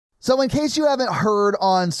So in case you haven't heard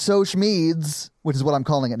on social meds, which is what I'm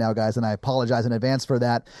calling it now, guys, and I apologize in advance for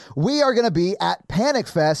that, we are going to be at Panic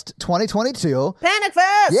Fest 2022. Panic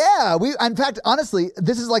Fest! Yeah, in fact, honestly,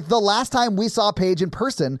 this is like the last time we saw Paige in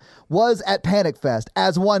person was at Panic Fest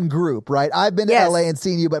as one group, right? I've been to LA and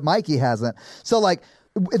seen you, but Mikey hasn't. So like,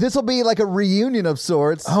 this will be like a reunion of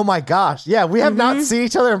sorts. Oh my gosh. Yeah, we have not seen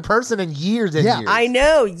each other in person in years and years. I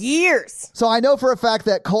know, years. So I know for a fact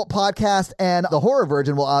that Cult Podcast and The Horror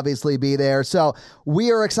Virgin will obviously be there. So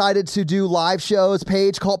we are excited to do live shows.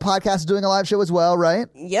 Paige, Cult Podcast is doing a live show as well, right?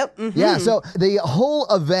 Yep. Mm-hmm. Yeah, so the whole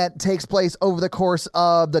event takes place over the course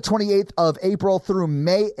of the 28th of April through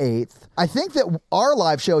May 8th. I think that our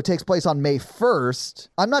live show takes place on May 1st.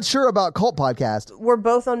 I'm not sure about Cult Podcast. We're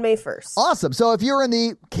both on May 1st. Awesome. So if you're in the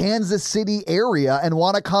Kansas City area and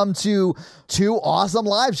want to come to two awesome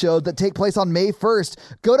live shows that take place on May 1st,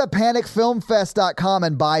 go to panicfilmfest.com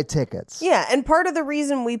and buy tickets. Yeah, and part of the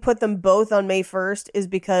reason we put them both on May 1st is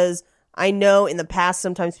because I know in the past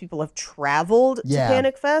sometimes people have traveled to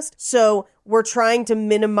Panic Fest. So we're trying to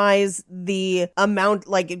minimize the amount,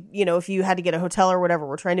 like, you know, if you had to get a hotel or whatever,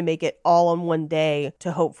 we're trying to make it all on one day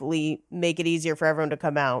to hopefully make it easier for everyone to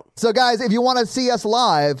come out. So guys, if you want to see us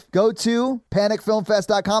live, go to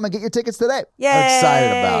panicfilmfest.com and get your tickets today. Yay! I'm excited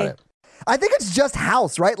about it. I think it's just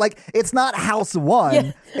House, right? Like, it's not House 1.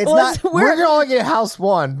 Yeah. It's Well, not... We're calling it House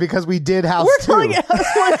 1 because we did House 2. We're calling it House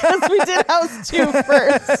 1 because we did House 2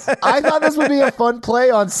 first. I thought this would be a fun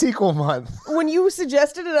play on sequel month. When you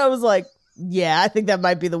suggested it, I was like, yeah, I think that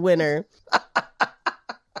might be the winner.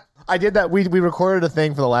 I did that. We recorded a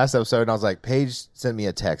thing for the last episode, and I was like, Paige sent me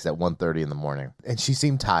a text at 1:30 in the morning, and she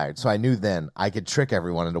seemed tired. So I knew then I could trick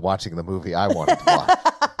everyone into watching the movie I wanted to watch.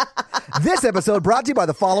 This episode brought to you by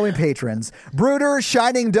the following patrons: Brooder,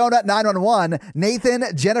 Shining Donut 911, Nathan,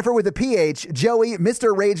 Jennifer with a PH, Joey,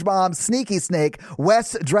 Mr. Rage Bomb, Sneaky Snake,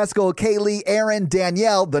 Wes, Dreskel, Kaylee, Aaron,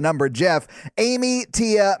 Danielle, the number Jeff, Amy,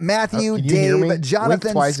 Tia, Matthew, Can you hear me? Dave, Jonathan,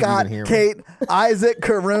 Blink twice if you Scott, can hear me. Kate, Isaac,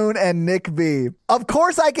 Karoon, and Nick B. Of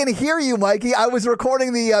course I can hear you, Mikey. I was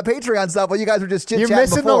recording the Patreon stuff while you guys were just chit-chatting You're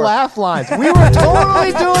missing before. the laugh lines. We were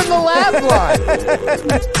totally doing the laugh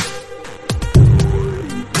lines.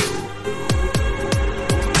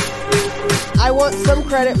 I want some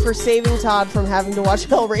credit for saving Todd from having to watch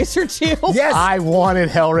Hellraiser 2. Yes. I wanted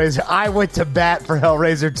Hellraiser. I went to bat for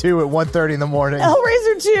Hellraiser 2 at 1:30 in the morning.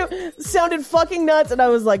 Hellraiser 2 sounded fucking nuts, and I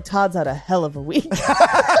was like, Todd's had a hell of a week. A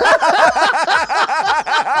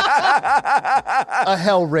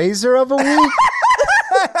Hellraiser of a week?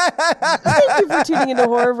 Thank you for tuning into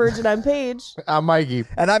Horror Virgin. I'm Paige. I'm Mikey.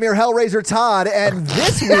 And I'm your Hellraiser Todd. And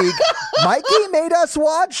this week, Mikey made us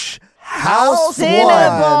watch House 1.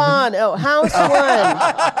 Cinnabon. Oh, House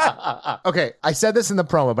 1. Okay, I said this in the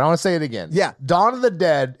promo, but I want to say it again. Yeah. Dawn of the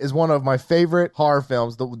Dead is one of my favorite horror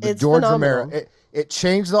films. The It's George phenomenal. Romero. It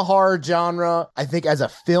changed the horror genre. I think as a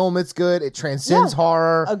film, it's good. It transcends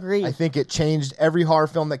horror. Agreed. I think it changed every horror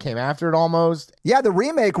film that came after it almost. Yeah, the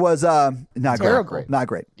remake was not Terrible. great. Not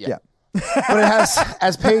great. Yeah. But it has,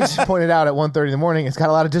 as Paige pointed out at 1:30 in the morning, it's got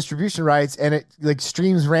a lot of distribution rights, and it like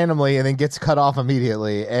streams randomly and then gets cut off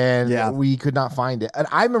immediately. And we could not find it. And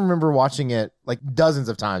I remember watching it like dozens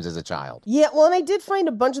of times as a child. Yeah, well, and I did find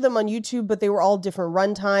a bunch of them on YouTube, but they were all different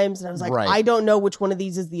run times. And I was like, Right. I don't know which one of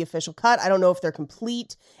these is the official cut. I don't know if they're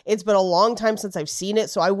complete. It's been a long time since I've seen it,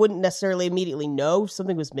 so I wouldn't necessarily immediately know if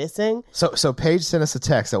something was missing. So Paige sent us a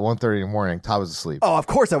text at 1:30 in the morning. Todd was asleep. Oh, of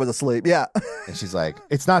course I was asleep. Yeah. And she's like,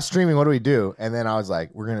 it's not streaming. What do we do? And then I was like,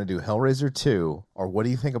 we're going to do Hellraiser 2. Or what do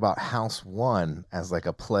you think about House 1 as like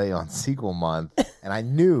a play on sequel month? And I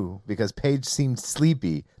knew because Paige seemed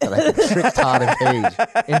sleepy that I could trick Todd and Paige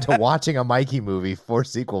into watching a Mikey movie for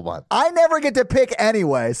sequel month. I never get to pick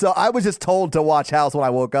anyway, so I was just told to watch House when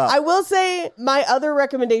I woke up. I will say my other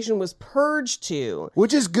recommendation was Purge 2.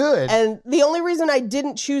 Which is good. And the only reason I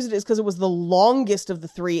didn't choose it is because it was the longest of the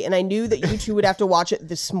three, and I knew that you two would have to watch it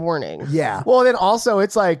this morning. Yeah. Well, then also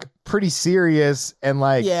it's like pretty serious and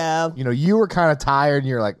like, you know, you were kind of tired and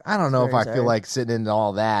you're like, I don't know if I feel like sitting into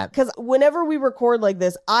all that. Because whenever we record like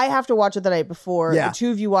this, I have to watch it the night before. Yeah. The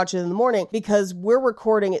two of you watch it in the morning because we're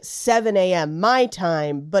recording at 7 a.m. my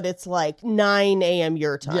time, but it's like 9 a.m.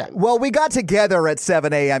 your time. Yeah. Well, we got together at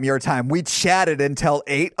 7 a.m. your time. We chatted until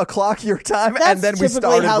 8 o'clock your time, That's and then we typically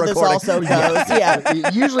started how recording. this also goes.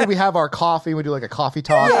 Yeah. Usually we have our coffee. We do like a coffee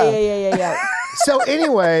talk. Yeah. So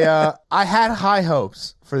anyway, I had high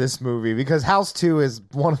hopes for this movie because House 2 is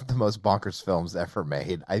one of the most bonkers films ever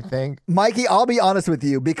made, I think. Mikey, I'll be honest with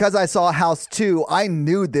you. Because I saw House 2, I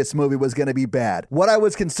knew this movie was going to be bad. What I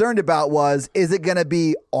was concerned about was, is it going to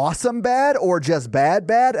be awesome bad or just bad?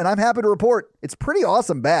 And I'm happy to report it's pretty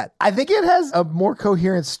awesome bad. I think it has a more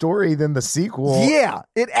coherent story than the sequel. Yeah,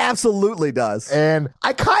 it absolutely does. And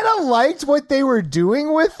I kind of liked what they were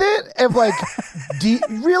doing with it. Of like,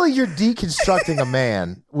 really, you're deconstructing a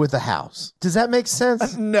man with a house. Does that make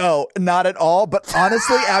sense? No, not at all. But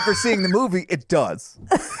honestly, after seeing the movie, it does.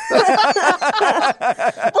 But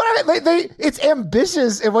I mean, it's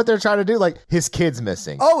ambitious in what they're trying to do. Like, his kid's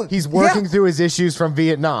missing. Oh, he's working through his issues from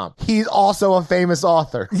Vietnam. He's also a famous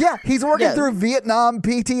author. Yeah, he's working through Vietnam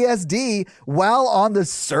PTSD while on the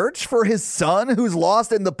search for his son who's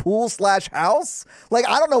lost in the pool/house. Like,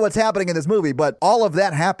 I don't know what's happening in this movie, but all of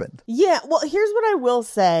that happened. Yeah, well, here's what I will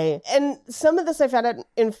say. And some of this I found out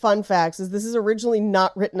in Fun Facts is this is originally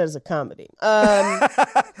not written as a comedy.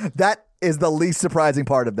 That is the least surprising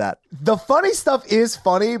part of that. The funny stuff is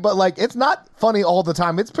funny, but like it's not funny all the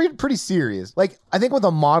time. It's pretty serious. Like I think with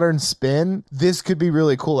a modern spin, this could be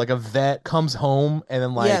really cool. Like a vet comes home and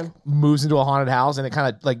then moves into a haunted house and it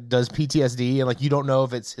kind of like does PTSD and like you don't know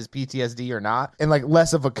if it's his PTSD or not. And like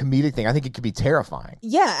less of a comedic thing. I think it could be terrifying.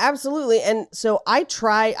 Yeah, absolutely. And so I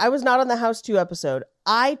was not on the House 2 episode.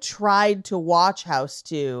 I tried to watch House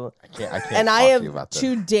 2. I can't and talk I to have you about this.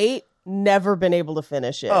 to date never been able to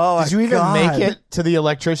finish it. Oh, did you even make it to the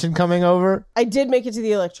electrician coming over? I did make it to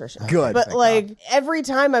the electrician. Good. But like every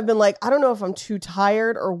time I've been like, I don't know if I'm too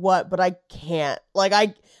tired or what, but I can't. Like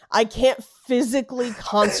I can't physically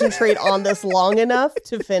concentrate on this long enough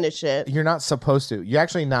to finish it. You're not supposed to. You're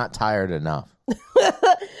actually not tired enough.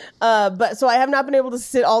 But so I have not been able to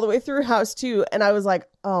sit all the way through House 2, and I was like,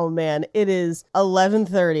 oh man, it is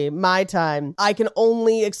 11:30 my time. I can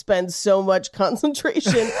only expend so much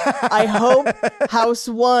concentration. I hope House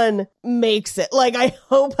 1 makes it. Like, I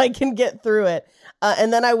hope I can get through it.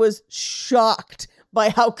 And then I was shocked by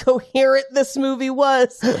how coherent this movie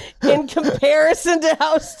was in comparison to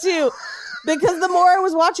House 2. Because the more I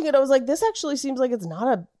was watching it, I was like, this actually seems like it's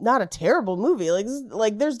not a terrible movie.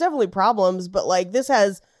 Like there's definitely problems, but like this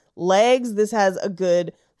has legs. This has a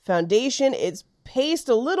good foundation. It's paced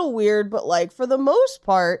a little weird, but like for the most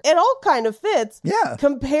part, it all kind of fits. Yeah.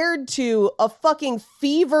 Compared to a fucking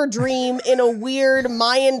fever dream in a weird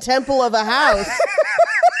Mayan temple of a house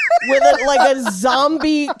with a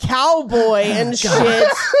zombie cowboy and shit.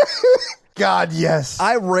 God, yes.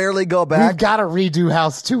 I rarely go back. We've got to redo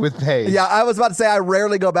House 2 with Paige. Yeah, I was about to say I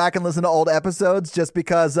rarely go back and listen to old episodes just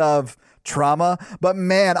because of trauma. But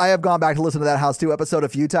man, I have gone back to listen to that House 2 episode a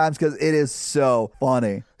few times because it is so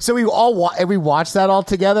funny. So we all we watched that all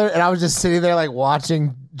together, and I was just sitting there like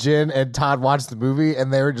watching Jen and Todd watch the movie,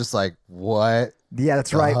 and they were just like, "What? Yeah,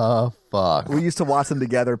 that's right. Fuck." We used to watch them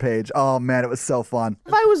together, Paige. Oh man, it was so fun.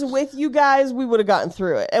 If I was with you guys, we would have gotten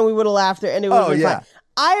through it, and we would have laughed it, and it would have been fun.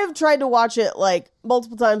 I have tried to watch it like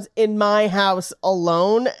multiple times in my house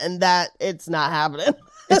alone, and that it's not happening.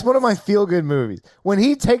 It's one of my feel-good movies. When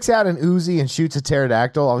he takes out an Uzi and shoots a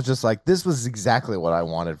pterodactyl, I was just like, this was exactly what I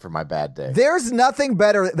wanted for my bad day. There's nothing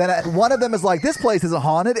better than one of them is like, this place isn't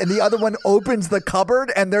haunted, and the other one opens the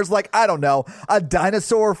cupboard, and there's like, I don't know, a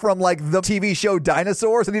dinosaur from like the TV show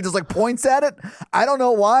Dinosaurs, and he just like points at it. I don't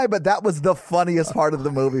know why, but that was the funniest part of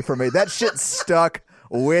the movie for me. That shit stuck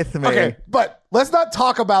with me. Okay, but let's not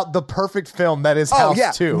talk about the perfect film that is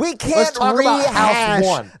House 2. We can't Let's talk about rehash House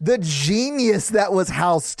 1. the genius that was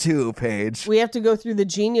House 2, Paige. We have to go through the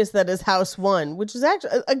genius that is House 1, which is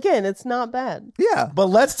actually, again, it's not bad. Yeah. But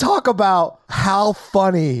let's talk about how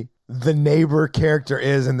funny the neighbor character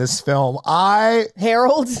is in this film. I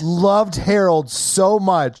Harold loved Harold so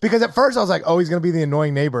much because at first I was like, oh, he's going to be the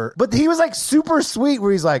annoying neighbor. But he was like super sweet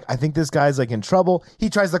where he's like, I think this guy's like in trouble. He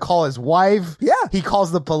tries to call his wife. Yeah. He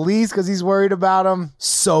calls the police because he's worried about him.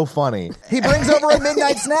 So funny. He brings over a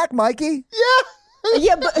midnight snack, Mikey. Yeah.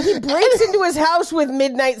 Yeah, but he breaks into his house with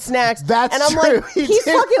midnight snacks. That's and I'm true. like, he's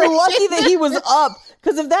fucking lucky that he was up.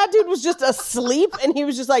 Because if that dude was just asleep and he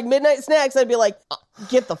was just like midnight snacks, I'd be like,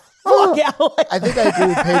 get the fuck out. I think I agree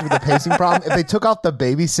with Paige with the pacing problem. If they took off the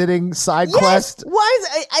babysitting side quest. Why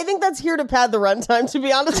is I think that's here to pad the runtime, to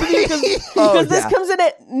be honest with you, because this comes in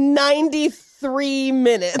at 93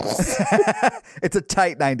 minutes. It's a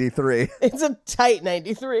tight 93. It's a tight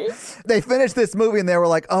 93. They finished this movie and they were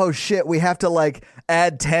like, oh shit, we have to like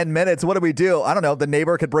add 10 minutes. What do we do? I don't know. The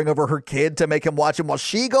neighbor could bring over her kid to make him watch him while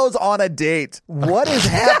she goes on a date. What is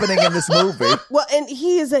happening in this movie? Well, and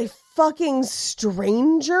he is a fucking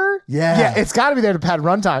stranger. Yeah, it's got to be there to pad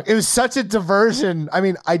runtime. It was such a diversion. I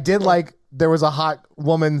mean, I did like there was a hot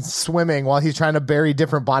woman swimming while he's trying to bury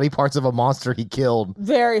different body parts of a monster he killed.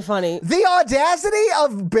 Very funny. The audacity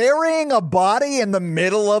of burying a body in the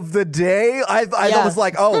middle of the day, I was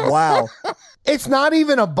like, oh, wow. It's not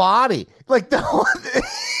even a body. Like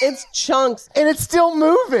it's chunks. And it's still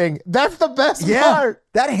moving. That's the best part.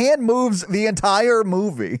 That hand moves the entire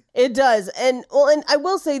movie. It does. And I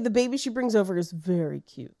will say the baby she brings over is very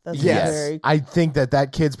cute. That's very cute. I think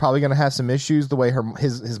that kid's probably going to have some issues the way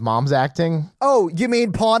his mom's acting. Oh, you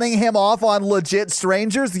mean pawning him off on legit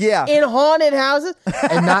strangers? Yeah. In haunted houses?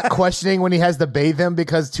 And not questioning when he has to bathe him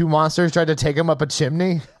because two monsters tried to take him up a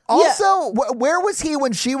chimney. Also, where was he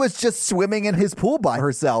when she was just swimming in his pool by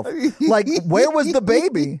herself? Like, where was the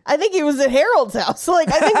baby? I think he was at Harold's house.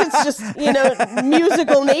 Like, I think it's just,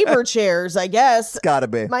 musical neighbor chairs, I guess. It's gotta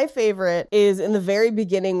be. My favorite is in the very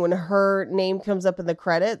beginning when her name comes up in the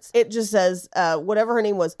credits. It just says, whatever her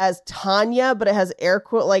name was, as Tanya, but it has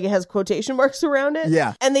it has quotation marks around it.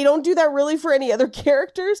 Yeah. And they don't do that really for any other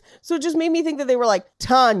characters. So it just made me think that they were like,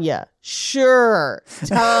 Tanya. Sure,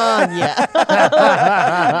 Tanya.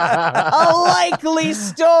 A likely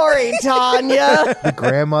story, Tanya. The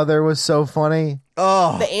grandmother was so funny.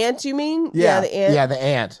 Oh, the aunt, you mean? Yeah, the aunt. Yeah, the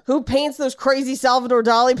aunt. Who paints those crazy Salvador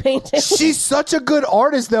Dali paintings? She's such a good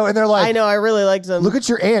artist, though. And they're like, I know, I really liked them. Look at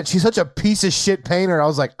your aunt. She's such a piece of shit painter. I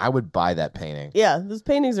was like, I would buy that painting. Yeah, those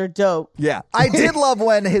paintings are dope. Yeah. I did love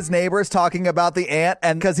when his neighbor's talking about the aunt,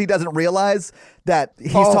 and because he doesn't realize that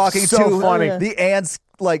he's talking to the aunt's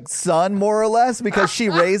son, more or less, because she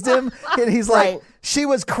raised him. And he's like, she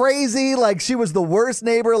was crazy. Like, she was the worst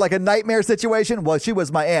neighbor, like a nightmare situation. Well, she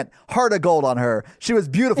was my aunt. Heart of gold on her. She was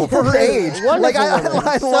beautiful for her age. Like,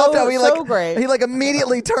 I loved how he he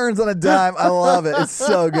immediately turns on a dime. I love it. It's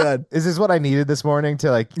so good. Is this what I needed this morning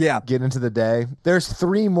to get into the day? There's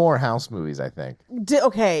 3 more House movies, I think.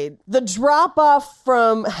 Okay. The drop off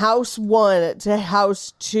from House 1 to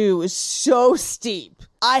House 2 is so steep.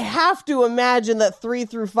 I have to imagine that 3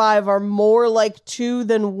 through 5 are more like 2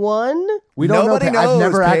 than 1. We don't know. I've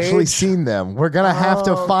never Paige. actually seen them. We're going to have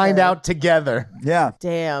to find out together. Yeah.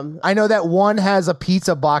 Damn. I know that 1 has a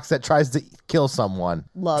pizza box that tries to kill someone.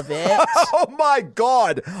 Love it. Oh my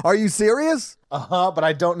God. Are you serious? But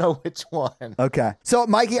I don't know which one. Okay. So,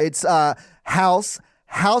 Mikey, it's House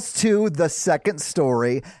 2, The Second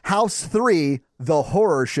Story, House 3, The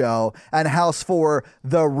Horror Show, and House 4,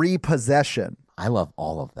 The Repossession. I love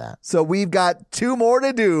all of that. So we've got 2 more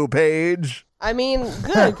to do, Paige. I mean,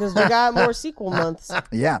 good, because we got more sequel months.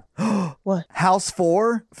 Yeah. What? House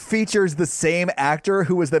 4 features the same actor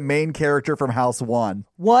who was the main character from House 1.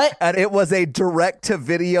 What? And it was a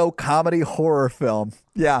direct-to-video comedy horror film.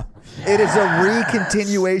 Yeah. It is a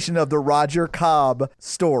recontinuation of the Roger Cobb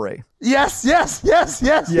story. Yes.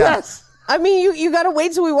 I mean, you got to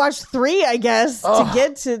wait till we watch 3, I guess, to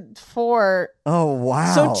get to 4. Oh,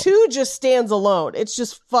 wow. So 2 just stands alone. It's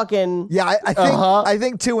just fucking... Yeah, I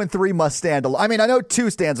think 2 and 3 must stand alone. I mean, I know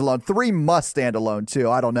 2 stands alone. 3 must stand alone, too.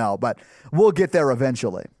 I don't know, but we'll get there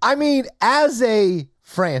eventually. I mean, as a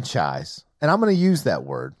franchise, and I'm going to use that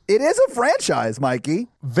word. It is a franchise, Mikey.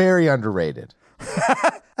 Very underrated.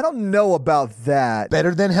 I don't know about that.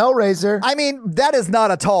 Better than Hellraiser. I mean, that is not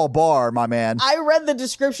a tall bar, my man. I read the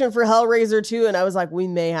description for Hellraiser 2, and I was like, we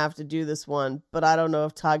may have to do this one, but I don't know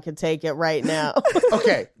if Todd could take it right now.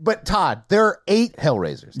 Okay, but Todd, there are 8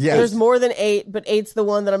 Hellraisers. Yes. There's more than 8, but 8's the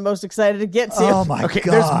one that I'm most excited to get to. Oh, my God.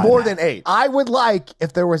 There's more than 8. I would like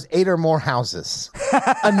if there was 8 or more houses.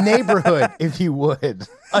 A neighborhood, if you would.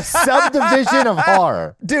 A subdivision of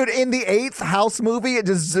horror. Dude, in the 8th House movie, it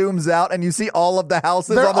just zooms out and you see all of the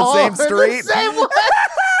houses on the same street. The same way.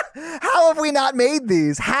 How have we not made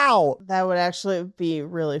these? How? That would actually be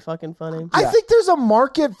really fucking funny. I think there's a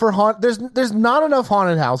market for there's not enough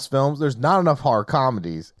haunted house films. There's not enough horror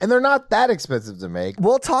comedies. And they're not that expensive to make.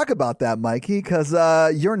 We'll talk about that, Mikey, because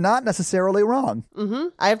you're not necessarily wrong. Mm-hmm.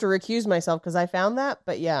 I have to recuse myself because I found that,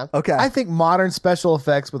 but yeah. Okay. I think modern special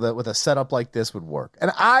effects with a setup like this would work.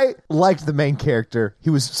 And I liked the main character. He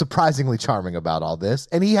was surprisingly charming about all this.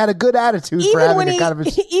 And he had a good attitude for having a kind of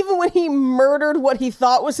even when he murdered what he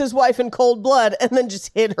thought was his wife in cold blood and then just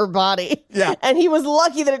hid her body. Yeah. And he was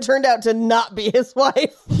lucky that it turned out to not be his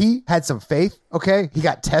wife. He had some faith, okay? He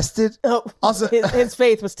got tested. Oh, also, his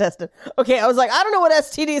faith was tested. Okay, I was like, I don't know what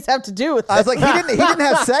STDs have to do with this. I was like, he didn't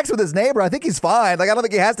have sex with his neighbor. I think he's fine. Like, I don't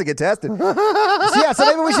think he has to get tested. So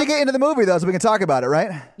maybe we should get into the movie, though, so we can talk about it,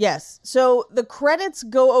 right? Yes. So the credits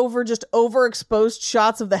go over just overexposed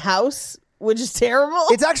shots of the house which is terrible.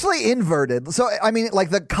 It's actually inverted. So, I mean, like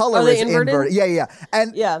the color Are they is inverted? Yeah.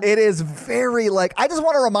 And Yeah. it is very like, I just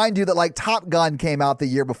want to remind you that like Top Gun came out the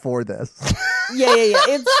year before this. Yeah.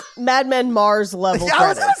 It's Mad Men Mars level I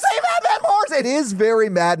was credits. going to say Mad Men Mars. It is very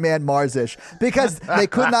Mad Men Mars-ish because they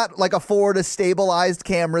could not like afford a stabilized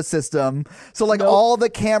camera system. So like all the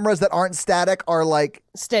cameras that aren't static are like,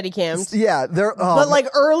 Steadicams. yeah, they're, But like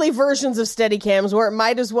early versions of Steadicams where it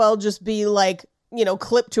might as well just be like,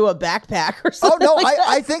 clipped to a backpack or oh something. no, like that.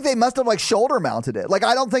 I think they must have like shoulder mounted it. Like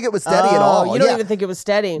I don't think it was steady at all. You don't Yeah. even think it was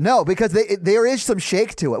steady. No, because there is some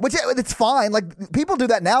shake to it, which it's fine. Like people do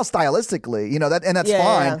that now stylistically, and that's Yeah,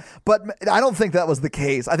 fine. yeah. But I don't think that was the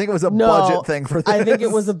case. I think it was a budget thing for this. I think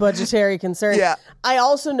it was a budgetary concern. Yeah. I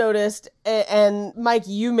also noticed, and Mike,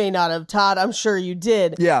 you may not have, Todd, I'm sure you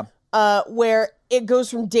did. Yeah. Where it goes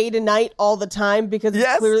from day to night all the time because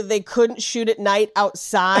it's clear that they couldn't shoot at night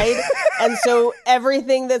outside. And so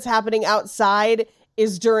everything that's happening outside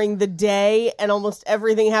is during the day and almost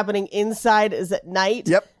everything happening inside is at night.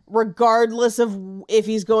 Yep. Regardless of if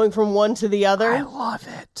he's going from one to the other. I love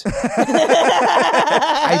it.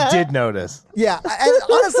 I did notice. Yeah, and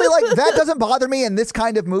honestly, like that doesn't bother me in this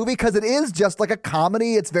kind of movie because it is just like a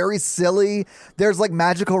comedy. It's very silly. There's like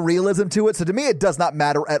magical realism to it. So to me, it does not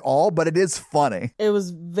matter at all, but it is funny. It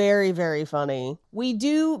was very, very funny. We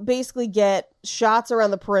do basically get shots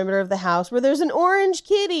around the perimeter of the house where there's an orange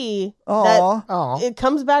kitty. Aw. It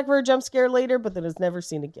comes back for a jump scare later, but then is never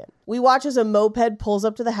seen again. We watch as a moped pulls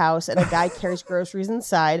up to the house and a guy carries groceries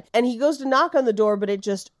inside, and he goes to knock on the door, but it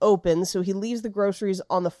just opens. So he leaves the groceries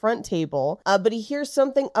on the front table, but he hears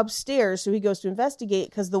something upstairs. So he goes to investigate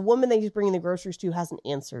because the woman that he's bringing the groceries to hasn't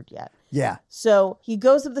answered yet. Yeah. So he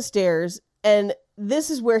goes up the stairs, and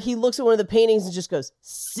this is where he looks at one of the paintings and just goes,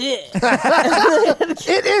 sick.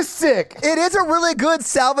 It is sick. It is a really good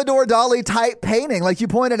Salvador Dali type painting, like you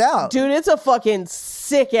pointed out. Dude, it's a fucking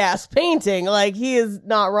sick ass painting. Like, he is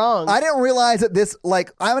not wrong. I didn't realize that this,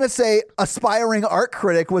 like, I'm going to say aspiring art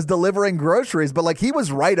critic was delivering groceries, but like he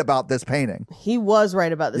was right about this painting. He was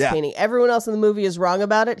right about this painting. Everyone else in the movie is wrong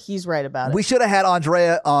about it. He's right about it. We should have had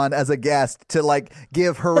Andrea on as a guest to like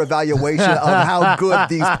give her evaluation of how good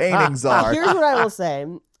these paintings are. Here's what I will say.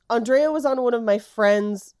 Andrea was on one of my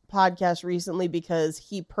friends' podcasts recently because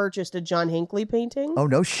he purchased a John Hinckley painting. Oh,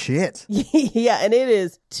 no shit. Yeah, and it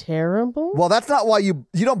is terrible. Well, that's not why you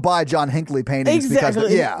don't buy John Hinckley paintings. Exactly.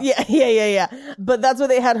 Because, Yeah. But that's what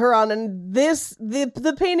they had her on, and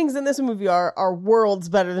the paintings in this movie are worlds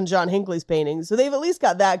better than John Hinckley's paintings, so they've at least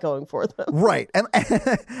got that going for them. Right. And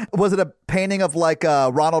was it a painting of like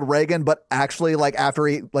Ronald Reagan, but actually like after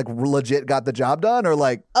he like legit got the job done, or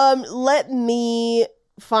like? Let me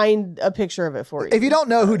find a picture of it for you. If you don't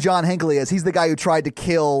know who John Hinckley is, he's the guy who tried to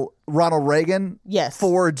kill Ronald Reagan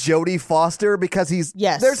for Jodie Foster because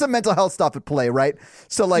there's some mental health stuff at play, right?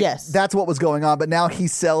 So like that's what was going on, but now he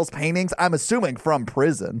sells paintings, I'm assuming from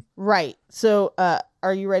prison. Right. So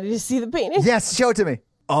are you ready to see the painting? Yes, show it to me.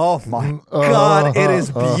 Oh my God, it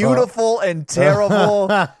is beautiful and terrible.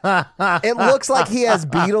 It looks like he has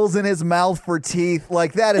beetles in his mouth for teeth.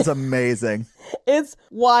 Like, that is amazing. It's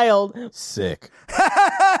wild. Sick.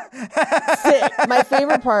 Sick. My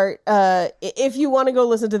favorite part, if you want to go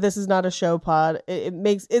listen to This Is Not a Show pod,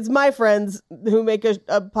 it's my friends who make a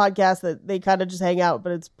podcast that they kind of just hang out,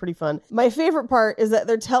 but it's pretty fun. My favorite part is that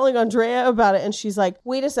they're telling Andrea about it, and she's like,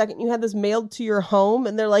 wait a second, you had this mailed to your home?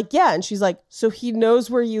 And they're like, yeah. And she's like, so he knows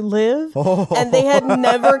where you live? And they had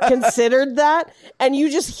never considered that. And you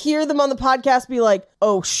just hear them on the podcast be like,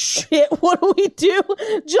 oh shit, what do we do?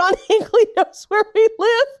 John Hinckley knows where we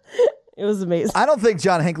live. It was amazing. I don't think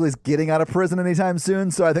John Hinckley's getting out of prison anytime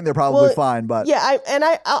soon, so I think they're probably fine. But yeah,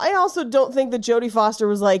 I also don't think that Jodie Foster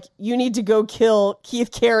was like, you need to go kill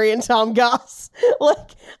Keith Carey and Tom Goss.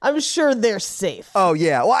 Like, I'm sure they're safe. Oh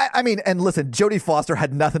yeah, well, I mean, and listen, Jodie Foster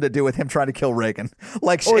had nothing to do with him trying to kill Reagan.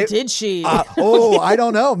 Like, or did she? I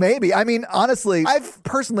don't know. Maybe. I mean, honestly, I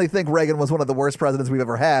personally think Reagan was one of the worst presidents we've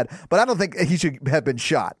ever had, but I don't think he should have been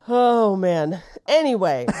shot. Oh man.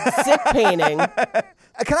 Anyway, sick painting.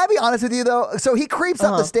 Can I be honest with you, though? So he creeps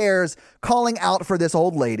up the stairs calling out for this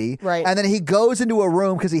old lady. Right. And then he goes into a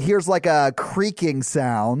room because he hears like a creaking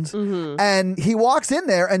sound. Mm-hmm. And he walks in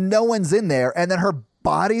there and no one's in there. And then her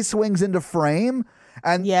body swings into frame.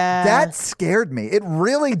 And Yeah. that scared me. It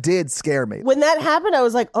really did scare me. When that happened, I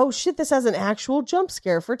was like, oh shit, this has an actual jump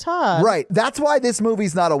scare for Todd. Right. That's why this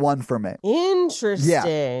movie's not a 1 for me.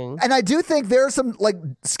 Interesting. And I do think there are some like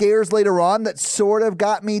scares later on that sort of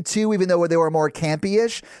got me too, even though they were more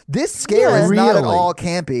campy-ish. This scare is not at Really? all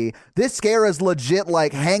campy. This scare is legit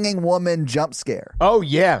like hanging woman jump scare. Oh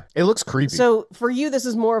yeah, it looks creepy. So for you, this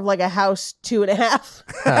is more of like a House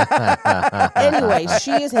 2.5. Anyway,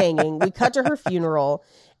 she is hanging. We cut to her funeral.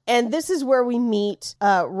 And this is where we meet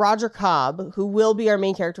Roger Cobb, who will be our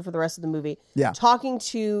main character for the rest of the movie. Yeah. Talking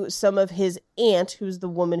to some of his aunt, who's the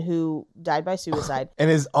woman who died by suicide. and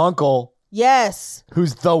his uncle, Yes.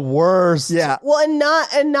 who's the worst. Yeah. Well, and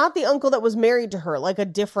not the uncle that was married to her, like a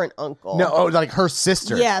different uncle. No, oh, like her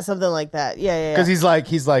sister. Yeah, something like that. Yeah. Because he's like,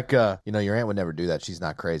 you know, your aunt would never do that. She's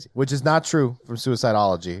not crazy, which is not true from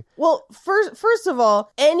Suicidology. Well, first of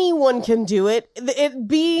all, anyone can do it. It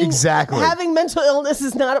being Exactly. having mental illness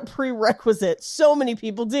is not a prerequisite. So many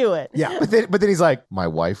people do it. Yeah. But then he's like, my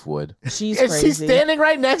wife would. She's And crazy. she's standing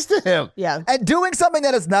right next to him. Yeah. And doing something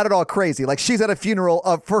that is not at all crazy. Like she's at a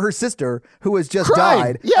funeral for her sister who has just Crying.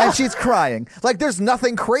 died. Yeah. And she's crying. Like there's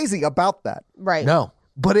nothing crazy about that. Right. No.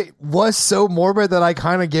 But it was so morbid that I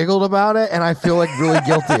kind of giggled about it, and I feel like really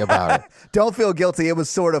guilty about it. Don't feel guilty. It was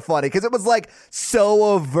sort of funny because it was like so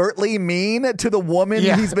overtly mean to the woman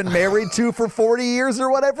Yeah. he's been married to for 40 years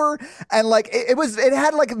or whatever. And like it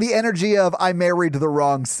had like the energy of I married the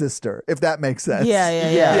wrong sister, if that makes sense. Yeah.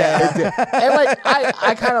 It did. And like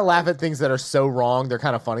I kind of laugh at things that are so wrong, they're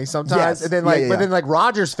kind of funny sometimes. Yes. And then Yeah, yeah, but yeah. then like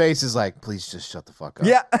Roger's face is like, please just shut the fuck up.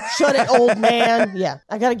 Yeah. Shut it, old man. Yeah.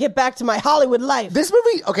 I got to get back to my Hollywood life. This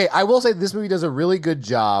movie, okay, I will say this movie does a really good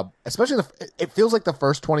job, especially it feels like the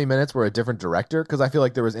first 20 minutes were a different director because I feel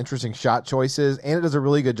like there was interesting shot choices, and it does a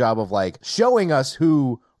really good job of like showing us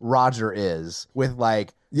who Roger is with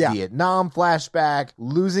like Vietnam flashback,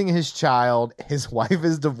 losing his child, his wife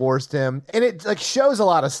has divorced him, and it like shows a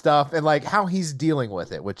lot of stuff and like how he's dealing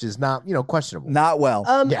with it, which is not, you know, questionable. Not well.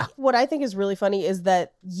 Yeah. What I think is really funny is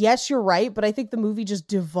that, yes, you're right, but I think the movie just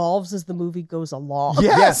devolves as the movie goes along.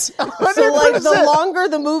 Yes. So, like, the longer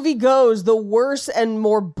the movie goes, the worse and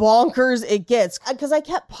more bonkers it gets. Because I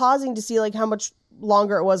kept pausing to see, like, how much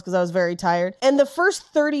longer it was because I was very tired. And the first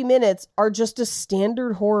 30 minutes are just a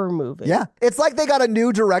standard horror movie. Yeah. It's like they got a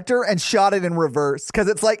new director and shot it in reverse because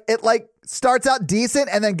it's like it like starts out decent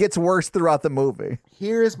and then gets worse throughout the movie.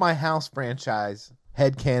 Here is my House franchise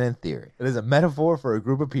headcanon theory. It is a metaphor for a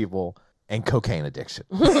group of people and cocaine addiction.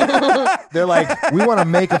 They're like, we want to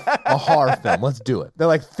make a horror film. Let's do it. They're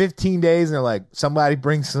like 15 days and they're like, somebody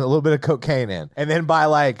brings a little bit of cocaine in. And then by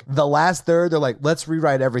like the last third, they're like, let's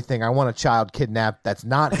rewrite everything. I want a child kidnapped that's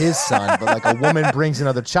not his son, but like a woman brings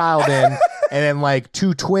another child in. And then like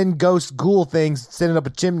 2 twin ghost ghoul things sitting up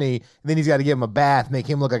a chimney. And then he's got to give him a bath, make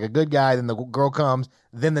him look like a good guy. Then the girl comes.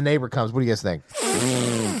 Then the neighbor comes. What do you guys think?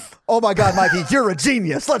 Oh my God, Mikey, you're a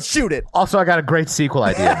genius. Let's shoot it. Also, I got a great sequel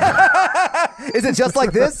idea. Is it just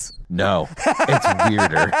like this? No, it's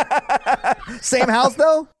weirder. Same house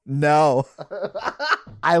though? No.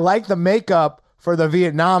 I like the makeup for the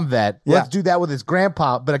Vietnam vet. Yeah. Let's do that with his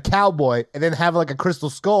grandpa, but a cowboy, and then have like a crystal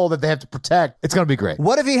skull that they have to protect. It's going to be great.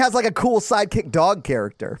 What if he has like a cool sidekick dog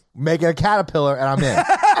character? Make it a caterpillar, and I'm in.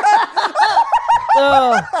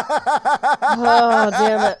 Oh,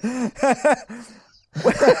 damn it.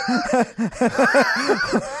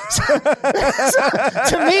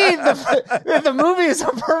 To me, the movie is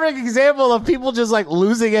a perfect example of people just like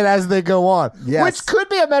losing it as they go on. Yes. Which could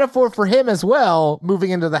be a metaphor for him as well,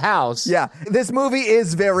 moving into the house. Yeah. This movie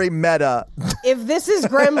is very meta. If this is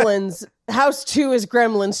Gremlins, House 2 is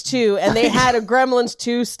Gremlins 2, and they had a Gremlins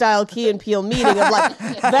 2 style Key and Peele meeting of like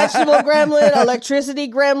vegetable gremlin, electricity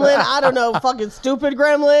gremlin, I don't know, fucking stupid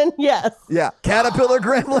gremlin. Yes. Yeah. Caterpillar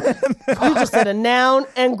gremlin. You just said a noun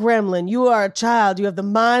and gremlin. You are a child. You have the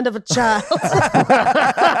mind of a child.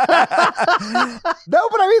 No,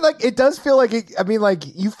 but I mean, like, it does feel like it. I mean, like,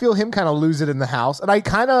 you feel him kind of lose it in the house, and I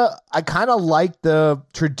kind of like the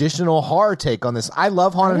traditional horror take on this. I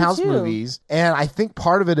love haunted house too. movies, and I think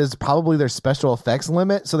part of it is probably their special effects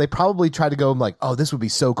limit. So they probably tried to go like, oh, this would be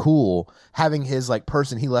so cool having his like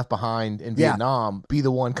person he left behind in Vietnam be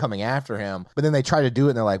the one coming after him. But then they try to do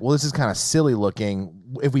it, and they're like, well, this is kind of silly looking.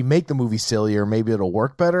 If we make the movie sillier, maybe it'll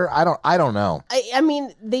work better. I don't know. I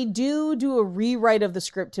mean, they do a rewrite of the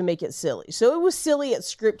script to make it silly. So it was silly at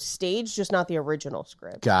script stage, just not the original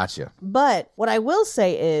script. Gotcha. But what I will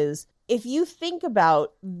say is, if you think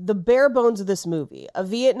about the bare bones of this movie, a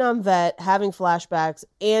Vietnam vet having flashbacks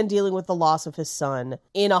and dealing with the loss of his son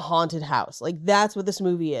in a haunted house, like that's what this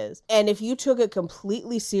movie is. And if you took it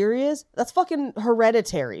completely serious, that's fucking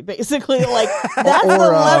Hereditary, basically. Like that's the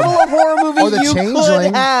level of horror movie you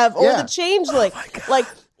could have, or The Changeling. Like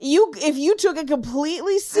if you took it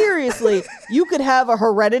completely seriously, you could have a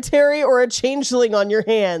Hereditary or a Changeling on your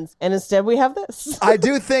hands. And instead we have this. I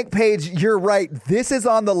do think, Paige, you're right. This is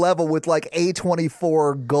on the level with like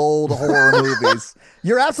A24 gold horror movies.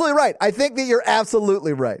 You're absolutely right. I think that you're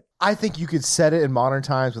absolutely right. I think you could set it in modern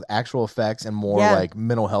times with actual effects and more like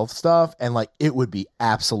mental health stuff, and like it would be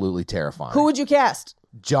absolutely terrifying. Who would you cast?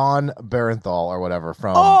 Jon Bernthal or whatever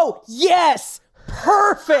from... Oh, yes!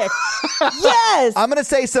 Perfect. Yes. I'm going to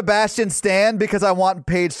say Sebastian Stan because I want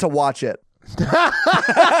Paige to watch it. Hey,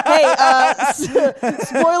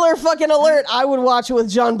 spoiler fucking alert. I would watch it with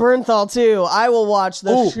Jon Bernthal too. I will watch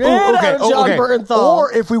the shit out of Jon Bernthal.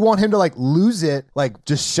 Or if we want him to like lose it, like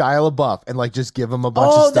just Shia LaBeouf and like just give him a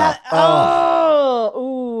bunch of stuff.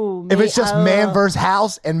 If it's just man versus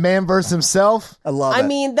house and man versus himself. I love it. I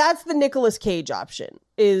mean, that's the Nicolas Cage option.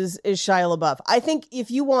 Is Shia LaBeouf. I think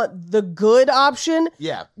if you want the good option,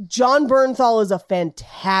 Jon Bernthal is a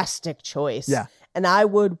fantastic choice. Yeah. And I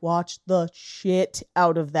would watch the shit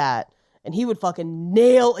out of that. And he would fucking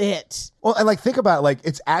nail it. Well, and like think about it, like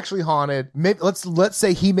it's actually haunted. Maybe let's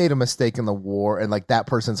say he made a mistake in the war and like that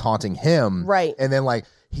person's haunting him. Right. And then like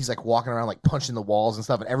he's like walking around like punching the walls and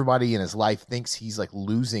stuff, and everybody in his life thinks he's like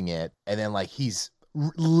losing it, and then like he's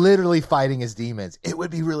literally fighting his demons. It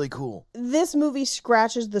would be really cool. This movie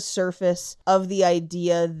scratches the surface of the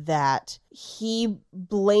idea that he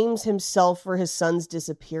blames himself for his son's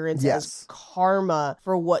disappearance as karma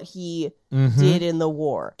for what he did in the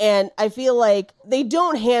war. And I feel like they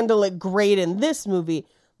don't handle it great in this movie,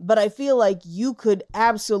 but I feel like you could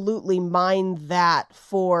absolutely mine that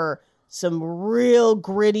for some real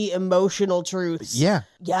gritty emotional truths. Yeah.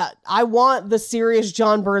 I want the serious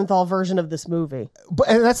Jon Bernthal version of this movie. But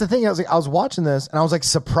and that's the thing. I was watching this and I was like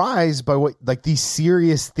surprised by what like these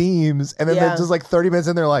serious themes, and then they're just like 30 minutes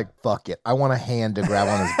in, they're like, "Fuck it, I want a hand to grab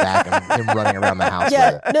on his back and him running around the house."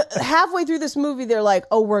 Yeah. No, halfway through this movie, they're like,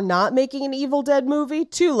 "Oh, we're not making an Evil Dead movie.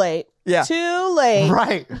 Too late. Yeah. Too late."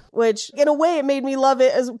 Right. Which in a way it made me love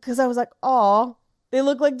it because I was like, "Aw, they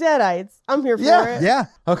look like Deadites. I'm here for it." Yeah.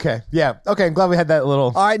 Okay. Yeah. Okay. I'm glad we had that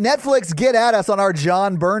little. All right, Netflix, get at us on our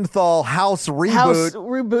Jon Bernthal house reboot. House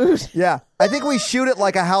reboot. Yeah. I think we shoot it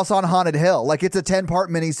like a House on Haunted Hill. Like it's a 10-part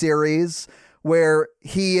miniseries where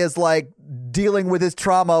he is like dealing with his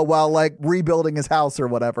trauma while like rebuilding his house or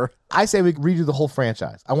whatever. I say we redo the whole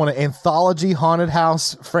franchise. I want an anthology haunted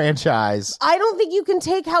house franchise. I don't think you can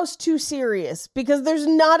take House too serious because there's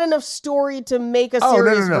not enough story to make a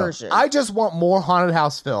serious version. I just want more haunted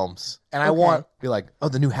house films. And I want to be like, oh,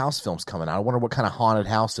 the new House film's coming out. I wonder what kind of haunted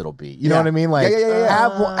house it'll be. You know what I mean? Like,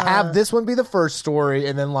 have this one be the first story,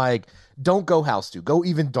 and then like, don't go House 2. Go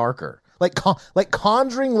even darker. Like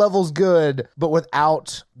Conjuring levels good, but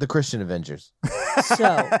without the Christian Avengers.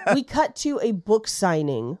 So we cut to a book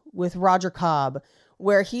signing with Roger Cobb,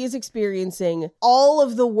 where he is experiencing all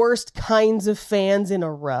of the worst kinds of fans in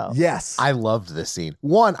a row. Yes. I loved this scene.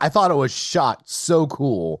 One, I thought it was shot so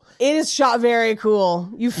cool. It is shot very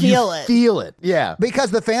cool. You feel it. Feel it. Yeah. Because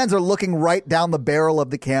the fans are looking right down the barrel of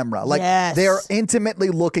the camera. Like they're intimately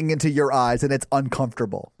looking into your eyes, and it's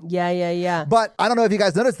uncomfortable. Yeah. But I don't know if you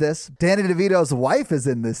guys noticed this. Danny DeVito's wife is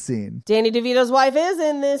in this scene. Danny DeVito's wife is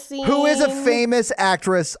in this scene. Who is a famous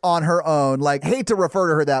actress on her own. Like, hate to refer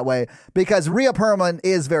to her that way because Rhea Perlman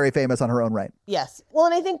is very famous on her own right. Yes. Well,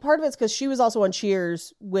 and I think part of it's because she was also on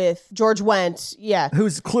Cheers with George Wendt. Yeah.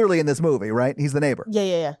 Who's clearly in this movie, right? He's the neighbor.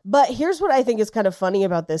 Yeah. But here's what I think is kind of funny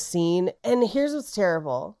about this scene. And here's what's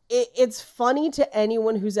terrible. It's funny to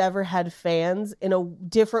anyone who's ever had fans in a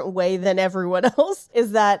different way than everyone else,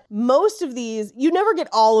 is that most of these, you never get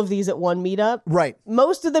all of these at one meetup. Right.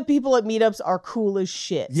 Most of the people at meetups are cool as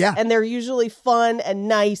shit. Yeah. And they're usually fun and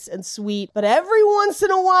nice and sweet. But every once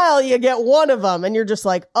in a while, you get one of them and you're just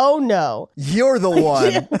like, oh no. You're the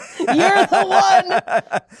one. You're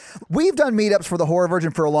the one. We've done meetups for the Horror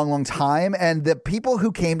Virgin for a long, long time. And the people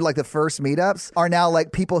who came to like the first meetups are now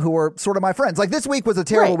like people who are sort of my friends. Like this week was a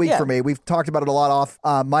terrible week for me. We've talked about it a lot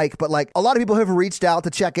off mic, but like a lot of people have reached out to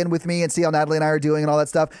check in with me and see how Natalie and I are doing and all that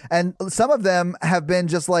stuff. And some of them have been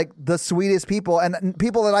just like the sweetest people and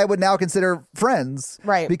people that I would now consider friends.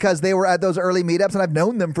 Right. Because they were at those early meetups and I've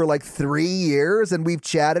known them for like 3 years and we've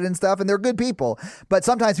chatted and stuff and they're good people. But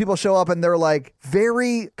sometimes people show up and they're like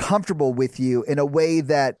very comfortable with you in a way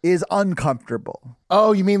that is uncomfortable.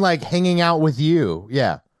 Oh, you mean like hanging out with you?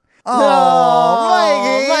 Yeah.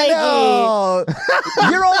 Oh, Mikey, no.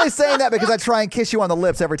 You're only saying that because I try and kiss you on the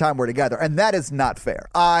lips every time we're together, and that is not fair.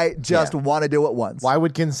 I just want to do it once. Why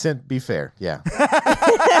would consent be fair? Yeah.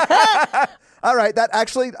 All right, that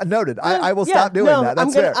actually noted. I will stop doing that.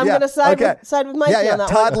 That's fair. I'm going to side with Mikey on that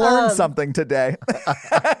Todd one. learned something today.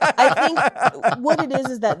 I think what it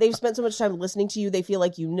is that they've spent so much time listening to you, they feel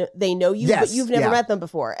like they know you, but you've never met them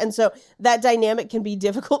before. And so that dynamic can be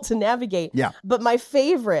difficult to navigate. Yeah. But my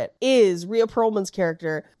favorite is Rhea Perlman's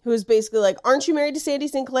character, who is basically like, aren't you married to Sandy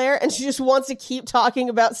Sinclair? And she just wants to keep talking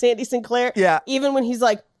about Sandy Sinclair. Yeah. Even when he's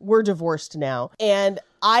like, we're divorced now. And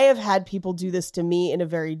I have had people do this to me in a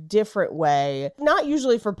very different way, not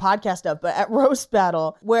usually for podcast stuff, but at Roast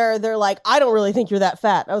Battle, where they're like, I don't really think you're that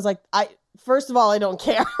fat. I was like, first of all, I don't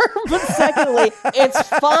care. But secondly, it's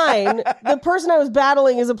fine. The person I was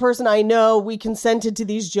battling is a person I know. We consented to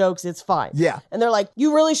these jokes. It's fine. Yeah. And they're like,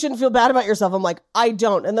 you really shouldn't feel bad about yourself. I'm like, I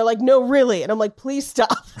don't. And they're like, no, really. And I'm like, please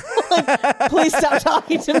stop. Please stop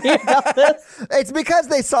talking to me about this. It's because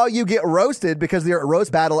they saw you get roasted because they're at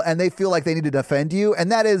Roast Battle and they feel like they need to defend you.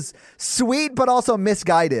 And that is sweet, but also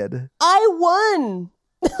misguided. I won.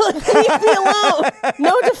 Leave me alone.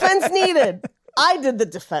 No defense needed. I did the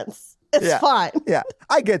defense. It's fine. Yeah,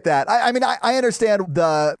 I get that. I mean, I understand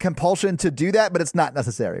the compulsion to do that, but it's not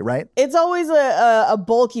necessary, right? It's always a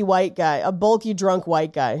bulky white guy, a bulky drunk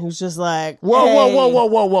white guy who's just like, whoa, hey.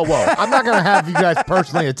 whoa. I'm not going to have you guys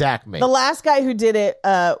personally attack me. The last guy who did it,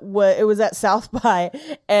 it was at South by,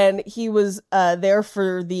 and he was there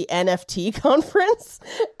for the NFT conference,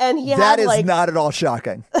 and he that had is not at all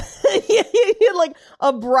shocking. he had like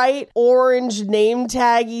a bright orange name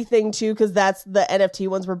taggy thing too, because that's the NFT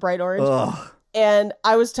ones were bright orange. Ugh. And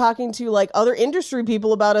I was talking to like other industry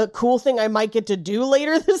people about a cool thing I might get to do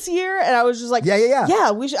later this year. And I was just like,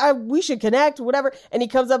 yeah, we should connect, whatever. And he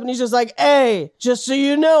comes up and he's just like, hey, just so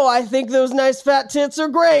you know, I think those nice fat tits are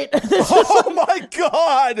great. Oh my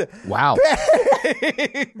God. Wow.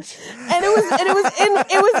 And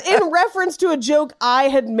it was in reference to a joke I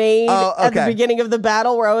had made at the beginning of the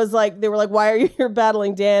battle where I was like, they were like, why are you here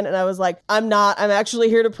battling Dan? And I was like, I'm not. I'm actually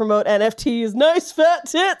here to promote NFTs. Nice fat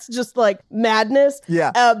tits. Just like madness.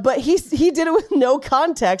 Yeah. But he did it with no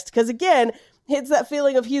context because again, it's that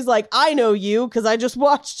feeling of he's like, I know you because I just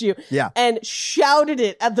watched you. Yeah. And shouted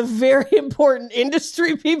it at the very important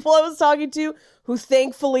industry people I was talking to, who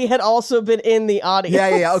thankfully had also been in the audience.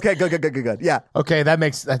 Yeah. Okay, good. Yeah. Okay, that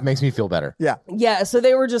makes me feel better. Yeah. Yeah, so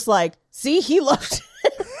they were just like, see, he loved it.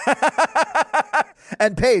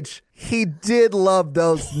 And Paige, he did love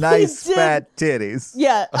those nice fat titties.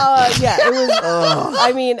 Yeah, it was.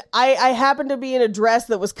 I mean, I happened to be in a dress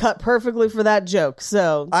that was cut perfectly for that joke.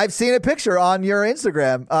 So I've seen a picture on your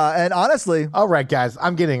Instagram, and honestly, all right, guys,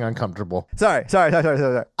 I'm getting uncomfortable. Sorry.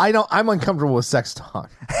 I know I'm uncomfortable with sex talk.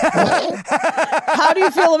 How do you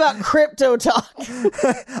feel about crypto talk?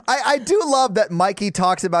 I do love that Mikey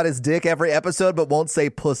talks about his dick every episode, but won't say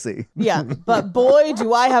pussy. Yeah, but boy,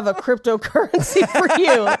 do I have a cryptocurrency for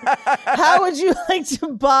you. How would you like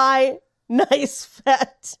to buy nice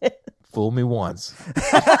fat tits? Fool me once.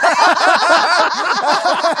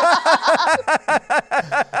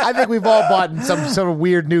 I think we've all bought some sort of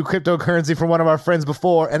weird new cryptocurrency from one of our friends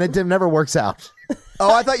before, and it never works out.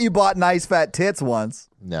 Oh, I thought you bought nice fat tits once.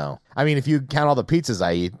 No. I mean, if you count all the pizzas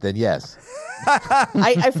I eat, then yes.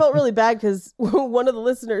 I felt really bad because one of the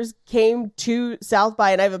listeners came to South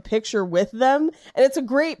by and I have a picture with them and it's a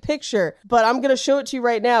great picture, but I'm going to show it to you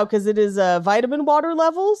right now because it is vitamin water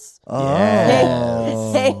levels.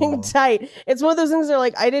 Hang tight. It's one of those things that are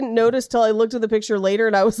like, I didn't notice till I looked at the picture later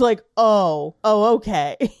and I was like, oh,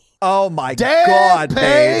 okay. Oh my God,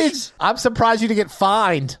 Paige. I'm surprised you didn't get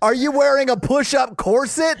fined. Are you wearing a push-up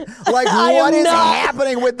corset? Like, what is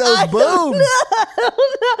happening with those boobs?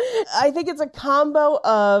 I think it's a combo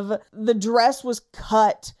of the dress was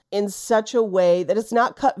cut in such a way that it's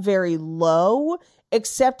not cut very low,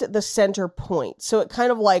 except at the center point. So it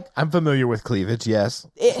kind of like... I'm familiar with cleavage, yes.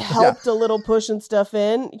 It helped a little pushing stuff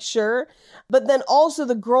in, sure. But then also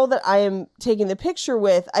the girl that I am taking the picture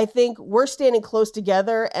with, I think we're standing close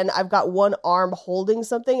together and I've got one arm holding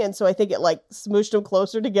something. And so I think it like smooshed them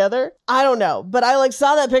closer together. I don't know. But I like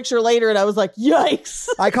saw that picture later and I was like, yikes.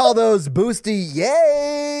 I call those boosty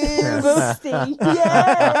yay. Boosty yay.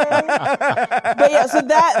 But yeah, so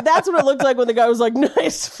that's what it looked like when the guy was like,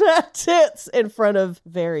 nice fat tits in front of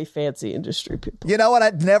very fancy industry people. You know what? I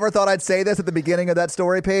never thought I'd say this at the beginning of that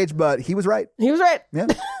story page, but he was right. He was right. Yeah.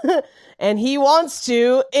 And he wants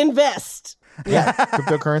to invest. Yeah.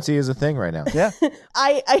 Cryptocurrency is a thing right now. Yeah.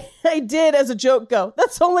 I did as a joke go,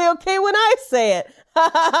 that's only okay when I say it.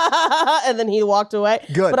 And then he walked away.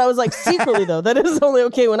 Good. But I was like, secretly though, that is only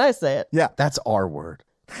okay when I say it. Yeah. That's our word.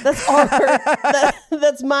 That's our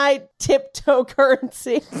that's my tiptoe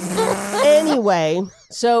currency. Anyway,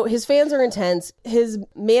 so his fans are intense. His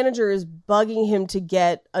manager is bugging him to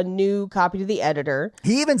get a new copy to the editor.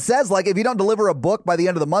 He even says, like, if you don't deliver a book by the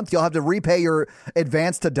end of the month, you'll have to repay your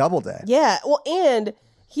advance to Doubleday. Yeah, well, and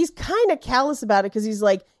he's kind of callous about it because he's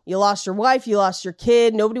like, you lost your wife, you lost your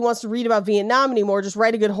kid. Nobody wants to read about Vietnam anymore. Just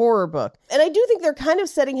write a good horror book. And I do think they're kind of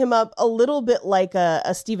setting him up a little bit like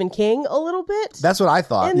a Stephen King, a little bit. That's what I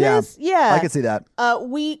thought. In this, yeah. I can see that.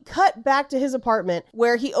 We cut back to his apartment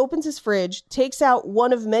where he opens his fridge, takes out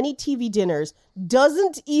one of many TV dinners,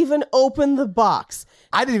 doesn't even open the box.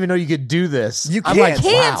 I didn't even know you could do this. You I'm can't. like,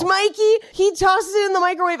 Can't, wow. Mikey. He tosses it in the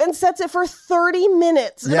microwave and sets it for 30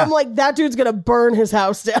 minutes. And Yeah. I'm like, that dude's going to burn his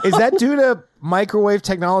house down. Is that due to microwave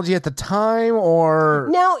technology at the time or?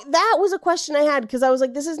 Now, that was a question I had because I was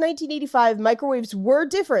like, this is 1985. Microwaves were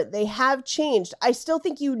different. They have changed. I still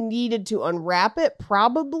think you needed to unwrap it,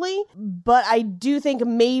 probably. But I do think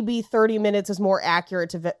maybe 30 minutes is more accurate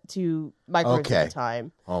to microwaves Okay. at the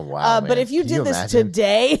time. Oh, wow. But man. if you Can did this imagine?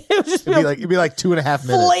 today, it would just be, It'd be like 2.5 minutes.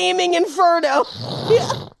 flaming inferno.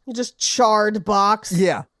 Yeah. Just charred box.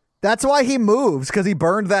 Yeah. That's why he moves, because he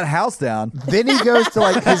burned that house down. Then he goes to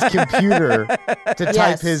like his computer to type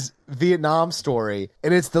Yes. his Vietnam story,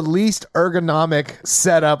 and it's the least ergonomic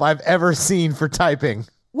setup I've ever seen for typing.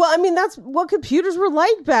 Well, I mean, that's what computers were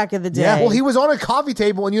like back in the day. Yeah. Well, he was on a coffee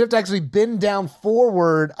table, and you have to actually bend down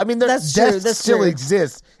forward. I mean, That's true, desks that's still true.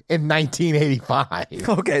 exist in 1985.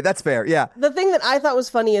 Okay, that's fair. Yeah. The thing that I thought was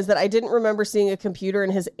funny is that I didn't remember seeing a computer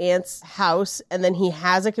in his aunt's house, and then he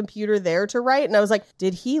has a computer there to write. And I was like,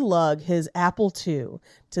 did he lug his Apple II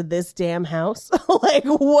to this damn house? Like,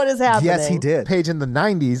 what is happening? Yes, he did. Page in the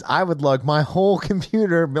 90s, I would lug my whole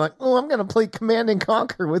computer and be like, oh, I'm going to play Command and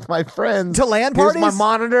Conquer with my friends. To LAN Here's parties? my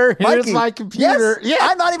monitor. Here's Mikey, my computer. Yes, Yeah.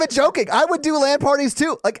 I'm not even joking. I would do LAN parties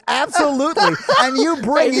too. Like, absolutely. And you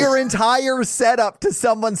bring your entire setup to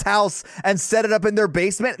someone's house and set it up in their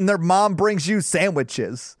basement, and their mom brings you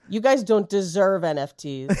sandwiches. You guys don't deserve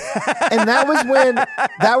NFTs. And that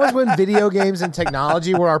was when video games and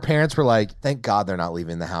technology where our parents were like, thank God they're not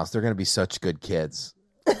leaving the house. They're going to be such good kids.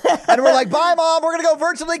 And we're like, bye, Mom. We're going to go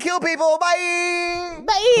virtually kill people. Bye.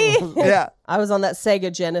 Bye. Yeah. I was on that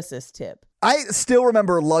Sega Genesis tip. I still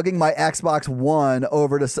remember lugging my Xbox One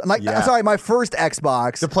over to, like, Yeah. sorry, my first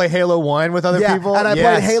Xbox. To play Halo 1 with other Yeah, people? and I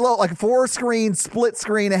Yes. played Halo, like 4-screen, split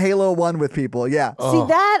screen Halo 1 with people. Yeah. See,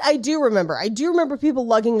 that I do remember. I do remember people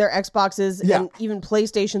lugging their Xboxes Yeah. and even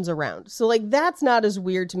PlayStations around. So, like, that's not as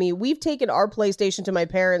weird to me. We've taken our PlayStation to my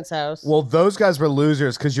parents' house. Well, those guys were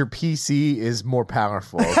losers because your PC is more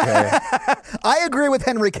powerful, okay? I agree with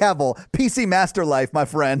Henry Cavill. PC Master Life, my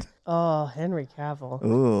friend. Oh, Henry Cavill.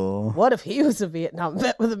 Ooh. What if he was a Vietnam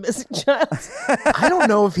vet with a missing child? I don't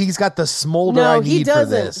know if he's got the smolder I No, need he for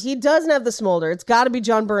doesn't. this. He doesn't have the smolder. It's got to be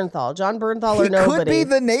John Bernthal. John Bernthal or He nobody. could be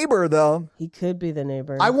the neighbor, though. He could be the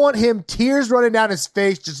neighbor. I want him tears running down his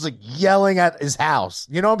face, just like yelling at his house.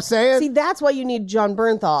 You know what I'm saying? See, that's why you need John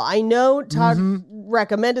Bernthal. I know Todd Mm-hmm.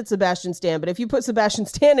 recommended Sebastian Stan, but if you put Sebastian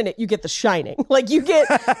Stan in it, you get The Shining. Like, you get,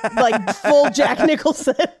 like, full Jack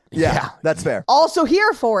Nicholson. Yeah, that's fair. Also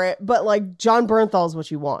here for it, but, like, John Bernthal is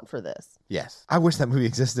what you want for this. Yes. I wish that movie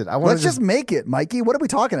existed. I want Let's to just make it, Mikey. What are we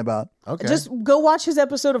talking about? okay. Just go watch his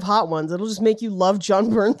episode of Hot Ones. It'll just make you love John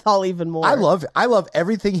Bernthal even more. I love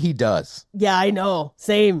everything he does. Yeah, I know.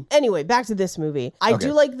 Same. Anyway, back to this movie. I Okay.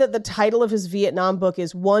 do like that the title of his Vietnam book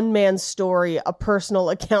is One Man's Story, a personal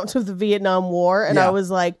account of the Vietnam War. And Yeah. I was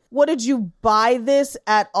like, what did you buy this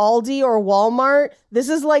at Aldi or Walmart? This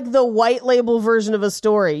is like the white label version of a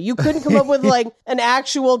story. You couldn't come up with like an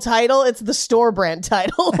actual title. It's the store brand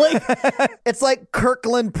title. Like, It's like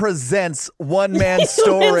Kirkland presents One Man's One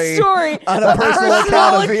Story Man's Story. on a personal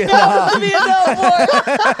account of Vietnam.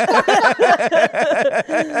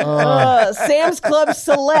 Sam's Club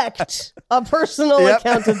Select, a personal Yep.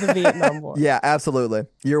 account of the Vietnam War. Yeah, absolutely.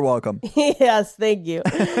 You're welcome. Yes, thank you.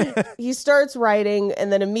 He starts writing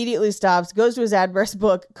and then immediately stops, goes to his address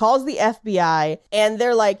book, calls the FBI, and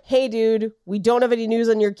they're like, hey, dude, we don't have any news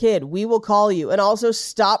on your kid. We will call you. And also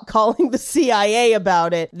stop calling the CIA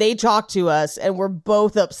about it. They talked to us and we're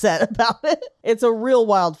both upset about it. It's a real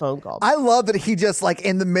wild phone call. I love that he just like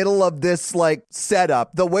in the middle of this like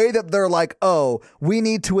setup, the way that they're like, oh, we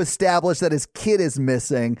need to establish that his kid is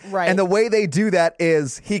missing. Right. And the way they do that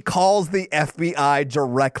is he calls the FBI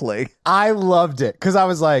directly. I loved it because I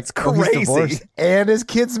was like, oh, he's crazy. divorced and his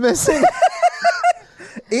kid's missing.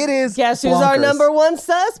 It is. Guess who's our bonkers. number one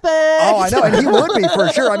suspect? Oh, I know. And he would be for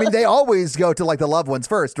sure. I mean, they always go to like the loved ones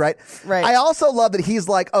first, right? Right. I also love that he's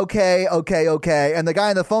like, okay. And the guy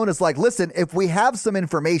on the phone is like, listen, if we have some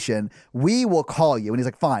information, we will call you. And he's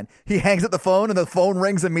like, fine. He hangs up the phone and the phone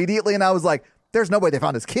rings immediately. And I was like, there's no way they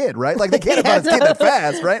found his kid, right? Like they can't have found his kid that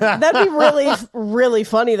fast, right? That'd be really, really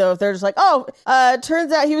funny though if they're just like, oh,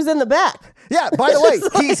 turns out he was in the back. Yeah, by the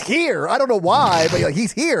way, he's here. I don't know why, but like,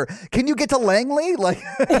 he's here. Can you get to Langley? Like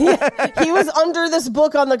He was under this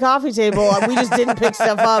book on the coffee table. We just didn't pick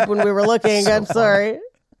stuff up when we were looking. I'm sorry.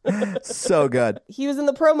 so good. He was in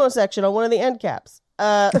the promo section on one of the end caps.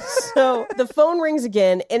 So the phone rings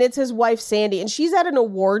again and it's his wife, Sandy, and she's at an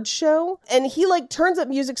awards show and he like turns up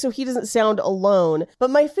music so he doesn't sound alone. But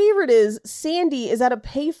my favorite is Sandy is at a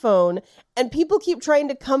payphone and people keep trying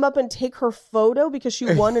to come up and take her photo because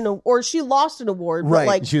she won or she lost an award. Right. But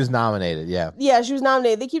like, She was nominated, yeah. yeah, she was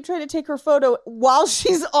nominated. They keep trying to take her photo while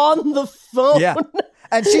she's on the phone. Yeah.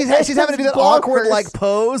 And she's having to do that Bonkers. awkward like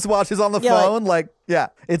pose while she's on the phone. Like, yeah,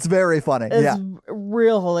 it's very funny. It's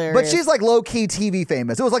real hilarious. But she's like low key TV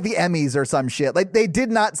famous. It was like the Emmys or some shit. Like they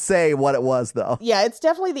did not say what it was though. Yeah, it's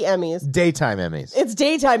definitely the Emmys. Daytime Emmys. It's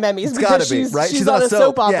daytime Emmys. It's gotta be, right? She's on a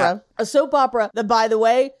soap opera. Yeah. A soap opera that, by the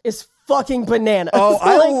way, is fucking bananas. Oh,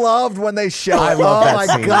 I Like, loved when they showed it. I love oh that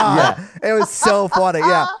my scene. God. It was so funny.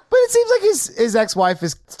 Yeah. But it seems like his ex-wife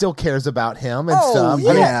still cares about him and Oh, stuff.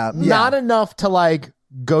 yeah, yeah. Not enough to like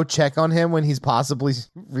go check on him when he's possibly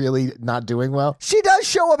really not doing well. She does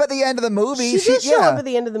show up at the end of the movie. She did show up at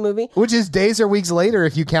the end of the movie. Which is days or weeks later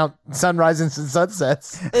if you count sunrises and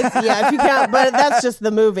sunsets. Yeah, if you count, but that's just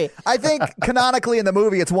the movie. I think canonically in the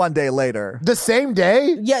movie, it's one day later. The same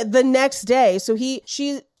day? Yeah, the next day. So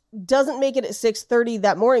she doesn't make it at 6:30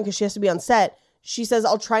 that morning because she has to be on set. She says,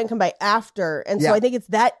 I'll try and come by after. And Yeah. so I think it's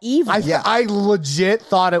that evening. I legit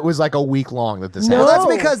thought it was like a week long that this No. Well, happened.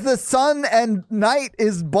 that's because the sun and night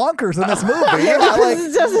is bonkers in this movie. Yeah, Because like,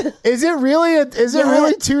 it doesn't- Is it really? Is it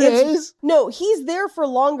really 2 it's- days? No, he's there for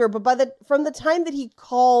longer, but from the time that he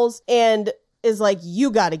calls and is like, you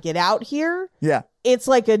got to get out here, yeah. it's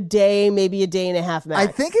like a day, maybe a day and a half max. I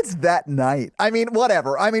think it's that night. I mean,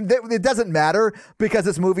 whatever. I mean, it doesn't matter because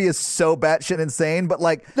this movie is so batshit insane, but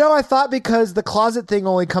like, No, I thought because the closet thing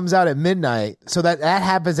only comes out at midnight, so that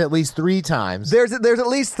happens at least 3 times. there's at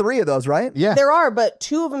least 3 of those, right? Yeah. There are, but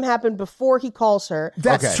 2 of them happen before he calls her.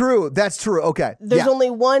 That's Okay. true. That's true. Okay. There's yeah.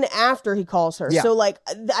 only 1 after he calls her. Yeah. So like,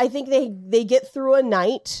 I think they get through a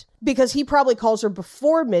night because he probably calls her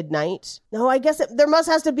before midnight. No, I guess there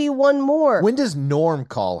has to be 1 more. When does Norm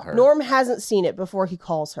call her? Norm hasn't seen it before he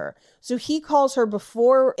calls her. So he calls her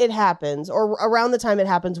before it happens or around the time it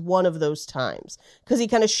happens one of those times because he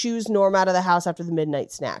kind of shoos Norm out of the house after the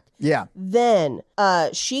midnight snack. Yeah. Then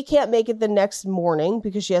she can't make it the next morning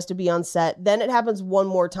because she has to be on set. Then it happens 1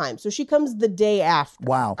 more time. So she comes the day after.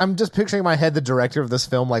 Wow. I'm just picturing in my head the director of this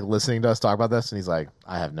film like listening to us talk about this, and he's like,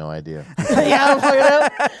 I have no idea. Yeah, I'm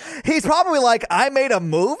fucking up. He's probably like, I made a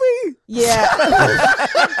movie? Yeah.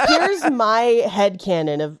 Here's my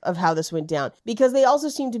headcanon of how this went down. Because they also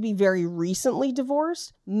seem to be very recently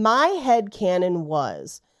divorced. My headcanon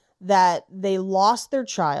was that they lost their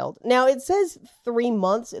child. Now, it says 3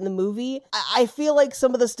 months in the movie. I feel like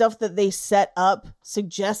some of the stuff that they set up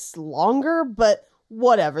suggests longer, but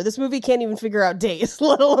whatever. This movie can't even figure out days,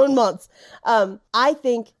 let alone months. I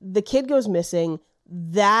think the kid goes missing.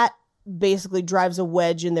 That basically drives a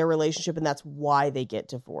wedge in their relationship, and that's why they get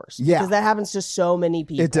divorced. Yeah. Because that happens to so many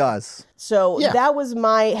people. It does. So Yeah. that was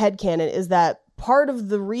my headcanon, is that part of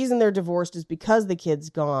the reason they're divorced is because the kid's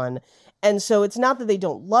gone. And so it's not that they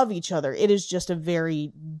don't love each other. It is just a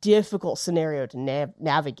very difficult scenario to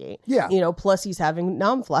navigate. Yeah. You know, plus he's having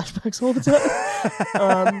flashbacks all the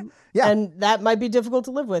time. Yeah. And that might be difficult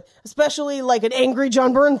to live with, especially like an angry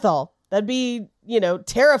John Bernthal. That'd be,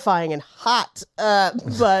 terrifying and hot.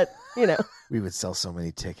 But, We would sell so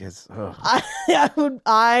many tickets. Ugh.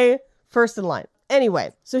 I first in line.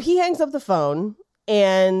 Anyway, so he hangs up the phone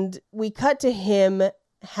and we cut to him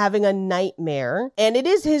having a nightmare. And it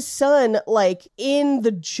is his son, like, in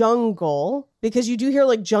the jungle, because you do hear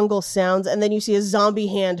like jungle sounds and then you see a zombie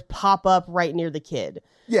hand pop up right near the kid.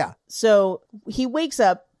 Yeah. So he wakes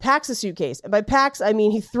up, packs a suitcase. And by packs, I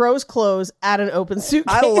mean he throws clothes at an open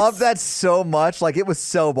suitcase. I love that so much. Like, it was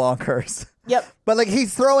so bonkers. Yep. But like,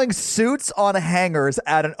 he's throwing suits on hangers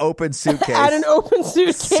at an open suitcase. At an open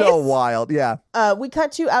suitcase. So wild. Yeah. We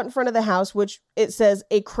cut to out in front of the house, which it says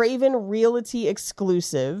a Craven Realty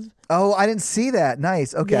exclusive. Oh, I didn't see that.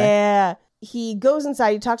 Nice. Okay. Yeah. He goes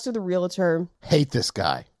inside. He talks to the realtor. Hate this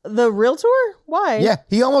guy. The realtor? Why? Yeah,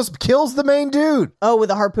 he almost kills the main dude. Oh, with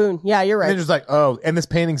a harpoon. Yeah, you're And right. they're just like, oh, and this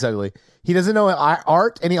painting's ugly. He doesn't know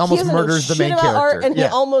art, and he almost murders the main character. Art, and he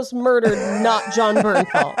almost murdered not John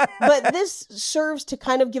Bernthal. But this serves to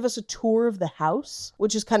kind of give us a tour of the house,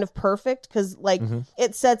 which is kind of perfect because, like,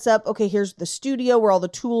 it sets up, okay, here's the studio where all the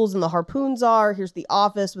tools and the harpoons are. Here's the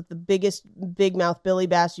office with the biggest big mouth Billy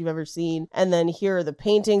Bass you've ever seen. And then here are the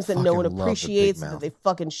paintings that no one appreciates that they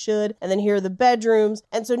fucking should. And then here are the bedrooms.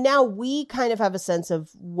 And so now we kind of have a sense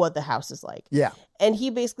of what the house is like. Yeah. And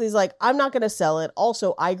he basically is like, I'm not going to sell it.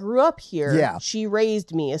 Also, I grew up here. Yeah. She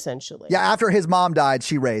raised me, essentially. Yeah, after his mom died,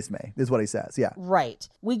 she raised me, is what he says. Yeah. Right.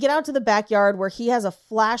 We get out to the backyard where he has a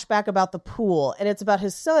flashback about the pool, and it's about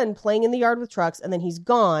his son playing in the yard with trucks, and then he's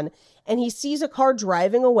gone, and he sees a car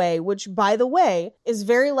driving away, which, by the way, is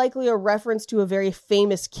very likely a reference to a very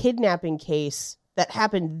famous kidnapping case that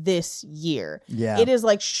happened this year. Yeah. It is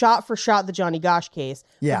like shot for shot the Johnny Gosch case.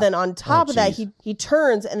 Yeah. But then on top of that, he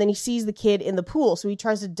turns and then he sees the kid in the pool. So he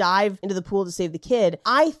tries to dive into the pool to save the kid.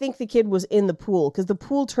 I think the kid was in the pool because the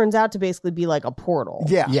pool turns out to basically be like a portal.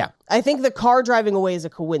 Yeah. Yeah. I think the car driving away is a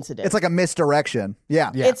coincidence. It's like a misdirection.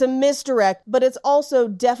 Yeah. It's a misdirect, but it's also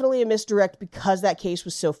definitely a misdirect because that case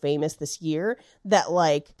was so famous this year that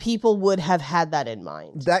like people would have had that in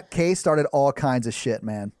mind. That case started all kinds of shit,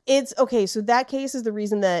 man. It's okay. So that case is the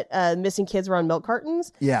reason that missing kids were on milk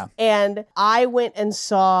cartons. Yeah. And I went and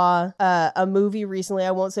saw a movie recently.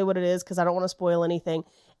 I won't say what it is because I don't want to spoil anything.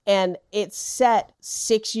 And it's set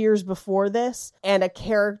 6 years before this, and a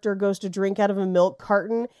character goes to drink out of a milk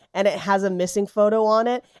carton, and it has a missing photo on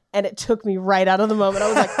it, and it took me right out of the moment. I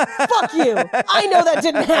was like, fuck you! I know that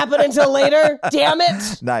didn't happen until later! Damn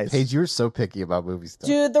it! Nice. Paige, you're so picky about movie stuff.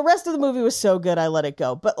 Dude, the rest of the movie was so good, I let it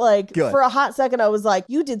go. But like, for a hot second, I was like,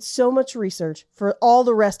 you did so much research for all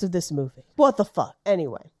the rest of this movie. What the fuck?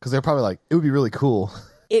 Anyway. Because they're probably like, it would be really cool.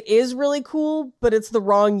 It is really cool, but it's the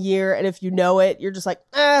wrong year. And if you know it, you're just like,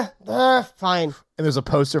 fine. And there's a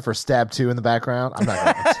poster for Stab 2 in the background. I'm not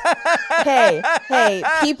going to. Hey,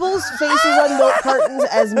 people's faces on milk cartons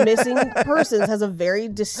as missing persons has a very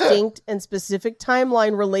distinct and specific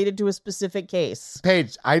timeline related to a specific case.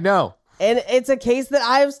 Paige, I know. And it's a case that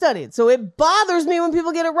I have studied. So it bothers me when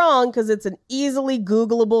people get it wrong because it's an easily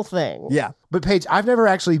Googleable thing. Yeah. But Paige, I've never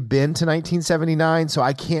actually been to 1979, so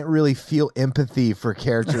I can't really feel empathy for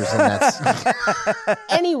characters in that.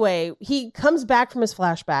 Anyway, he comes back from his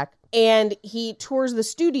flashback and he tours the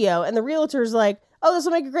studio, and the realtor's like, oh, this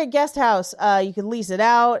will make a great guest house. You could lease it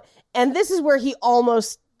out. And this is where he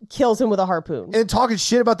almost kills him with a harpoon. And talking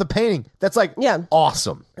shit about the painting. That's like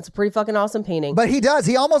awesome. It's a pretty fucking awesome painting. But he does.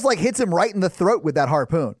 He almost like hits him right in the throat with that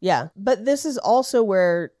harpoon. Yeah. But this is also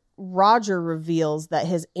where Roger reveals that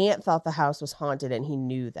his aunt thought the house was haunted and he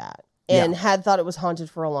knew that. And had thought it was haunted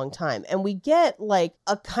for a long time. And we get like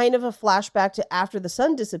a kind of a flashback to after the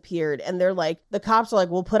son disappeared. And they're like, the cops are like,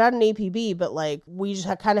 we'll put out an APB, but like, we just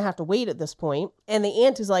kind of have to wait at this point. And the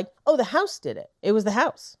aunt is like, oh, the house did it. It was the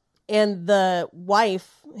house. And the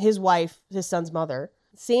wife, his son's mother,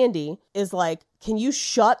 Sandy, is like, can you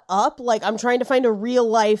shut up? Like, I'm trying to find a real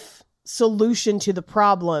life solution to the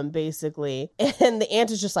problem, basically. And the aunt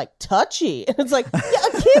is just like, touchy. And it's like, yeah,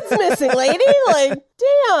 a kid's missing, lady. Like,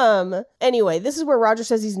 damn. Anyway, this is where Roger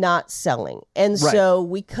says he's not selling. And so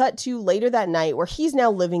we cut to later that night where he's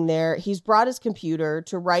now living there. He's brought his computer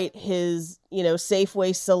to write his,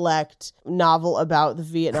 Safeway Select novel about the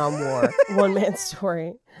Vietnam War, one-man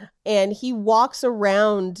story. And he walks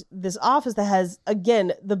around this office that has,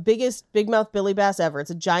 again, the biggest big mouth Billy Bass ever. It's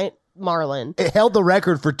a giant marlin. It held the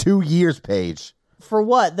record for 2 years, Paige. For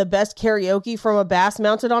what? The best karaoke from a bass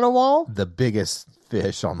mounted on a wall? The biggest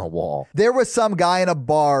fish on the wall. There was some guy in a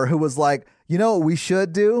bar who was like, you know what we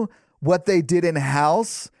should do? What they did in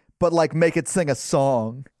House, but like make it sing a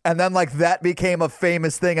song. And then like that became a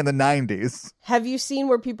famous thing in the 90s. Have you seen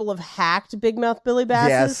where people have hacked big mouth Billy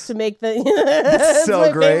Basses to make the That's so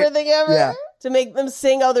my great. favorite thing ever? Yeah. To make them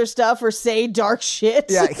sing other stuff or say dark shit.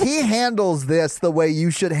 Yeah, he handles this the way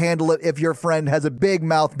you should handle it if your friend has a big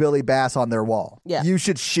mouth Billy Bass on their wall. Yeah. You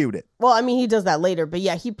should shoot it. Well, I mean, he does that later, but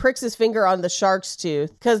yeah, he pricks his finger on the shark's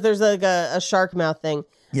tooth because there's like a shark mouth thing.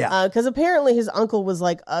 Yeah. Because apparently his uncle was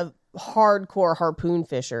like a hardcore harpoon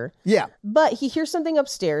fisher. Yeah. But he hears something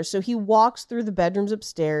upstairs, so he walks through the bedrooms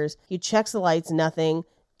upstairs. He checks the lights, nothing.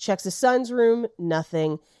 Checks his son's room,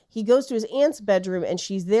 nothing. He goes to his aunt's bedroom, and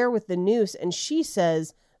she's there with the noose, and she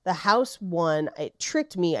says, the house won. It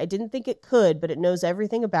tricked me. I didn't think it could, but it knows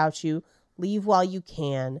everything about you. Leave while you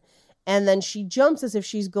can. And then she jumps as if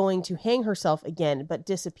she's going to hang herself again, but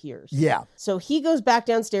disappears. Yeah. So he goes back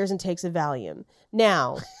downstairs and takes a Valium.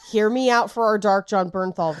 Now, hear me out for our Dark John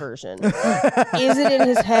Bernthal version. Is it in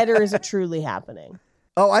his head or is it truly happening?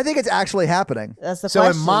 Oh, I think it's actually happening. That's the So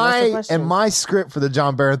question. That's the question. in my script for the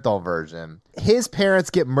John Bernthal version, his parents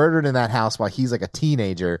get murdered in that house while he's like a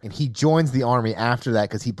teenager, and he joins the army after that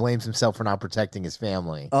because he blames himself for not protecting his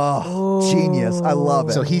family. Oh, genius. I love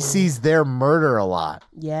it. So he sees their murder a lot.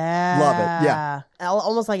 Yeah. Love it, yeah.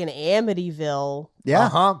 Almost like an Amityville. yeah.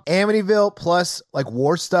 Amityville plus like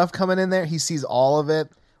war stuff coming in there. He sees all of it.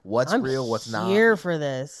 What's real, what's not. Here for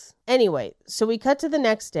this. Anyway, so we cut to the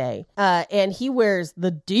next day, and he wears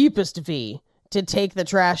the deepest V to take the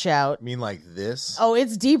trash out. I mean, like this? Oh,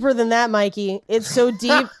 it's deeper than that, Mikey. It's so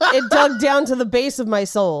deep, it dug down to the base of my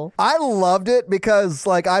soul. I loved it because,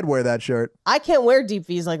 like, I'd wear that shirt. I can't wear deep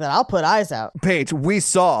Vs like that. I'll put eyes out. Paige, we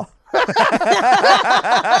saw.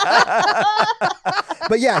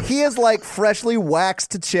 But yeah, he is like freshly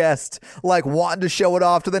waxed chest, like wanting to show it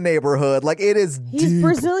off to the neighborhood. Like it is He's deep.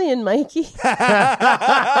 Brazilian, Mikey. That's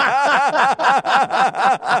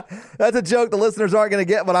a joke the listeners aren't going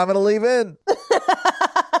to get, but I'm going to leave in.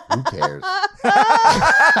 Who cares?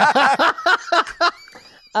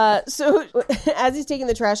 So as he's taking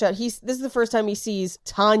the trash out, this is the first time he sees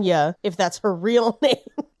Tanya, if that's her real name.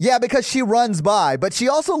 Yeah, because she runs by, but she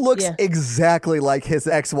also looks exactly like his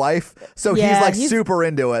ex-wife. So he's super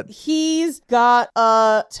into it. He's got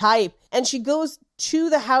a type. And she goes to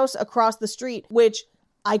the house across the street, which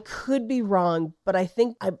I could be wrong, but I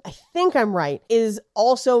think I'm right, is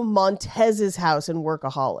also Montez's house in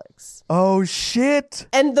Workaholics. Oh, shit.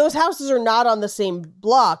 And those houses are not on the same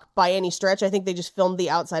block by any stretch. I think they just filmed the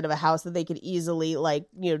outside of a house that they could easily,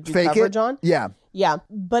 do Fake coverage it? on. Yeah. Yeah,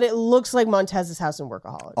 but it looks like Montez's house in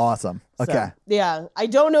Workaholics. Awesome. Okay. So, yeah, I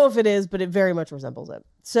don't know if it is, but it very much resembles it.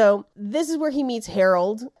 So this is where he meets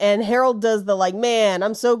Harold, and Harold does the man,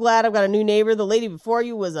 I'm so glad I've got a new neighbor. The lady before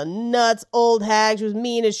you was a nuts old hag. She was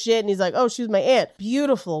mean as shit. And he's like, oh, she was my aunt.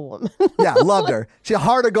 Beautiful woman. Yeah, loved her. She had a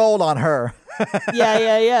heart of gold on her.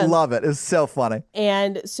 Yeah. Love it. It was so funny.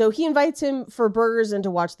 And so he invites him for burgers and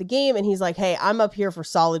to watch the game. And he's like, hey, I'm up here for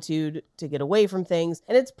solitude, to get away from things.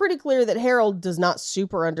 And it's pretty clear that Harold does not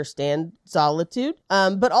super understand solitude.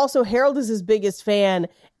 But also Harold is his biggest fan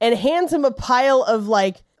and hands him a pile of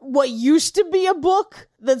what used to be a book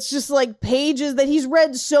that's just pages that he's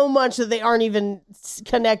read so much that they aren't even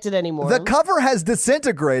connected anymore. The cover has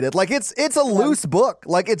disintegrated. It's a loose book.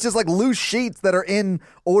 It's just loose sheets that are in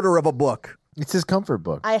order of a book. It's his comfort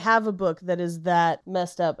book. I have a book that is that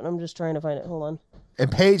messed up, and I'm just trying to find it. Hold on.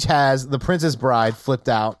 And Paige has The Princess Bride flipped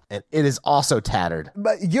out, and it is also tattered.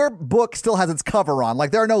 But your book still has its cover on.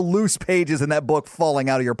 There are no loose pages in that book falling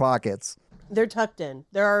out of your pockets. They're tucked in.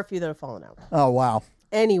 There are a few that have fallen out. Oh, wow.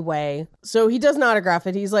 Anyway, so he doesn't autograph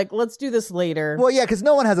it. He's like, let's do this later. Well, yeah, because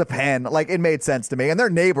no one has a pen. It made sense to me. And they're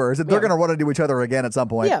neighbors, and they're going to run into each other again at some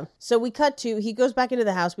point. Yeah. So he goes back into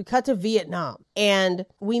the house. We cut to Vietnam, and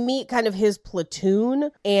we meet kind of his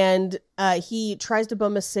platoon, and he tries to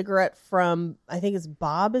bum a cigarette from, I think it's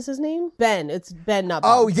Bob is his name? Ben. It's Ben, not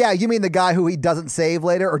Bob. Oh, yeah. You mean the guy who he doesn't save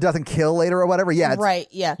later or doesn't kill later or whatever? Yeah. Right,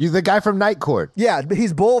 yeah. You're the guy from Night Court. Yeah,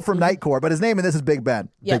 he's Bull from Night Court, but his name in this is Big Ben.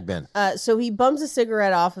 Yeah. Big Ben. So he bums a cigarette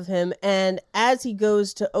off of him, and as he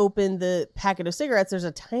goes to open the packet of cigarettes, there's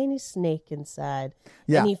a tiny snake inside.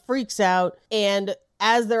 Yeah. And he freaks out, and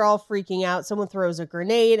as they're all freaking out, someone throws a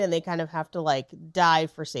grenade, and they kind of have to dive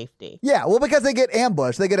for safety. Yeah, well, because they get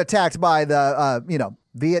ambushed. They get attacked by the,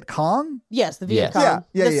 Viet Cong? Yes, the Viet Yes. Cong.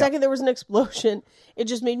 Yeah, The yeah. second there was an explosion, it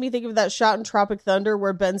just made me think of that shot in Tropic Thunder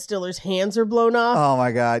where Ben Stiller's hands are blown off. Oh,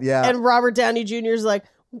 my God, yeah. And Robert Downey Jr. is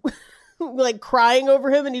crying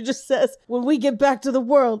over him, and he just says, when we get back to the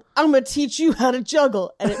world, I'm gonna teach you how to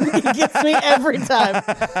juggle. And it gets me every time.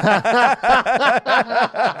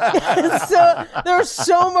 So there's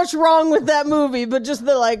so much wrong with that movie, but just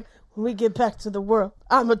the when we get back to the world,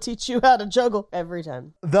 I'm gonna teach you how to juggle every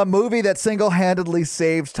time. The movie that single-handedly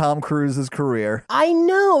saved Tom Cruise's career. I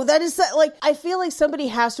know, that is I feel like somebody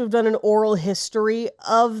has to have done an oral history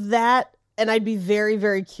of that. And I'd be very,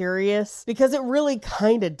 very curious because it really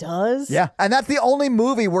kind of does. Yeah. And that's the only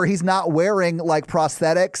movie where he's not wearing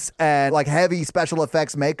prosthetics and heavy special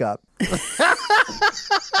effects makeup.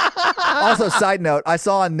 Also, side note, I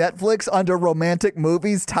saw on Netflix under romantic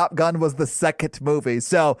movies, Top Gun was the second movie.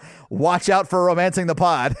 So watch out for Romancing the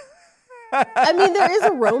Pod. I mean, there is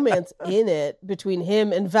a romance in it between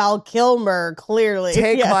him and Val Kilmer, clearly.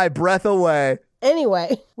 Take my breath away.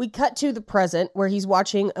 Anyway, we cut to the present where he's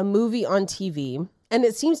watching a movie on TV, and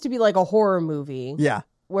it seems to be like a horror movie. Yeah.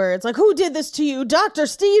 Where it's who did this to you? Dr.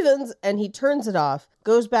 Stevens! And he turns it off,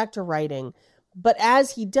 goes back to writing. But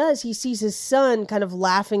as he does, he sees his son kind of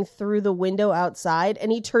laughing through the window outside,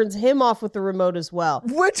 and he turns him off with the remote as well.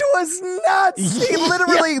 Which was nuts. He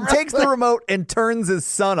literally takes the remote and turns his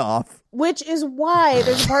son off. Which is why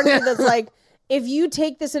there's a part of me that's like, if you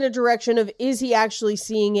take this in a direction of is he actually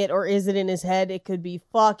seeing it or is it in his head, it could be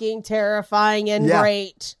fucking terrifying and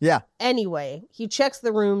great. Yeah. Anyway, he checks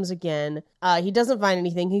the rooms again. He doesn't find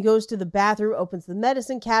anything. He goes to the bathroom, opens the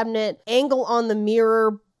medicine cabinet, angle on the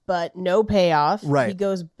mirror, but no payoff. Right. He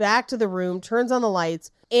goes back to the room, turns on the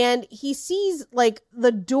lights, and he sees like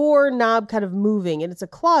the door knob kind of moving, and it's a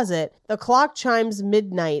closet. The clock chimes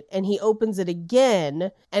midnight, and he opens it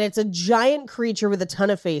again, and it's a giant creature with a ton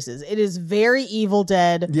of faces. It is very Evil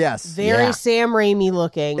Dead. Yes. Very Sam Raimi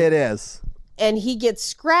looking. It is. And he gets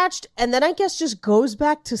scratched, and then I guess just goes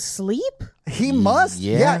back to sleep? He must.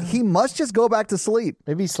 Yeah, he must just go back to sleep.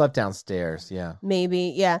 Maybe he slept downstairs. Yeah.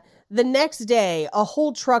 Maybe, yeah. The next day, a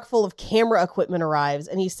whole truck full of camera equipment arrives,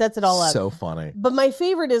 and he sets it all up. So funny. But my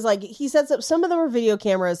favorite is, like, he sets up, some of them are video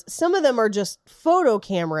cameras, some of them are just photo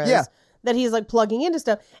cameras that he's, like, plugging into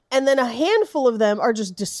stuff. And then a handful of them are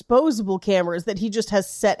just disposable cameras that he just has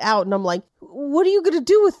set out. And I'm like, what are you going to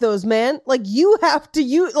do with those, man? Like, you have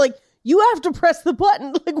to press the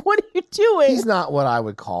button. Like, what are you doing? He's not what I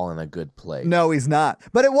would call in a good place. No, he's not.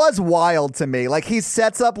 But it was wild to me. Like, he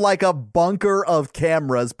sets up like a bunker of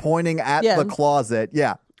cameras pointing at the closet.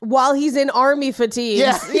 Yeah. While he's in army fatigues.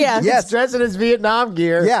 Yeah. Yes. Dressed in his Vietnam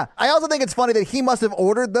gear. Yeah. I also think it's funny that he must have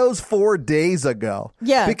ordered those 4 days ago.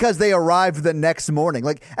 Yeah. Because they arrived the next morning.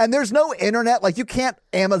 Like, and there's no internet. Like, you can't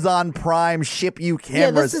Amazon Prime ship you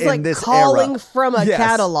cameras this is in like this calling era. from a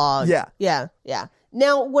catalog. Yeah. Yeah. Yeah.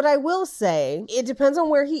 Now, what I will say, it depends on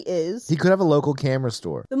where he is. He could have a local camera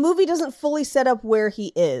store. The movie doesn't fully set up where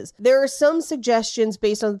he is. There are some suggestions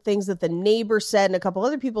based on things that the neighbor said and a couple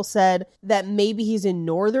other people said that maybe he's in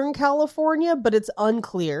Northern California, but it's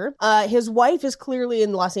unclear. His wife is clearly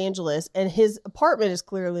in Los Angeles, and his apartment is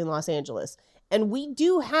clearly in Los Angeles. And we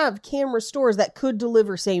do have camera stores that could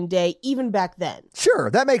deliver same day, even back then. Sure,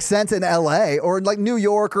 that makes sense in LA or like New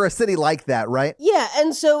York or a city like that, right? Yeah,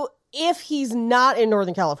 and so if he's not in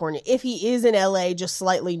Northern California, if he is in LA just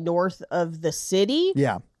slightly north of the city,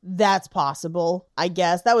 that's possible, I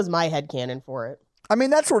guess. That was my headcanon for it. I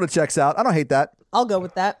mean, that sort of checks out. I don't hate that. I'll go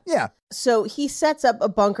with that. Yeah. So he sets up a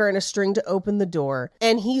bunker and a string to open the door,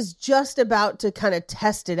 and he's just about to kind of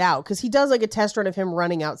test it out because he does like a test run of him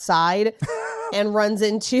running outside and runs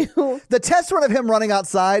into... The test run of him running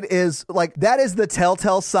outside is like, that is the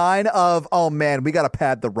telltale sign of, oh man, we got to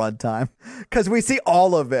pad the runtime because we see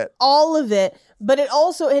all of it. All of it. But it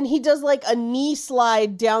also, and he does like a knee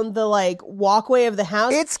slide down the like walkway of the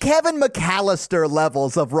house. It's Kevin McAllister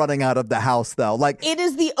levels of running out of the house, though. Like, it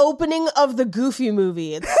is the opening of the Goofy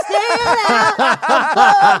movie. It's stand out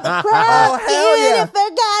above the crowd, even if they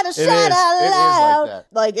gotta shout out loud.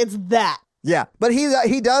 Like it's that. Yeah, but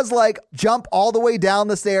he does like jump all the way down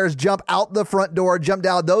the stairs, jump out the front door, jump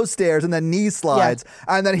down those stairs, and then knee slides,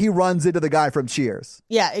 and then he runs into the guy from Cheers.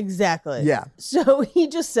 Yeah, exactly. Yeah. So he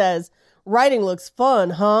just says, "Writing looks fun,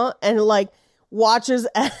 huh?" And like watches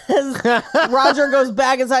as Roger goes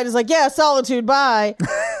back inside. He's like, "Yeah, solitude, bye."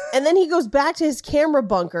 And then he goes back to his camera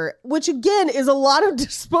bunker, which again is a lot of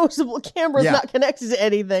disposable cameras not connected to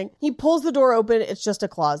anything. He pulls the door open. It's just a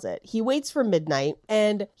closet. He waits for midnight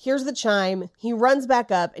and hears the chime. He runs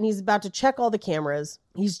back up and he's about to check all the cameras.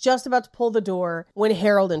 He's just about to pull the door when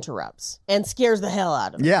Harold interrupts and scares the hell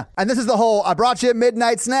out of him. Yeah. And this is the whole, I brought you a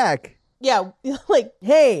midnight snack. Yeah, like,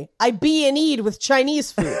 hey, I B&E'd with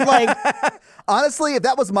Chinese food. Like, honestly, if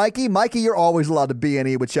that was Mikey, you're always allowed to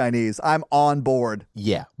B&E with Chinese. I'm on board.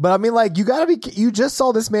 Yeah. But I mean, like, you just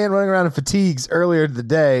saw this man running around in fatigues earlier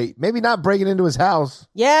today. Maybe not breaking into his house.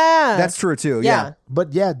 Yeah. That's true, too. Yeah.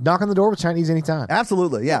 But yeah, knock on the door with Chinese anytime.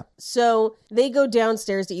 Absolutely, yeah. So they go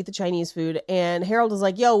downstairs to eat the Chinese food, and Harold is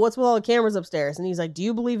like, yo, what's with all the cameras upstairs? And he's like, do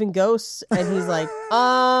you believe in ghosts? And he's like,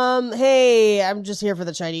 hey, I'm just here for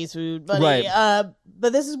the Chinese food, buddy. Right.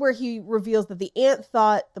 But this is where he reveals that the aunt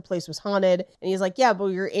thought the place was haunted. And he's like, yeah, but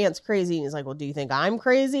your aunt's crazy. And he's like, well, do you think I'm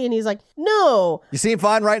crazy? And he's like, no. You seem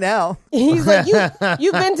fine right now. He's like,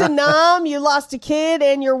 you've been to Nam, you lost a kid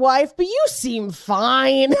and your wife, but you seem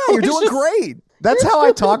fine. Yeah, you're doing great. That's how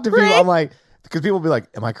I talk to people. I'm like, because people will be like,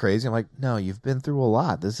 am I crazy? I'm like, no, you've been through a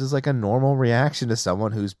lot. This is like a normal reaction to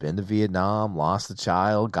someone who's been to Vietnam, lost a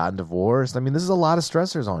child, gotten divorced. I mean, this is a lot of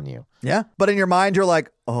stressors on you. Yeah. But in your mind, you're like,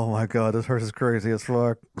 oh my God, this person's crazy as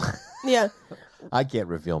fuck. Yeah. I can't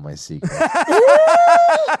reveal my secret.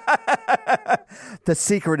 The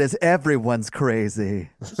secret is everyone's crazy.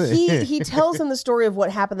 He tells him the story of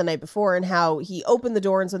what happened the night before and how he opened the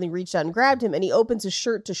door and something reached out and grabbed him, and he opens his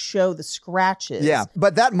shirt to show the scratches. Yeah,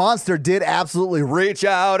 but that monster did absolutely reach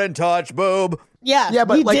out and touch boob. Yeah,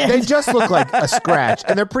 but he like did. they just look like a scratch,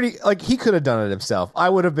 and they're pretty. Like he could have done it himself. I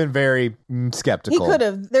would have been very He skeptical. could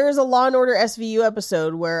have. There is a Law and Order SVU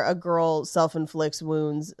episode where a girl self-inflicts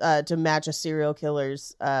wounds to match a serial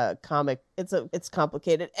killer's comic. It's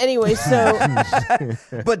complicated. Anyway, so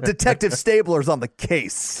But Detective Stabler's on the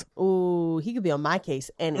case. ooh, he could be on my case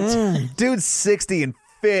anytime. Dude's 60 and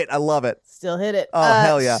fit. I love it. Still hit it. Oh,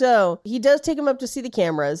 hell yeah. So he does take him up to see the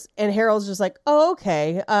cameras, and Harold's just like, oh,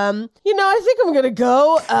 okay. I think I'm going to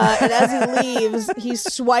go. And as he leaves, he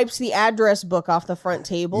swipes the address book off the front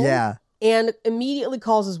table. Yeah. And immediately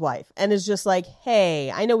calls his wife and is just like,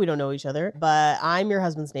 hey, I know we don't know each other, but I'm your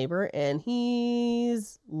husband's neighbor, and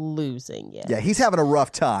he's losing it. Yeah, he's having a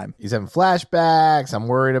rough time. He's having flashbacks. I'm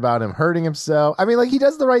worried about him hurting himself. I mean, like he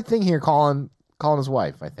does the right thing here, calling his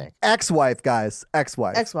wife. I think Ex-wife, guys.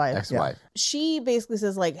 Ex-wife. Ex-wife. She basically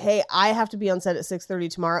says like, hey, I have to be on set at 6:30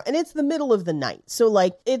 tomorrow, and it's the middle of the night, so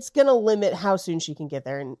like it's gonna limit how soon she can get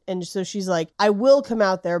there, and so she's like, I will come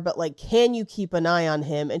out there, but like, can you keep an eye on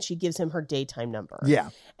him? And she gives him her daytime number. Yeah.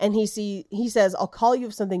 And he says, I'll call you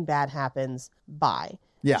if something bad happens. Bye.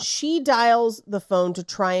 Yeah. She dials the phone to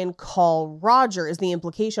try and call Roger, is the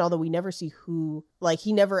implication, although we never see who, like,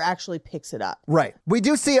 he never actually picks it up. Right. We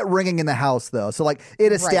do see it ringing in the house, though. So, like,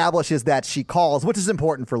 it establishes that she calls, which is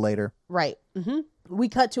important for later. Right. Mm-hmm. We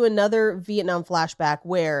cut to another Vietnam flashback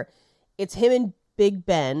where it's him and Big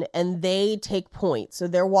Ben, and they take point. So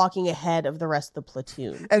they're walking ahead of the rest of the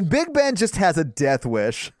platoon. And Big Ben just has a death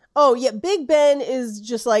wish. Oh, yeah. Big Ben is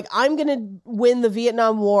just like, I'm going to win the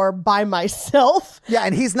Vietnam War by myself. Yeah,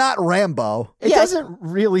 and he's not Rambo. it doesn't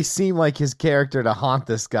really seem like his character to haunt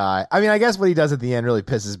this guy. I mean, I guess what he does at the end really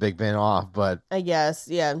pisses Big Ben off, but I guess,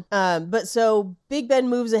 yeah. But so Big Ben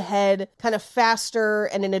moves ahead kind of faster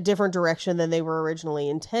and in a different direction than they were originally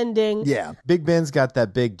intending. Yeah. Big Ben's got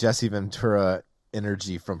that big Jesse Ventura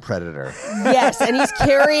energy from Predator. Yes, and he's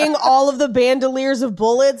carrying all of the bandoliers of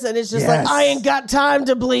bullets, and it's just Yes. like, I ain't got time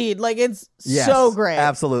to bleed. Like, it's Yes, so great.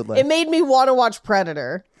 absolutely. It made me want to watch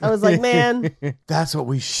Predator. I was like, man, That's what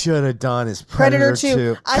we should have done is Predator Predator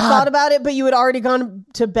 2. 2. I thought about it, but you had already gone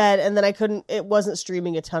to bed, and then it wasn't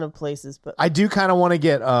streaming a ton of places. But I do kind of want to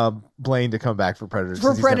get Blaine to come back for Predator. For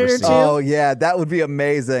since he's never Predator seen 2? it. Oh, yeah, that would be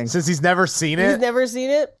amazing. Since he's never seen He's it. never seen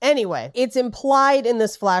it. Anyway, it's implied in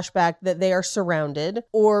this flashback that they are surrounded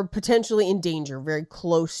or potentially in danger, very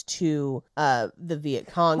close to the Viet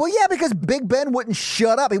Cong. Well, yeah, because Big Ben wouldn't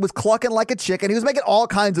shut up. He was clucking like a chicken. He was making all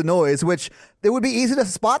kinds of noise, which it would be easy to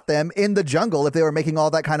spot them in the jungle if they were making all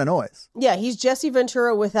that kind of noise. Yeah, he's Jesse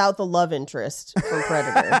Ventura without the love interest from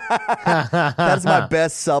Predator. That's my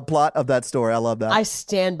best subplot of that story. I love that. I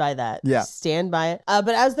stand by that. Yeah. Stand by it. But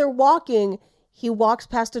as they're walking, he walks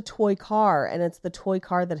past a toy car, and it's the toy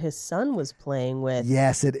car that his son was playing with.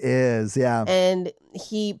 Yes, it is. Yeah. And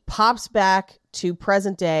he pops back to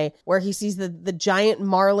present day where he sees the giant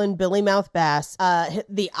marlin billy mouth bass.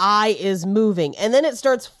 The eye is moving, and then it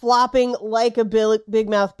starts flopping like a big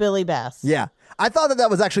mouth billy bass. Yeah. I thought that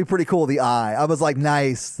was actually pretty cool, the eye. I was like,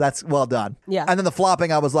 nice. That's well done. Yeah. And then the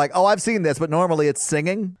flopping, I was like, oh, I've seen this, but normally it's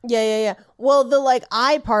singing. Yeah. Well, the like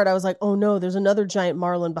eye part, I was like, oh no, there's another giant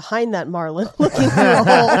marlin behind that marlin looking through a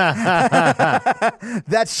hole.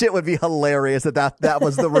 That shit would be hilarious if that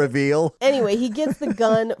was the reveal. Anyway, he gets the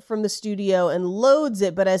gun from the studio and loads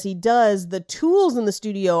it, but as he does, the tools in the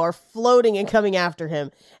studio are floating and coming after him,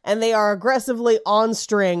 and they are aggressively on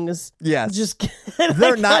strings. Yes. Just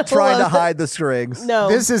They're not trying to hide the strings. No.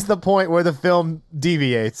 This is the point where the film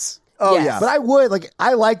deviates. Oh, Yes. yeah. But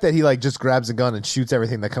I like that he like just grabs a gun and shoots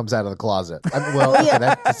everything that comes out of the closet. Okay,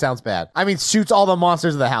 that sounds bad. I mean, shoots all the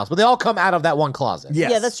monsters of the house, but they all come out of that one closet.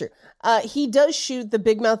 Yes. Yeah, that's true. He does shoot the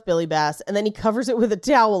big mouth billy bass, and then he covers it with a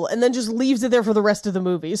towel and then just leaves it there for the rest of the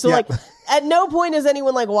movie. So, Yeah. like, at no point is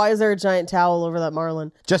anyone like, why is there a giant towel over that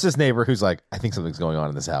marlin? Just his neighbor who's like, I think something's going on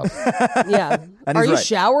in this house. Yeah. And Are he's you right.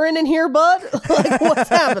 showering in here, bud? Like, what's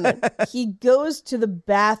happening? He goes to the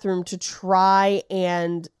bathroom to try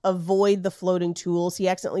and avoid the floating tools. He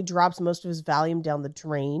accidentally drops most of his Valium down the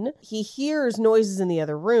drain. He hears noises in the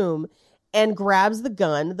other room and grabs the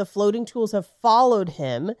gun. The floating tools have followed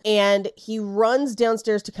him, and he runs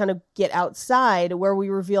downstairs to kind of get outside, where we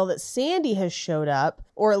reveal that Sandy has showed up,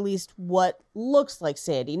 or at least what looks like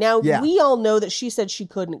Sandy. Now, we all know that she said she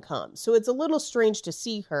couldn't come, so it's a little strange to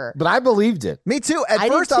see her. But I believed it. Me too. At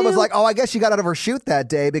first, I was like, oh, I guess she got out of her shoot that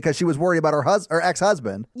day because she was worried about her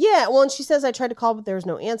ex-husband. Yeah, well, and she says, I tried to call, but there was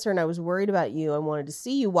no answer, and I was worried about you. I wanted to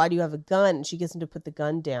see you. Why do you have a gun? And she gets him to put the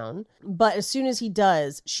gun down. But as soon as he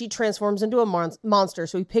does, she transforms into a monster,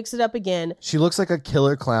 so he picks it up again. She looks like a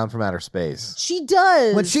killer clown from outer space. She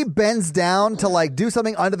does. When she bends down to like do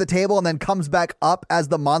something under the table and then comes back up as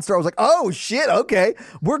the monster, I was like, oh shit, okay,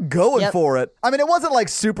 we're going for it. I mean, it wasn't like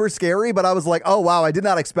super scary, but I was like, oh wow, I did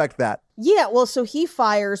not expect that. Yeah, well, so he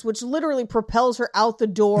fires, which literally propels her out the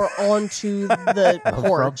door onto the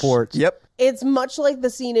front porch. Yep. It's much like the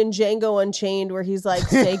scene in Django Unchained where he's like,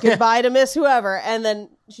 say goodbye to Miss Whoever. And then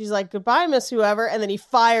she's like, goodbye, Miss Whoever. And then he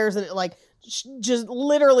fires and it like just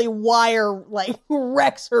literally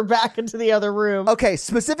wrecks her back into the other room. Okay,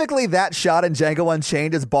 specifically that shot in Django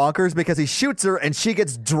Unchained is bonkers because he shoots her and she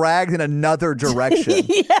gets dragged in another direction.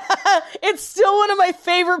 Yeah, it's still one of my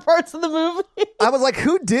favorite parts of the movie. I was like,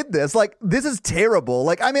 who did this? Like, this is terrible.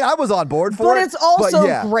 Like, I mean, I was on board for it. But it's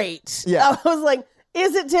also great. Yeah. I was like,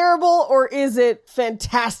 is it terrible or is it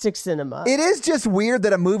fantastic cinema? It is just weird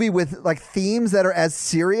that a movie with like themes that are as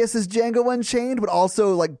serious as Django Unchained would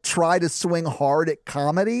also like try to swing hard at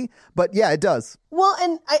comedy. But yeah, it does. Well,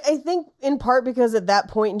 and I think in part because at that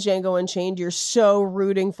point in Django Unchained, you're so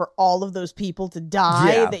rooting for all of those people to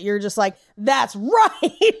die that you're just like, that's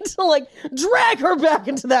right. Like, drag her back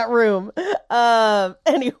into that room.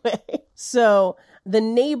 Anyway, so the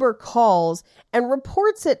neighbor calls and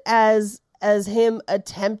reports it as him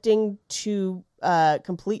attempting to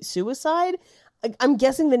complete suicide. I'm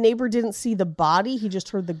guessing the neighbor didn't see the body. He just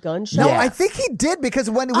heard the gunshot. No, I think he did because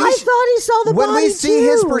when we I thought he saw the body when we see too.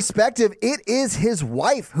 his perspective, it is his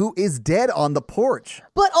wife who is dead on the porch.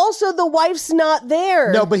 But also the wife's not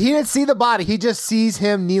there. No, but he didn't see the body. He just sees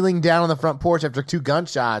him kneeling down on the front porch after 2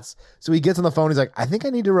 gunshots. So he gets on the phone. He's like, I think I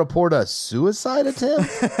need to report a suicide attempt.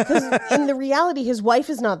 In the reality, his wife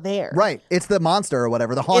is not there. Right. It's the monster or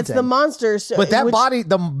whatever, the haunting. It's the monster. So, But that body,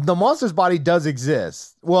 the monster's body does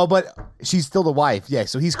exist. Well, but she's still the wife. Yeah,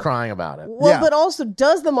 so he's crying about it. Well, but also,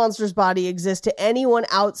 does the monster's body exist to anyone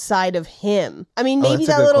outside of him? I mean, maybe that's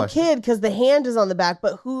a that good little question. kid, because the hand is on the back,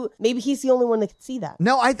 but maybe he's the only one that can see that.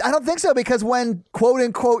 No, I don't think so because when quote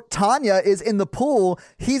unquote Tanya is in the pool,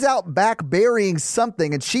 he's out back burying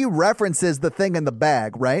something and she references the thing in the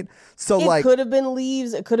bag, right? So It could have been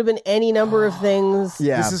leaves. It could have been any number of things.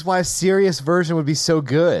 Yeah. This is why a serious version would be so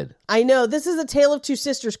good. I know. This is a Tale of Two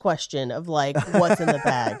Sisters question of like, what's in the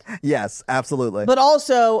bag? Yes, absolutely. But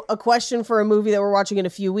also a question for a movie that we're watching in a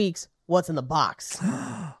few weeks. What's in the box?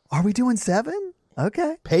 Are we doing 7?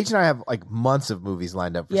 Okay. Paige and I have like months of movies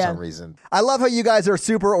lined up for some reason. I love how you guys are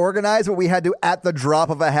super organized, but we had to, at the drop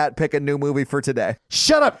of a hat, pick a new movie for today.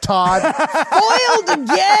 Shut up, Todd. Foiled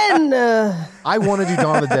again! I want to do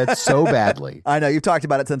Dawn of the Dead so badly. I know, you've talked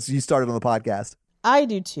about it since you started on the podcast. I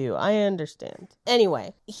do too. I understand.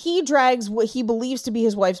 Anyway, he drags what he believes to be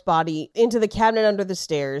his wife's body into the cabinet under the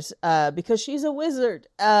stairs because she's a wizard.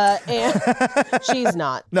 And she's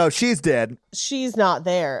not. No, she's dead. She's not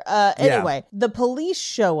there. Anyway, the police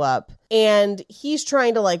show up and he's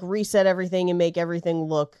trying to like reset everything and make everything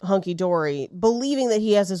look hunky-dory, believing that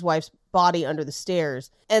he has his wife's body under the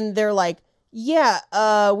stairs. And they're like, yeah,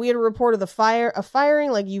 we had a report of a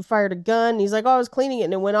firing, like you fired a gun. And he's like, oh, I was cleaning it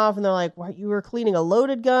and it went off. And they're like, what, you were cleaning a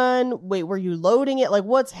loaded gun? Wait, were you loading it? Like,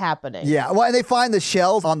 what's happening? Yeah, well, and they find the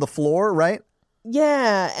shells on the floor, right?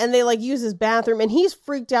 Yeah, and they like use his bathroom and he's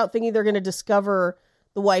freaked out thinking they're going to discover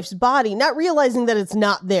the wife's body, not realizing that it's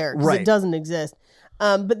not there because it doesn't exist.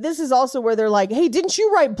 But this is also where they're like, hey, didn't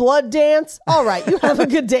you write Blood Dance? All right, you have a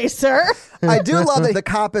good day, sir. I do love that the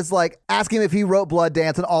cop is like asking him if he wrote Blood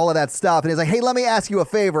Dance and all of that stuff. And he's like, hey, let me ask you a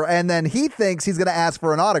favor. And then he thinks he's going to ask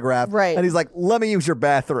for an autograph. Right. And he's like, let me use your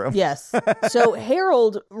bathroom. Yes. So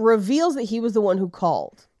Harold reveals that he was the one who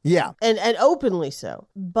called. Yeah. And openly so.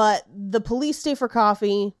 But the police stay for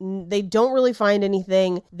coffee. They don't really find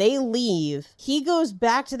anything. They leave. He goes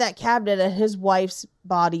back to that cabinet and his wife's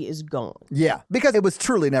body is gone. Yeah. Because it was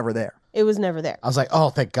truly never there. It was never there. I was like, oh,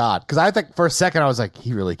 thank God. Because I think for a second, I was like,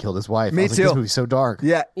 he really killed his wife. Me I was too. Like, this movie's so dark.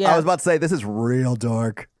 Yeah. Yeah. I was about to say, this is real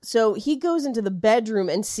dark. So he goes into the bedroom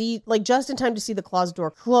and like just in time to see the closet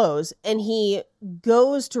door close. And he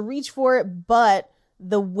goes to reach for it, but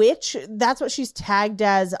the witch, that's what she's tagged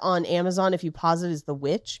as on Amazon if you pause it, is the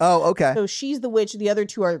witch. Oh, okay. So she's the witch. The other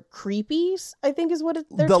two are creepies, I think is what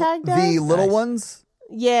they're tagged as. The little ones?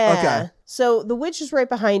 Yeah. Okay. So the witch is right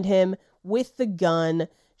behind him with the gun.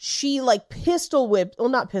 She like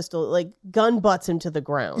like gun butts him to the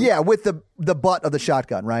ground. Yeah, with the butt of the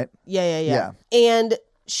shotgun, right? Yeah. And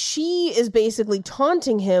she is basically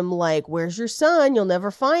taunting him like, where's your son? You'll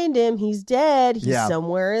never find him. He's dead. He's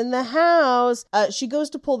somewhere in the house. She goes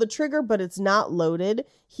to pull the trigger, but it's not loaded.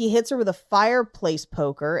 He hits her with a fireplace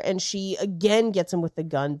poker, and she again gets him with the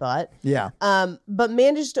gun butt. Yeah. But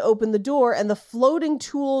manages to open the door, and the floating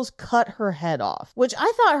tools cut her head off, which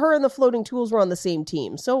I thought her and the floating tools were on the same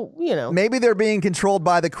team. So, you know. Maybe they're being controlled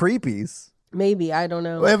by the creepies. Maybe. I don't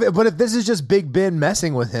know. But if this is just Big Ben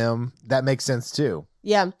messing with him, that makes sense too.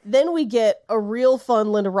 Yeah. Then we get a real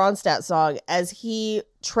fun Linda Ronstadt song as he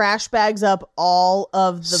trash bags up all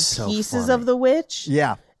of the pieces of the witch.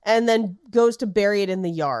 Yeah. And then goes to bury it in the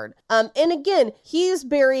yard. And again, he's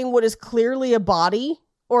burying what is clearly a body,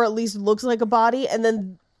 or at least looks like a body. And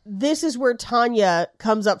then this is where Tanya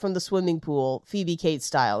comes up from the swimming pool, Phoebe Cates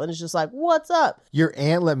style, and is just like, what's up? Your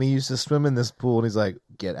aunt let me used to swim in this pool, and he's like,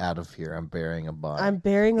 get out of here. I'm burying a body. I'm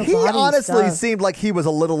burying a He body. honestly seemed like he was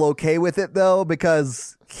a little okay with it, though,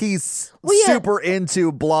 because he's super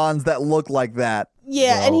into blondes that look like that.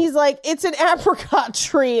 Yeah, and he's like, it's an apricot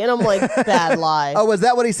tree. And I'm like, bad lie. Oh, is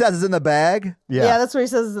that what he says is in the bag? Yeah, that's what he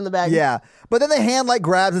says is in the bag. Yeah. But then the hand like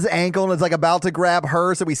grabs his ankle and is like about to grab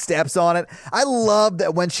her, so he steps on it. I love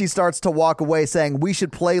that when she starts to walk away saying, we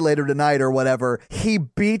should play later tonight or whatever, he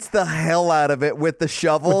beats the hell out of it with the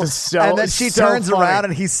shovel. And then she turns around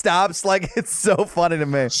and he stops. Like, it's so funny to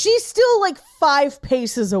me. She's still like 5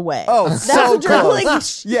 paces away. Oh, that's so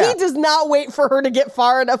close. Like, he does not wait for her to get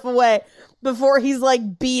far enough away before he's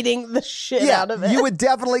like beating the shit out of it. You would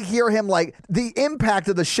definitely hear him, like the impact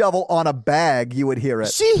of the shovel on a bag. You would hear it.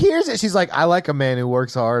 She hears it. She's like, I like a man who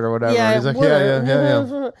works hard or whatever. Yeah, He's like, yeah.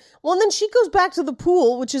 Well, and then she goes back to the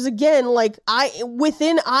pool, which is again like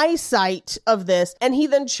within eyesight of this, and he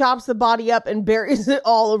then chops the body up and buries it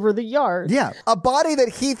all over the yard. Yeah, a body that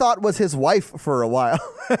he thought was his wife for a while.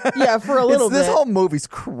 Yeah, for a little bit. This whole movie's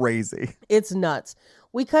crazy. It's nuts.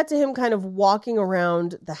 We cut to him kind of walking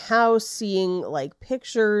around the house, seeing like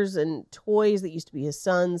pictures and toys that used to be his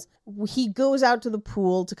son's. He goes out to the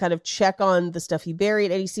pool to kind of check on the stuff he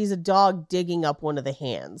buried, and he sees a dog digging up one of the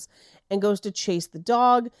hands and goes to chase the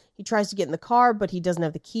dog. He tries to get in the car, but he doesn't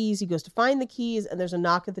have the keys. He goes to find the keys, and there's a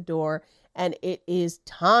knock at the door, and it is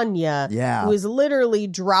Tanya, who is literally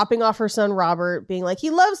dropping off her son Robert, being like, he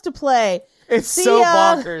loves to play. It's so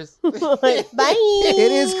bonkers. Like, bye.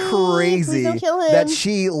 It is crazy Please don't kill him. that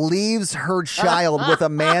she leaves her child with a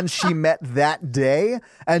man she met that day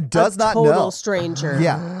and does not know. Total stranger.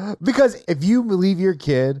 Yeah. Because if you leave your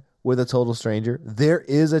kid with a total stranger, there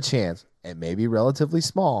is a chance, and maybe relatively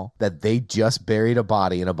small, that they just buried a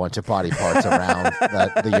body and a bunch of body parts around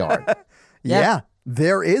the yard. Yeah.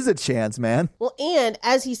 There is a chance, man. Well, and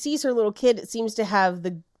as he sees her little kid, it seems to have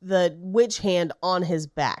the witch hand on his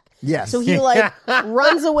back. Yes. So he like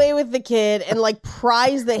runs away with the kid and like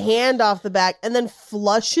pries the hand off the back and then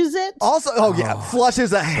flushes it. Also,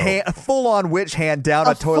 flushes a full-on witch hand down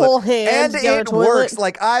a toilet. Full hand and down it a toilet. works.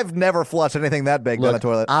 Like, I've never flushed anything that big down a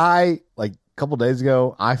toilet. A couple days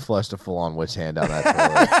ago, I flushed a full-on witch hand down that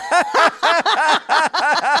toilet.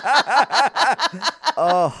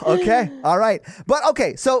 Oh, okay. All right. But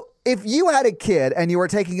okay, so if you had a kid and you were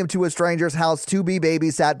taking him to a stranger's house to be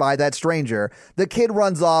babysat by that stranger, the kid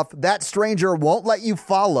runs off, that stranger won't let you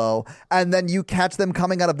follow, and then you catch them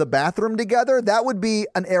coming out of the bathroom together, that would be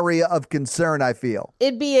an area of concern, I feel.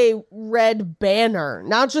 It'd be a red banner,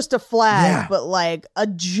 not just a flag, but like a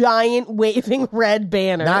giant waving red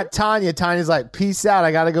banner. Not Tanya. Tanya's like, peace out.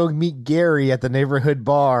 I got to go meet Gary at the neighborhood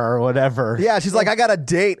bar or whatever. Yeah, she's like, I got a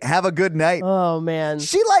date. Have a good night. Oh, man.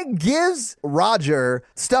 She like gives Roger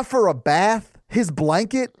stuff for a bath, his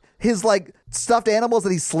blanket, his like stuffed animals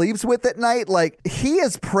that he sleeps with at night. Like, he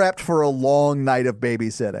is prepped for a long night of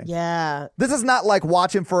babysitting. Yeah. This is not like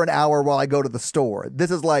watch him for an hour while I go to the store.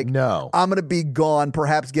 This is like, no, I'm going to be gone,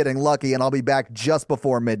 perhaps getting lucky, and I'll be back just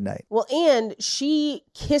before midnight. Well, and she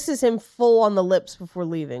kisses him full on the lips before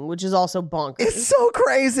leaving, which is also bonkers. It's so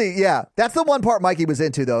crazy. Yeah. That's the one part Mikey was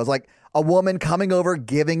into, though. Is like a woman coming over,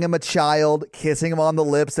 giving him a child, kissing him on the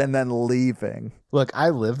lips, and then leaving. Look, I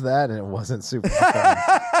lived that, and it wasn't super fun.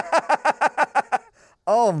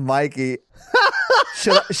 Oh, Mikey.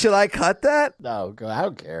 Should I cut that? No, I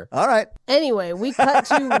don't care. All right. Anyway, we cut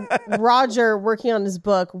to Roger working on his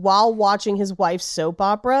book while watching his wife's soap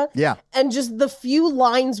opera. Yeah. And just the few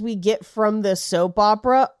lines we get from this soap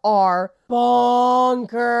opera are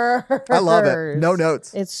bonkers. I love it. No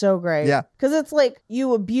notes. It's so great. Yeah. Because it's like,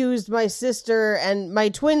 you abused my sister and my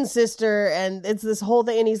twin sister, and it's this whole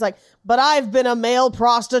thing. And he's like, but I've been a male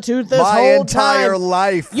prostitute this my whole entire time.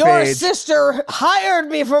 life. Your Paige. sister hired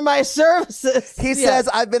me for my services. He says,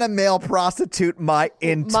 I've been a male prostitute my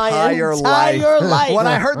entire life. life. When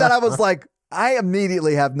I heard that, I was like, I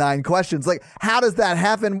immediately have 9 questions. Like, how does that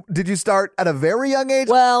happen? Did you start at a very young age?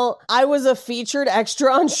 Well, I was a featured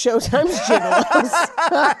extra on Showtime's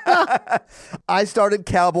Gigolos. I started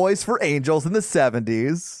Cowboys for Angels in the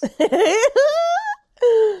 70s.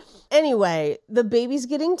 Anyway, the baby's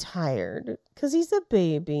getting tired because he's a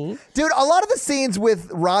baby. Dude, a lot of the scenes with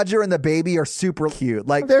Roger and the baby are super cute.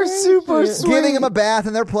 Like, They're super sweet. giving him a bath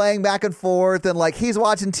and they're playing back and forth. And like, he's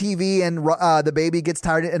watching TV and the baby gets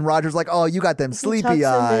tired and Roger's like, oh, you got them sleepy tucks him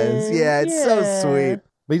eyes. in. Yeah, it's so Yeah. sweet.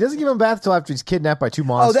 But he doesn't give him a bath until after he's kidnapped by 2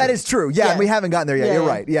 monsters. Oh, that is true. Yeah, Yeah. and we haven't gotten there yet. Yeah, You're yeah.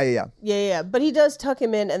 right. Yeah. Yeah. But he does tuck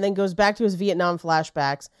him in and then goes back to his Vietnam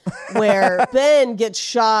flashbacks where Ben gets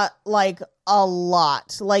shot like a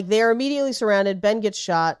lot. Like they're immediately surrounded. Ben gets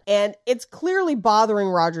shot and it's clearly bothering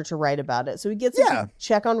Roger to write about it. So he gets Yeah. to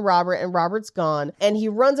check on Robert and Robert's gone and he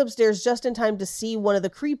runs upstairs just in time to see one of the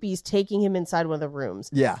creepies taking him inside one of the rooms.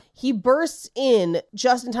 Yeah. He bursts in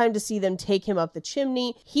just in time to see them take him up the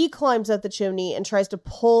chimney. He climbs up the chimney and tries to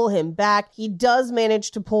pull him back. He does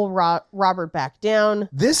manage to pull Robert back down.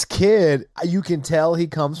 This kid, you can tell he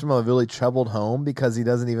comes from a really troubled home because he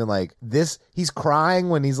doesn't even like this. He's crying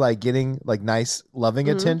when he's like getting like nice, loving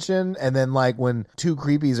attention. And then like when 2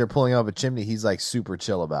 creepies are pulling up a chimney, he's like super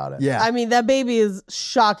chill about it. Yeah. I mean, that baby is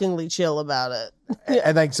shockingly chill about it.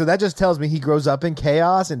 And like, so that just tells me he grows up in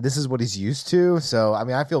chaos and this is what he's used to. So, I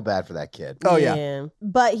mean, I feel bad for that kid. Oh, yeah.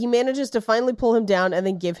 But he manages to finally pull him down and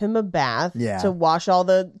then give him a bath Yeah. to wash all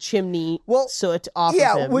the chimney soot off of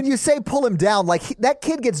Yeah, him. when you say pull him down, like that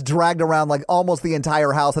kid gets dragged around like almost the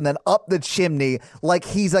entire house and then up the chimney like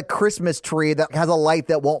he's a Christmas tree that has a light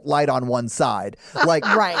that won't light on one side. Like,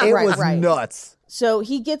 it was nuts. So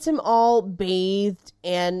he gets him all bathed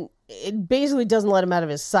and it basically doesn't let him out of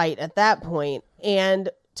his sight at that point. And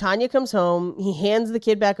Tanya comes home. He hands the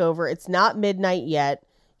kid back over. It's not midnight yet.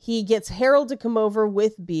 He gets Harold to come over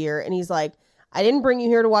with beer and he's like, I didn't bring you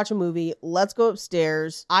here to watch a movie. Let's go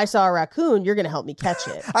upstairs. I saw a raccoon. You're going to help me catch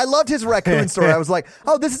it. I loved his raccoon story. I was like,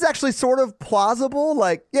 oh, this is actually sort of plausible.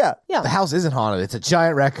 Like, yeah. The house isn't haunted. It's a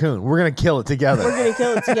giant raccoon. We're going to kill it together. We're going to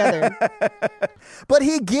kill it together. But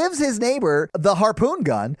he gives his neighbor the harpoon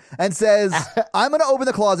gun and says, I'm going to open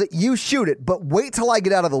the closet. You shoot it, but wait till I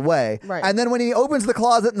get out of the way. Right. And then when he opens the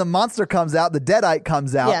closet and the monster comes out, the deadite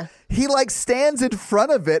comes out. Yeah. He like stands in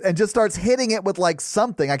front of it and just starts hitting it with like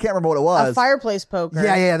something. I can't remember what it was. A fireplace poker.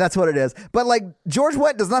 Yeah, that's what it is. But like George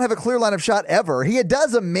Wendt does not have a clear line of shot ever. He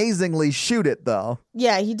does amazingly shoot it though.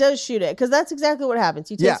 Yeah, he does shoot it because that's exactly what happens.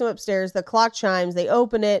 He takes him upstairs. The clock chimes. They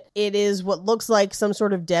open it. It is what looks like some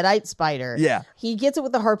sort of deadite spider. Yeah. He gets it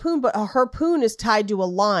with the harpoon, but a harpoon is tied to a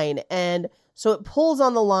line. And so it pulls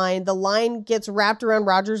on the line. The line gets wrapped around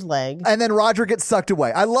Roger's leg. And then Roger gets sucked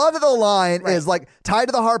away. I love that the line is like tied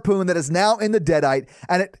to the harpoon that is now in the deadite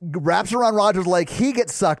and it wraps around Roger's leg. He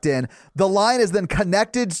gets sucked in. The line is then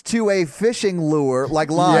connected to a fishing lure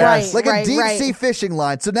like line, Yes. like a deep Right. sea fishing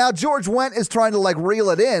line. So now George Wendt is trying to like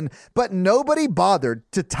reel it in, but nobody bothered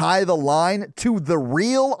to tie the line to the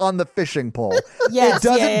reel on the fishing pole. Yes, it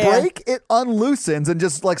doesn't yeah. break. It unloosens and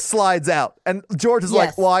just like slides out. And George is like,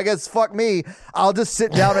 Yes. well, I guess fuck me. I'll just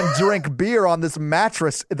sit down and drink beer on this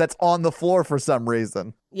mattress that's on the floor for some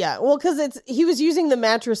reason. Yeah, well, because he was using the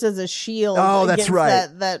mattress as a shield. Oh, that's against right.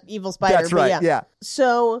 That evil spider. That's right, yeah.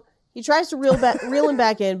 So he tries to reel him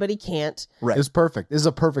back in, but he can't. Right. It was perfect. This is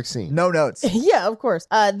a perfect scene. No notes. Yeah, of course.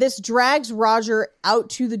 This drags Roger out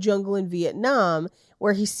to the jungle in Vietnam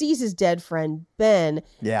where he sees his dead friend Ben.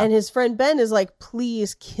 Yeah. And his friend Ben is like,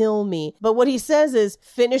 please kill me. But what he says is,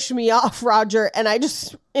 finish me off, Roger. And I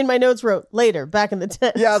just, in my notes, wrote, later, back in the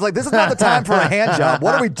tent. Yeah, I was like, this is not the time for a hand job.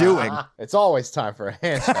 What are we doing? It's always time for a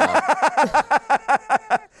hand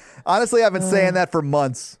job. Honestly, I've been saying that for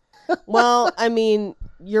months. Well, I mean,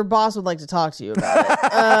 your boss would like to talk to you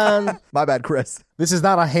about it. My bad, Chris. This is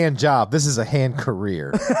not a hand job. This is a hand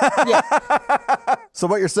career. So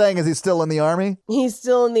what you're saying is he's still in the army? He's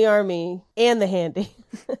still in the army and the handy.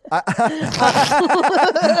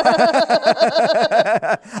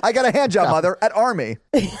 I got a hand job, mother, at army.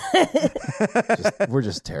 We're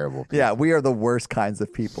just terrible people. Yeah, we are the worst kinds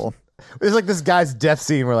of people. It's like this guy's death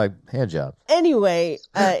scene. We're like, hand job. Anyway,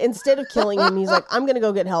 instead of killing him, he's like, I'm going to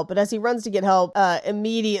go get help. But as he runs to get help,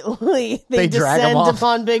 immediately they drag him descend off.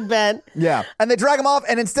 upon Big Ben. Yeah. And they drag him off,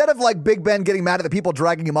 and instead of like Big Ben getting mad at the people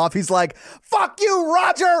dragging him off, he's like, fuck you,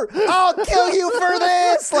 Roger! I'll kill you for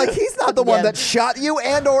this! Like, he's not the one Yeah. that shot you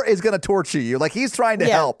and or is going to torture you. Like, he's trying to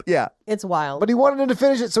Yeah. help. Yeah. It's wild. But he wanted him to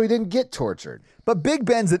finish it so he didn't get tortured. But Big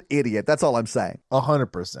Ben's an idiot. That's all I'm saying.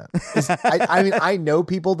 100%. I mean, I know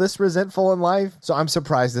people this resentful in life, so I'm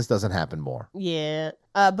surprised this doesn't happen more. Yeah.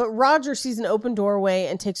 But Roger sees an open doorway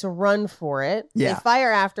and takes a run for it. Yeah. They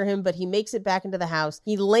fire after him, but he makes it back into the house.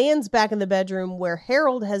 He lands back in the bedroom where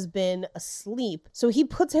Harold has been asleep. So he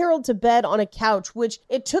puts Harold to bed on a couch, which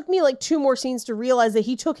it took me like 2 more scenes to realize that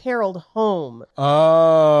he took Harold home.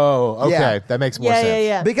 Oh, okay. Yeah. That makes more sense.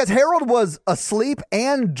 Yeah. Because Harold was asleep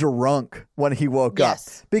and drunk when he woke up.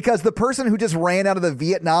 Yes. Because the person who just ran out of the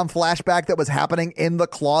Vietnam flashback that was happening in the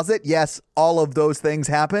closet, yes, all of those things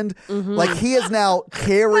happened. Like, he is now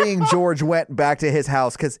carrying George Wendt back to his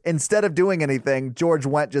house because instead of doing anything, George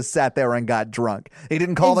Wendt just sat there and got drunk. He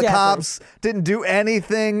didn't call the cops, didn't do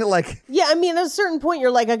anything. Like, Yeah, I mean, at a certain point,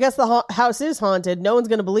 you're like, I guess the house is haunted. No one's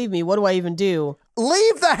going to believe me. What do I even do?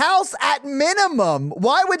 leave the house at minimum.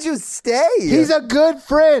 Why would you stay? He's a good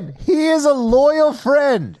friend. He is a loyal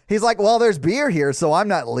friend. He's like, well, there's beer here, so I'm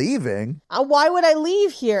not leaving. Why would I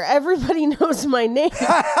leave here? Everybody knows my name.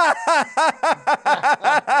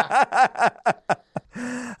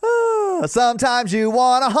 Sometimes you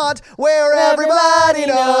want to hunt where everybody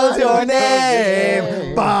knows your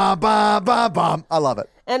name. Bum, bum, bum, bum. I love it.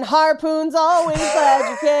 And Harpoon's always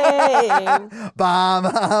glad you came. Bum,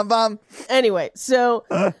 bum, bum. Anyway, so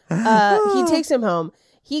he takes him home.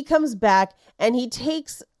 He comes back and he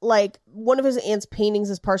takes like one of his aunt's paintings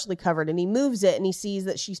is partially covered and he moves it and he sees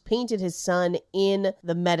that she's painted his son in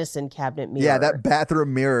the medicine cabinet mirror. Yeah, that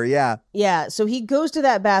bathroom mirror. Yeah. Yeah, so he goes to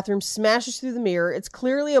that bathroom, smashes through the mirror. It's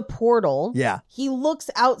clearly a portal. Yeah. He looks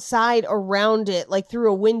outside around it, like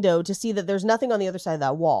through a window, to see that there's nothing on the other side of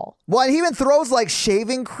that wall. Well, and he even throws like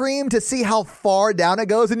shaving cream to see how far down it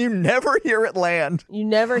goes, and you never hear it land. You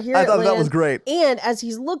never hear I it thought that land. was great. And as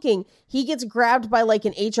he's looking, he gets grabbed by like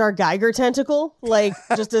an H.R. Geiger tentacle, like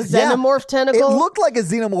just a xenomorph tentacle. It looked like a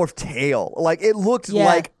xenomorph tail. Like it looked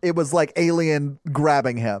like it was like alien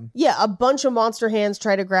grabbing him. Yeah, a bunch of monster hands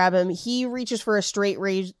try to grab him. He reaches for a straight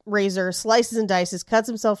razor, slices and dices, cuts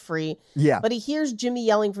himself free. Yeah. But he hears Jimmy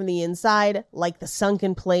yelling from the inside, like the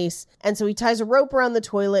sunken place. And so he ties a rope around the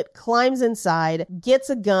toilet, climbs inside, gets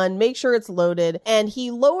a gun, makes sure it's loaded, and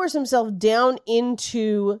he lowers himself down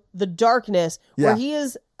into the darkness where he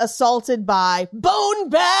is assaulted by Bone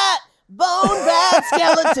Bat! Bone Bat,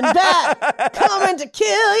 Skeleton Bat, coming to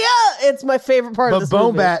kill ya! It's my favorite part of this movie. But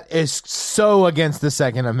Bone Bat is so against the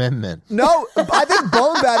Second Amendment. No, I think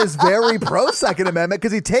Bone Bat is very pro Second Amendment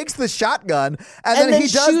because he takes the shotgun and then he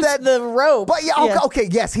does shoots that. the rope. But yeah, okay,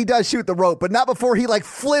 yes, he does shoot the rope, but not before he like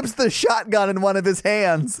flips the shotgun in one of his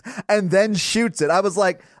hands and then shoots it. I was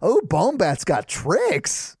like, oh, Bone Bat's got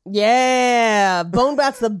tricks. Yeah, Bone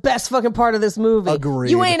Bat's the best fucking part of this movie.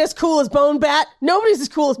 Agreed. You ain't as cool as Bone Bat. Nobody's as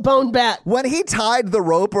cool as Bone Bat. When he tied the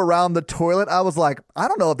rope around the toilet, I was like, I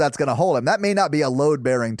don't know if that's going to hold him. That may not be a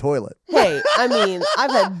load-bearing toilet. Hey, I mean, I've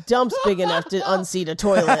had dumps big enough to unseat a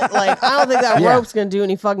toilet. Like, I don't think that rope's going to do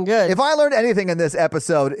any fucking good. If I learned anything in this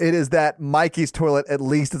episode, it is that Mikey's toilet at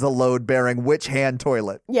least is a load-bearing witch hand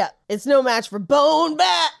toilet. Yeah, it's no match for Bone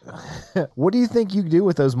Bat. What do you think you do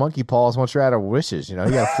with those monkey paws once you're out of wishes? You know,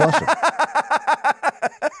 you got to flush them.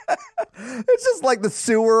 It's just like the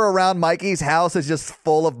sewer around Mikey's house is just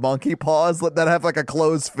full of monkey paws that have like a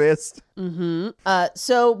closed fist.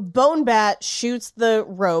 So Bone Bat shoots the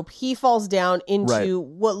rope. He falls down into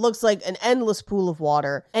what looks like an endless pool of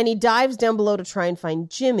water, and he dives down below to try and find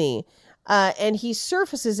Jimmy. And he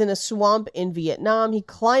surfaces in a swamp in Vietnam. He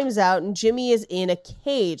climbs out, and Jimmy is in a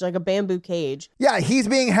cage, like a bamboo cage. Yeah, he's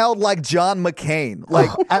being held like John McCain. Like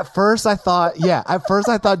At first I thought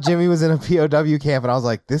Jimmy was in a POW camp, and I was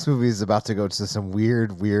like, this movie is about to go to some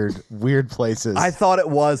weird places. I thought it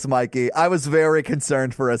was Mikey. I was very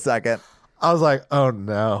concerned for a second. I was like, oh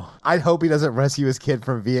no. I hope he doesn't rescue his kid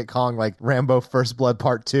from Viet Cong like Rambo First Blood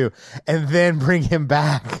Part 2 and then bring him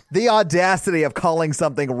back. The audacity of calling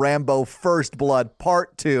something Rambo First Blood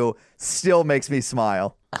Part 2 still makes me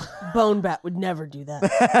smile. Bone Bat would never do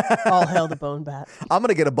that. All hail the Bone Bat. I'm going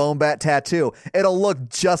to get a Bone Bat tattoo. It'll look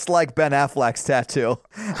just like Ben Affleck's tattoo.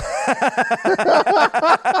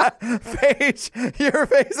 Paige, your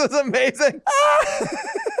face is amazing.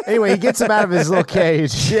 Anyway, he gets him out of his little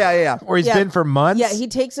cage. Yeah. Where he's been for months. Yeah, he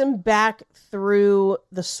takes him back through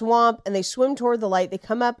the swamp and they swim toward the light. They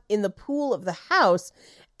come up in the pool of the house.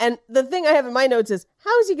 And the thing I have in my notes is,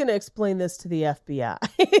 how is he going to explain this to the FBI?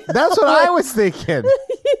 That's what I was thinking.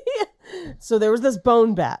 So there was this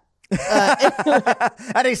Bone Bat.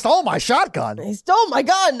 And he stole my shotgun. He stole my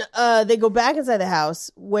gun. They go back inside the house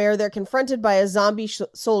where they're confronted by a zombie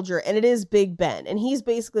soldier, and it is Big Ben. And he's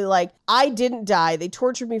basically like, I didn't die. They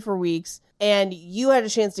tortured me for weeks. and you had a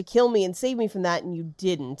chance to kill me and save me from that, and you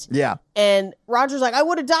didn't. Yeah. And Roger's like, I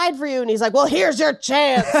would have died for you. And he's like, well, here's your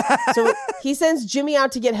chance. So he sends Jimmy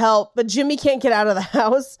out to get help, but Jimmy can't get out of the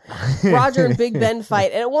house. Roger and Big Ben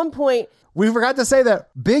fight. And at one point, We forgot to say that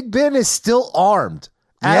Big Ben is still armed.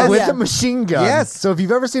 Yes. With Yeah. a machine gun. Yes. So if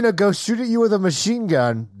you've ever seen a ghost shoot at you with a machine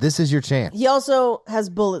gun, this is your chance. he also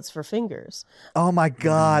has bullets for fingers. Oh my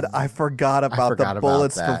God, I forgot about forgot the about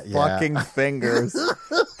bullets that, for yeah. fucking fingers.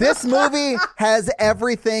 This movie has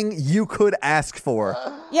everything you could ask for.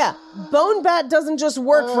 Yeah, Bone Bat doesn't just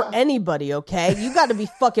work for anybody, okay? You got to be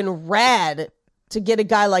fucking rad to get a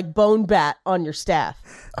guy like Bone Bat on your staff.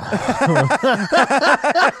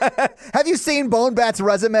 Have you seen Bone Bat's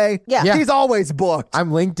resume? Yeah. Yeah. He's always booked. I'm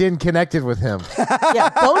LinkedIn connected with him. Yeah,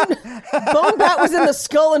 Bone Bat was in the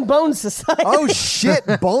Skull and Bone Society. Oh shit,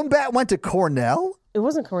 Bone Bat went to Cornell? It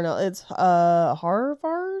wasn't Cornell. It's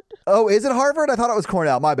Harvard. Oh, is it Harvard? I thought it was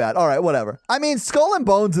Cornell. My bad. All right, whatever. I mean, Skull and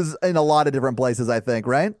Bones is in a lot of different places, I think,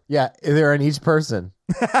 right? Yeah, they're in each person.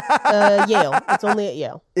 Yale. It's only at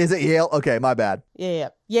Yale. Is it Yale? Okay, my bad. Yeah.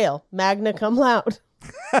 Yale. Magna cum laude.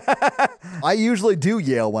 I usually do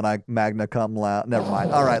Yale when I magna cum laude. Never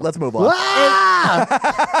mind. All right, let's move on.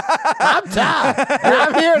 I'm Todd, and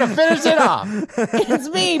I'm here to finish it off. It's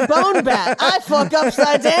me, Bone Bat. I fuck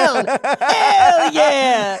upside down. Hell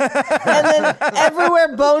yeah. And then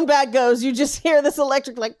everywhere Bone Bat goes, you just hear this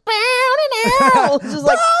electric, like, just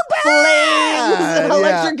like flames and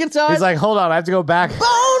electric guitars. He's like, hold on, I have to go back. Bone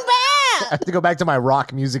I Bat! have to go back to my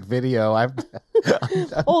rock music video.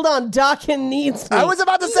 Hold on, Dawkins needs me. I was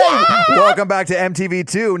about to say, welcome back to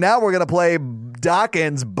MTV2. Now we're going to play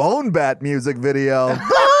Dawkins' Bone Bat music video. Bone Bat!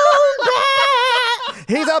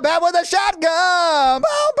 He's a bat with a shotgun.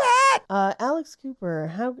 Bone Bat. Alex Cooper,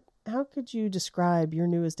 how could you describe your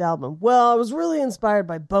newest album? Well, I was really inspired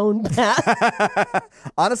by Bone Bat.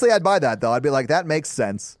 Honestly, I'd buy that, though. I'd be like, that makes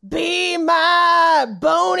sense. Be my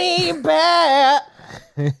bony bat.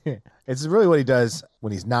 It's really what he does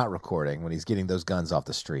when he's not recording, when he's getting those guns off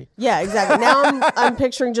the street. Yeah, exactly. Now I'm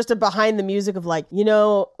picturing just a behind the music of like, you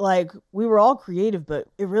know, like we were all creative, but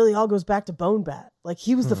it really all goes back to Bone Bat. Like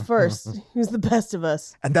he was the first. He was the best of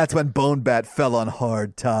us. And that's when Bone Bat fell on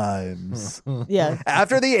hard times. Yeah.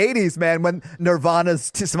 After the 80s, man, when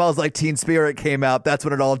Nirvana's Smells Like Teen Spirit came out, that's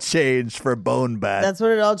when it all changed for Bone Bat. That's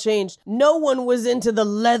when it all changed. No one was into the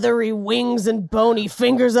leathery wings and bony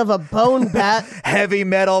fingers of a Bone Bat. Heavy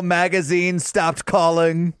Metal magazine stopped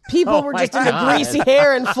calling. People were just into greasy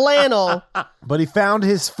hair and flannel. But he found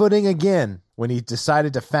his footing again when he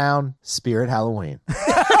decided to found Spirit Halloween.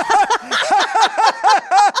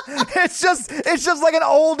 It's just like an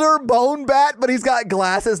older Bone Bat, but he's got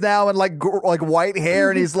glasses now and like white hair,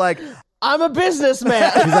 and he's like, I'm a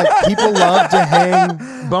businessman. He's like, people love to hang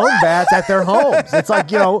bone bats at their homes. It's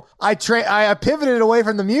like, you know, I pivoted away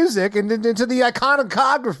from the music and into the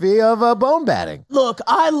iconography of bone batting. Look,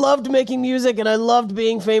 I loved making music and I loved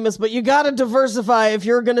being famous, but you gotta diversify if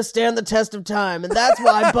you're gonna stand the test of time. And that's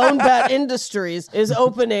why Bone Bat Industries is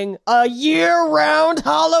opening a year-round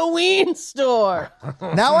Halloween store.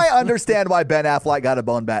 now I understand why Ben Affleck got a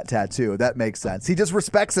Bone Bat tattoo. That makes sense. He just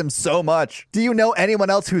respects him so much. Do you know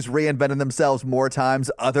anyone else who's reinvented themselves more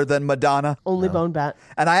times other than Madonna? Only Bone Bat.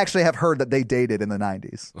 And I actually have heard that they dated in the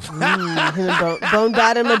 90s. Him and Bone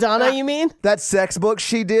Bat and Madonna, you mean? That sex book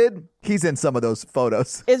she did, he's in some of those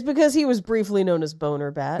photos. It's because he was briefly known as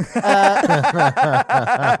Boner Bat.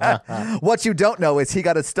 What you don't know is he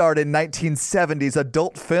got a start in 1970s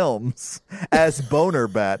adult films as Boner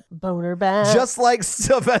Bat. Boner Bat. Just like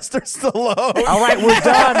Sylvester Stallone. All right, we're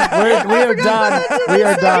done. We are done. We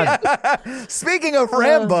are done. Speaking of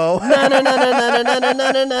Rambo, Bone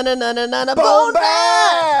Bone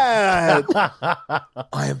Bat!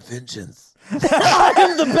 I am vengeance. I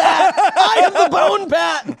am the Bat. I am the Bone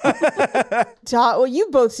Bat. Todd, well,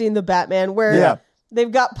 you've both seen the Batman where Yeah.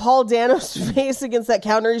 they've got Paul Dano's face against that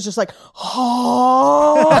counter. He's just like,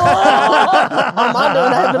 oh. Armando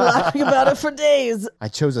and I have been laughing about it for days. I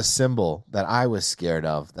chose a symbol that I was scared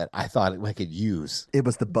of that I thought I could use. It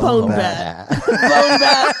was the Bone, Bone Bat. Bat. Bone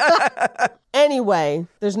Bat. Anyway,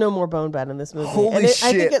 there's no more Bone Bat in this movie. Holy and I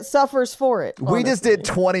shit. think it suffers for it. We just did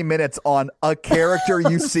 20 minutes on a character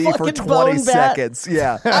you see for Fucking 20 Bone Bat. seconds.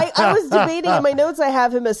 Yeah. I was debating in my notes. I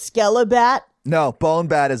have him as Skelebat. No, Bone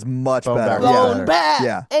Bat is much Bone better. Bat. Bone Yeah. Bat.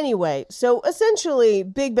 Yeah. Anyway, so essentially,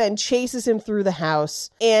 Big Ben chases him through the house,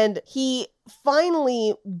 and he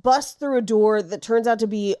finally busts through a door that turns out to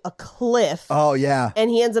be a cliff. Oh, yeah. And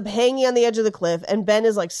he ends up hanging on the edge of the cliff, and Ben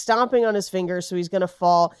is like stomping on his fingers, so he's gonna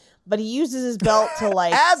fall. but he uses his belt to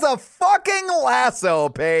like as a fucking lasso,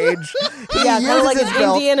 Paige. He kind of like uses an his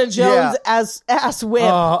belt. Indiana Jones ass whip.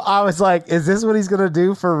 Oh, I was like, is this what he's going to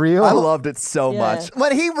do for real? I loved it so Yeah. much.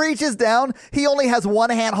 When he reaches down, he only has one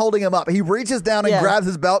hand holding him up. He reaches down and grabs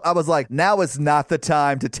his belt. I was like, now is not the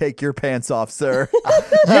time to take your pants off, sir.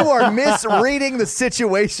 You are misreading the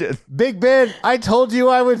situation. Big Ben, I told you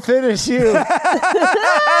I would finish you.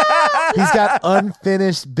 He's got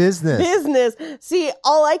unfinished business. See,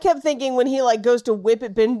 all I kept thinking when he like goes to whip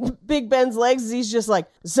at Big Ben's legs is he's just like,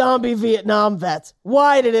 zombie Vietnam vets.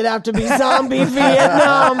 Why did it have to be zombie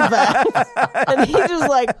Vietnam vets? And he just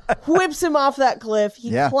like whips him off that cliff.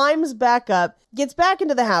 He climbs back up, gets back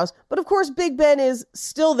into the house. But of course, Big Ben is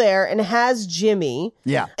still there and has Jimmy.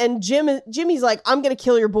 Yeah. And Jimmy's like, I'm going to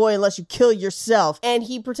kill your boy unless you kill yourself. And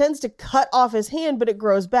he pretends to cut off his hand, but it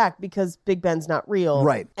grows back because Big Ben's not real.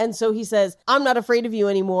 Right. And so he says, I'm not afraid of you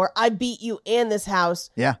anymore. I beat you and this house.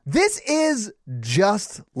 Yeah. This is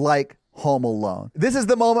just like Home Alone. This is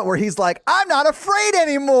the moment where he's like, I'm not afraid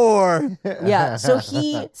anymore. Yeah. So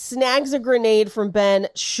he snags a grenade from Ben,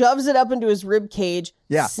 shoves it up into his rib cage,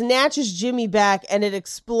 snatches Jimmy back, and it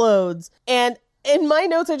explodes. And in my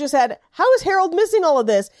notes, I just had, how is Harold missing all of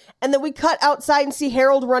this? And then we cut outside and see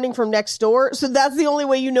Harold running from next door. So that's the only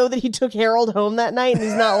way you know that he took Harold home that night and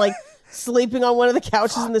he's not like sleeping on one of the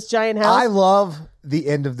couches in this giant house. I love the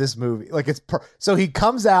end of this movie. Like so he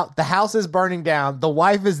comes out, the house is burning down, the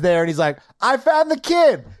wife is there, and he's like, I found the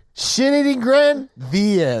kid. Shit-eating grin.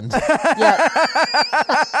 The end. Yeah.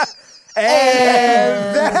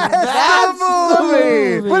 And that's the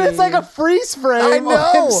movie. But it's like a freeze frame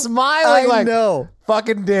of him smiling. I know.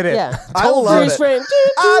 Fucking did it. Yeah. I love it. Frame.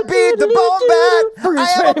 I beat the bone bat.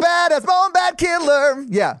 I am a Frame. badass bone bat killer.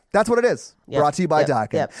 Yeah, that's what it is. Yep. Brought to you by Yep.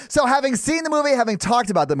 Dokken. Yep. So having seen the movie, having talked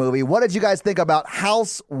about the movie, what did you guys think about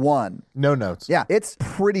House 1? No notes. Yeah, it's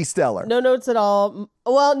pretty stellar. No notes at all.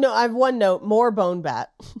 Well, no, I have one note. More bone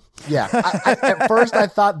bat. Yeah. At first, I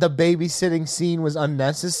thought the babysitting scene was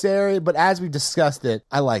unnecessary, but as we discussed it,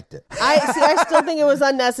 I liked it. I still think it was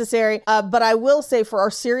unnecessary. But I will say for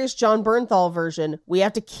our serious John Bernthal version, we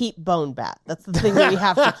have to keep Bone Bat. That's the thing that we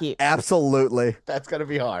have to keep. Absolutely. That's going to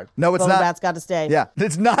be hard. No, it's Bone not. Bat's got to stay. Yeah,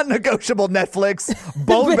 it's not negotiable, Netflix.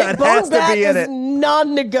 Bone Bat has Bone Bat to be in is it.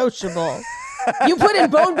 non-negotiable. You put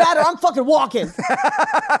in Bone Bat or I'm fucking walking.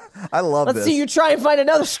 I love Let's this. see you try and find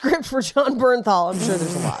another script for John Bernthal. I'm sure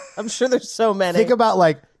there's a lot. I'm sure there's so many. Think about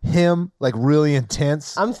like him, like really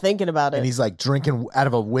intense. I'm thinking about it. And he's like drinking out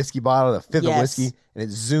of a whiskey bottle, a fifth of whiskey, and it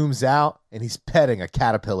zooms out and he's petting a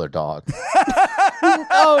caterpillar dog.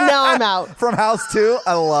 Oh, now I'm out. From House 2,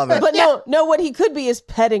 I love it. But no, what he could be is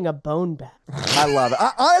petting a bone bat. I love it.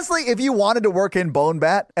 Honestly, if you wanted to work in Bone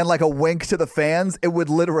Bat and like a wink to the fans, it would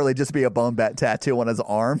literally just be a Bone Bat tattoo on his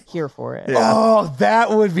arm. Here for it. Yeah. Oh, that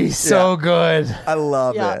would be so good. I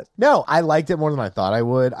love Yeah. it. No, I liked it more than I thought I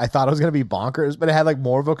would. I thought it was going to be bonkers, but it had like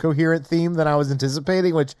more of a coherent theme than I was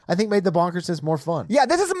anticipating, which I think made the bonkersness more fun. Yeah,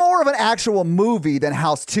 this is more of an actual movie than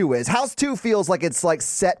House 2 is. House 2 feels like it's like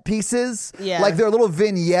set pieces. Yeah. Like they're little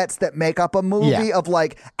vignettes that make up a movie Yeah. of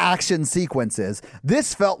like action sequences.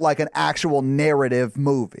 This felt like an actual narrative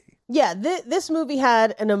movie. Yeah, this movie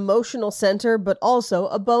had an emotional center, but also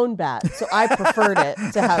a bone bat. So I preferred it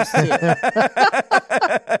to House 2.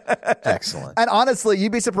 Excellent. And honestly,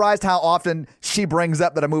 you'd be surprised how often she brings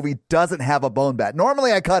up that a movie doesn't have a bone bat.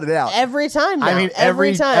 Normally I cut it out. Every time now. I mean,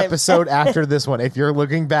 every time. episode after this one, if you're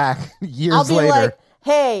looking back years I'll be later. like,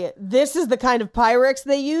 hey, this is the kind of Pyrex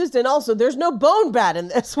they used, and also there's no bone bat in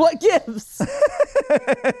this. What gives?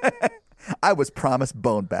 I was promised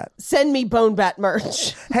Bone Bat. Send me bone bat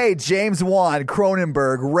merch. Hey, James Wan,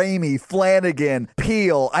 Cronenberg, Raimi, Flanagan,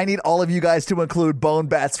 Peele. I need all of you guys to include Bone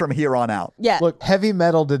Bats from here on out. Yeah. Look, heavy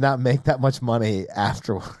metal did not make that much money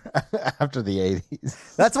after the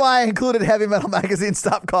 80s. That's why I included Heavy Metal Magazine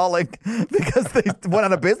Stop Calling, because they went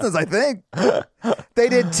out of business, I think. They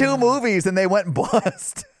did 2 movies and they went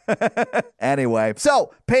bust. Anyway,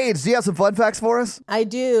 so Paige, do you have some fun facts for us? I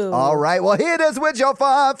do. All right, well, here it is with your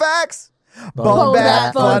fun facts. Bone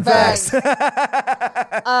Bat fun facts.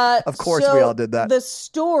 Of course, we all did that.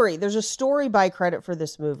 There's a story by credit for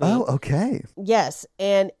this movie. Oh, okay. Yes,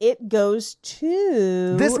 and it goes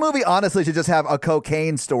to... This movie honestly should just have a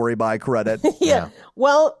cocaine story by credit. Yeah.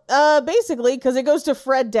 Well, basically, because it goes to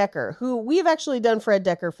Fred Decker, who we've actually done Fred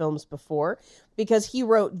Decker films before, because he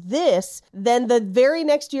wrote this. Then the very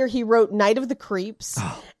next year, he wrote Night of the Creeps.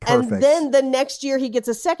 Oh, perfect. And then the next year, he gets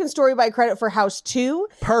a second story by credit for House 2.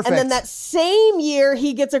 Perfect. And then that same year,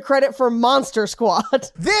 he gets a credit for Monster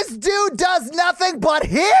Squad. This dude does nothing but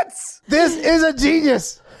hits. This is a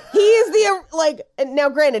genius. He is the, like, now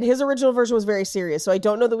granted, his original version was very serious, so I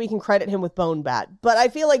don't know that we can credit him with Bone Bat, but I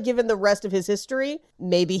feel like given the rest of his history,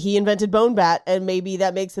 maybe he invented Bone Bat, and maybe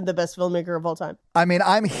that makes him the best filmmaker of all time. I mean,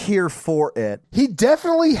 I'm here for it. He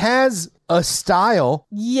definitely has a style.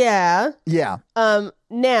 Yeah. Yeah.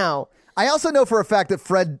 Now, I also know for a fact that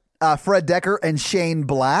Fred Decker and Shane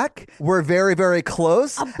Black were very, very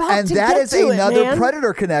close. And that is another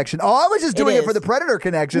Predator connection. Oh, I was just doing it for the Predator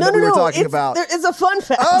connection that we were talking about. It's a fun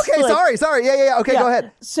fact. Okay, sorry. Yeah. Okay, go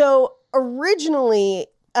ahead. So originally,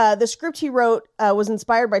 the script he wrote was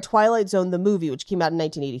inspired by Twilight Zone, the movie, which came out in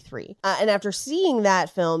 1983. And after seeing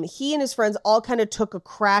that film, he and his friends all kind of took a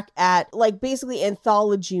crack at, like, basically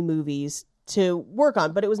anthology movies to work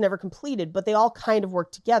on, but it was never completed. But they all kind of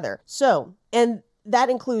worked together. So, and that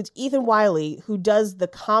includes Ethan Wiley, who does the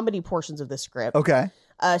comedy portions of the script. Okay.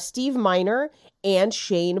 Steve Miner and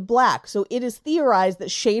Shane Black. So it is theorized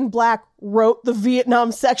that Shane Black wrote the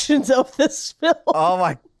Vietnam sections of this film. Oh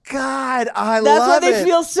my God, That's why they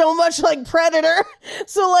feel so much like Predator.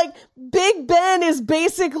 So, like, Big Ben is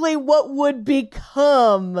basically what would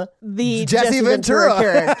become the Jesse Ventura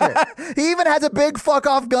character. He even has a big fuck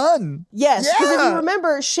off gun. Yes, because if you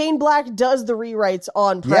remember, Shane Black does the rewrites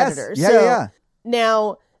on Predator. Yes. Yeah.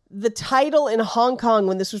 Now, the title in Hong Kong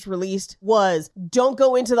when this was released was "Don't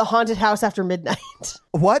Go Into the Haunted House After Midnight."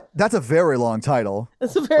 What? That's a very long title.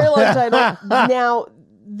 It's a very long title. Now,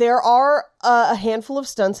 there are a handful of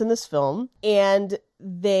stunts in this film, and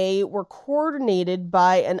they were coordinated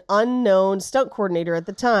by an unknown stunt coordinator at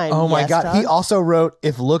the time. Oh my God. Todd? He also wrote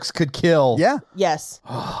If Looks Could Kill. Yeah. Yes.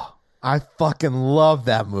 I fucking love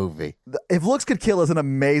that movie. If Looks Could Kill is an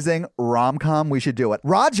amazing rom-com, we should do it.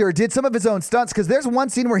 Roger did some of his own stunts because there's one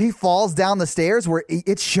scene where he falls down the stairs where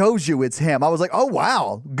it shows you it's him. I was like, oh,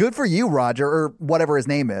 wow. Good for you, Roger, or whatever his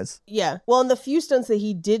name is. Yeah. Well, and the few stunts that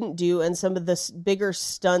he didn't do and some of the bigger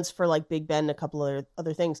stunts for, like, Big Ben and a couple of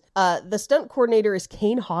other things, the stunt coordinator is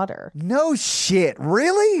Kane Hodder. No shit.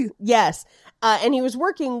 Really? Yes. And he was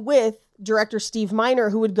working with director Steve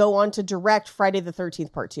Miner, who would go on to direct Friday the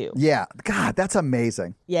 13th Part 2. Yeah. God, that's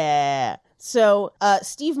amazing. Yeah. So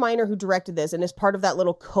Steve Miner, who directed this and is part of that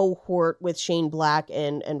little cohort with Shane Black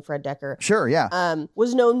and Fred Decker. Sure, yeah.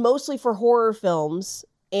 Was known mostly for horror films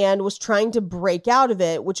and was trying to break out of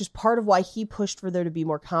it, which is part of why he pushed for there to be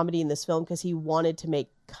more comedy in this film, because he wanted to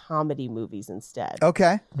make comedy movies instead.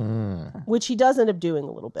 Okay. Which he does end up doing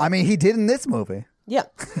a little bit. I mean, he did in this movie. Yeah.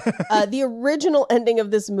 The original ending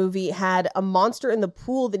of this movie had a monster in the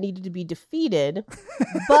pool that needed to be defeated,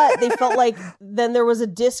 but they felt like then there was a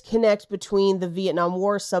disconnect between the Vietnam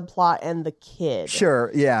War subplot and the kid. Sure,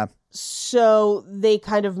 yeah. So they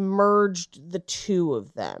kind of merged the two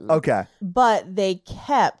of them. Okay. But they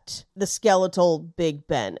kept the skeletal Big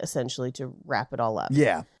Ben, essentially, to wrap it all up.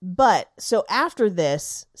 Yeah. But, so after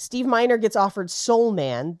this, Steve Miner gets offered Soul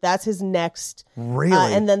Man. That's his next.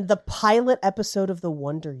 Really? And then the pilot episode of The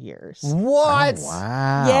Wonder Years. What? Oh,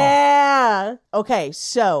 wow. Yeah. Okay,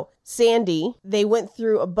 so Sandy, they went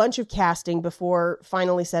through a bunch of casting before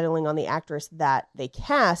finally settling on the actress that they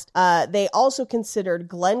cast. They also considered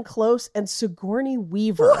Glenn Close and Sigourney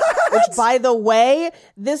Weaver. Which, by the way,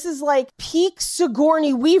 this is like peak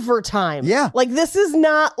Sigourney Weaver time. Yeah. Like, this is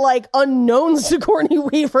not like unknown Sigourney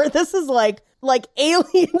Weaver. This is like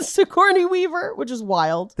alien Sigourney Weaver, which is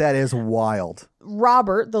wild. That is wild.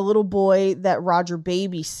 Robert, the little boy that Roger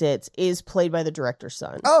babysits, is played by the director's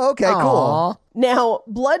son. Oh, okay, cool. Now,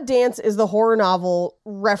 Blood Dance is the horror novel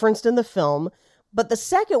referenced in the film, but the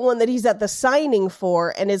second one that he's at the signing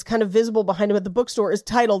for and is kind of visible behind him at the bookstore is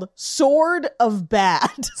titled Sword of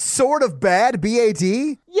Bad. Sword of Bad?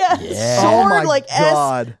 B-A-D? Yeah. Oh my Sword, like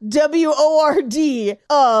God. S-W-O-R-D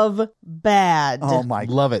of bad. Oh my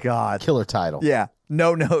Love it. God. Killer title. Yeah.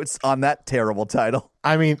 No notes on that terrible title.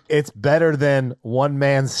 I mean, it's better than One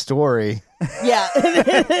Man's Story. Yeah,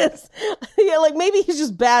 it is. Yeah, like maybe he's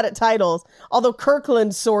just bad at titles. Although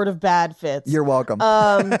Kirkland's Sword of Bad fits. You're welcome.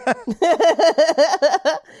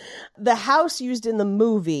 The house used in the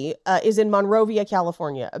movie is in Monrovia,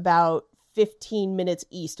 California, about 15 minutes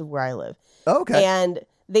east of where I live. Okay. And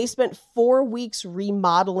they spent 4 weeks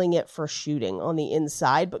remodeling it for shooting on the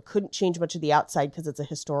inside, but couldn't change much of the outside because it's a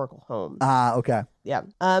historical home. Okay. Yeah.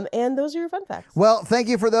 And those are your fun facts. Well, thank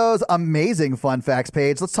you for those amazing fun facts,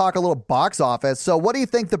 Paige. Let's talk a little box office. So what do you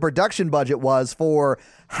think the production budget was for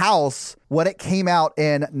House when it came out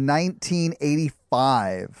in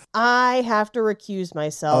 1985? I have to recuse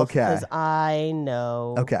myself Okay. because I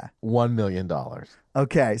know. Okay. $1 million.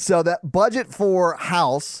 Okay. So the budget for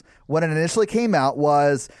House when it initially came out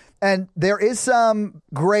was And there is some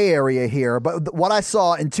gray area here, but what I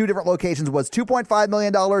saw in 2 different locations was $2.5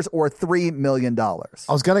 million or $3 million. I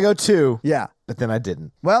was going to go 2. Yeah. But then I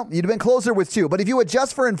didn't. Well, you'd have been closer with 2. But if you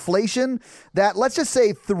adjust for inflation, that let's just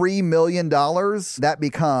say $3 million, that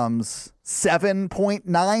becomes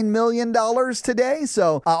 $7.9 million today.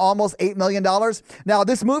 So almost $8 million. Now,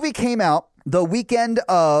 this movie came out the weekend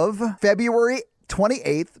of February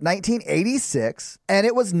 28th, 1986, and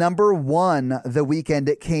it was number 1 the weekend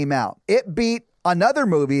it came out. It beat another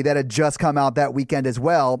movie that had just come out that weekend as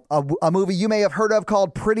well, a movie you may have heard of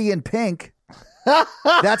called Pretty in Pink.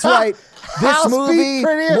 That's right. This movie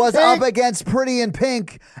was up against Pretty in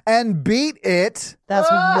Pink and beat it. That's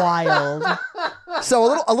wild.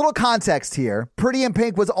 So a little context here. Pretty in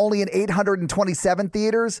Pink was only in 827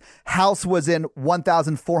 theaters. House was in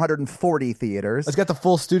 1,440 theaters. It's got the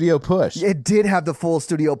full studio push. It did have the full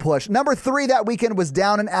studio push. Number 3 that weekend was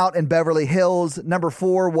Down and Out in Beverly Hills. Number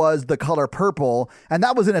 4 was The Color Purple, and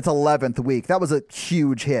that was in its 11th week. That was a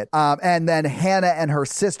huge hit. And then Hannah and Her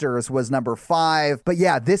Sisters was number 5. But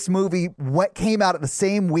yeah, this movie came out at the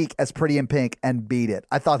same week as Pretty in Pink and beat it.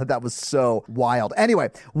 I thought that was so wild. Anyway,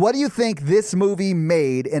 what do you think this movie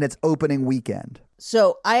made in its opening weekend?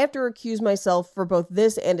 So I have to recuse myself for both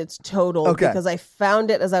this and its total because I found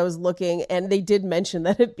it as I was looking, and they did mention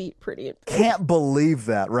that it beat Pretty in Pink. Can't believe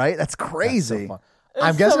that, right? That's crazy. That's so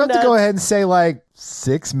I'm guessing I have to go ahead and say like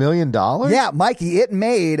 $6 million? Yeah, Mikey, it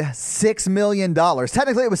made $6 million.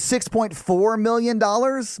 Technically, it was $6.4 million,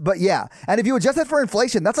 but yeah. And if you adjust that for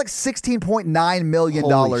inflation, that's like $16.9 million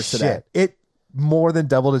Holy today. Shit. It more than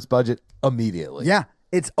doubled its budget immediately. Yeah,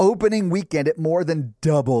 its opening weekend, it more than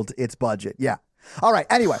doubled its budget. Yeah. All right.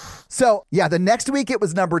 Anyway, so yeah, the next week it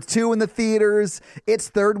was number 2 in the theaters. Its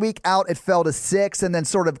 3rd week out, it fell to 6 and then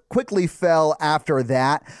sort of quickly fell after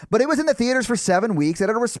that. But it was in the theaters for 7 weeks. It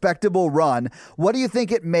had a respectable run. What do you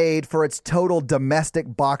think it made for its total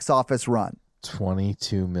domestic box office run?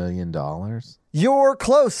 $22 million. You're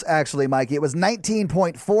close, actually, Mikey. It was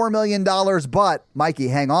 $19.4 million, but Mikey,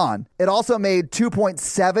 hang on. It also made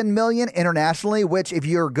 $2.7 million internationally, which if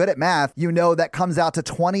you're good at math, you know that comes out to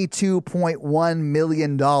 $22.1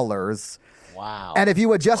 million. Wow. And if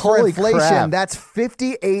you adjust for inflation, crap. that's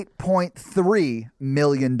 $58.3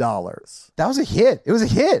 million. That was a hit. It was a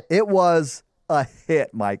hit. It was a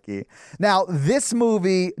hit, Mikey. Now, this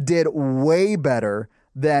movie did way better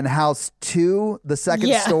than House 2, the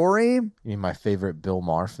second story. You mean my favorite Bill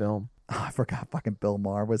Maher film? Oh, I forgot fucking Bill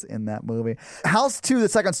Maher was in that movie. House 2, the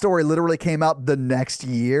second story, literally came out the next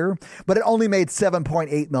year, but it only made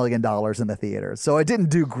 $7.8 million in the theaters. So it didn't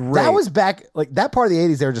do great. That was back, like that part of the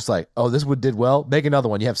 80s, they were just like, oh, this one did well. Make another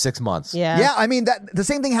one. You have 6 months. Yeah. Yeah, I mean, the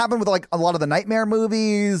same thing happened with like a lot of the Nightmare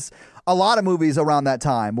movies. A lot of movies around that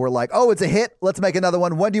time were like, oh, it's a hit. Let's make another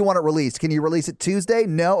one. When do you want it released? Can you release it Tuesday?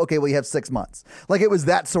 No? Okay, well, you have 6 months. Like it was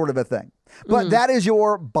that sort of a thing. But that is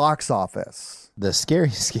your box office. The scary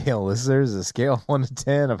scale, listeners, a scale of 1 to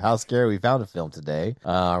 10 of how scary we found a film today.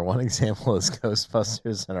 Our one example is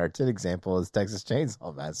Ghostbusters, and our 10 example is Texas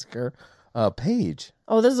Chainsaw Massacre. Paige.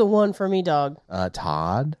 Oh, this is a 1 for me, dog.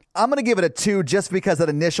 Todd. I'm going to give it a 2 just because that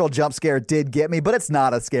initial jump scare did get me, but it's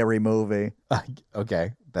not a scary movie.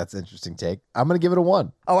 Okay, that's an interesting take. I'm going to give it a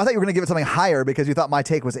 1. Oh, I thought you were going to give it something higher because you thought my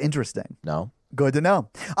take was interesting. No. Good to know.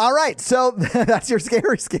 All right, so that's your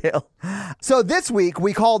scary scale. So this week,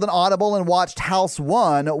 we called an audible and watched House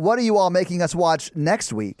 1. What are you all making us watch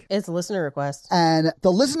next week? It's a listener request. And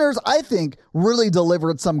the listeners, I think, really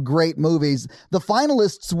delivered some great movies. The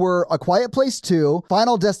finalists were A Quiet Place 2,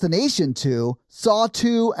 Final Destination 2, Saw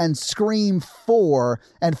 2, and Scream 4.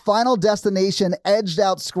 And Final Destination edged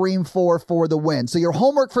out Scream 4 for the win. So your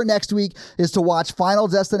homework for next week is to watch Final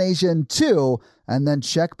Destination 2 and then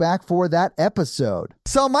check back for that episode.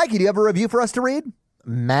 So, Mikey, do you have a review for us to read?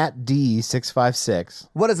 Matt D656.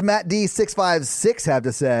 What does Matt D656 have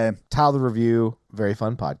to say? Title the review. Very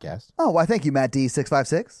fun podcast. Oh, why, thank you, Matt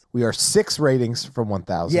D656. We are 6 ratings from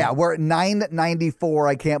 1,000. Yeah, we're at 994.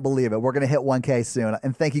 I can't believe it. We're going to hit 1K soon.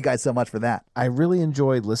 And thank you guys so much for that. I really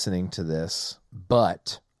enjoyed listening to this,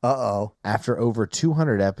 but after over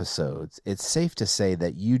 200 episodes, it's safe to say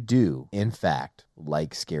that you do, in fact,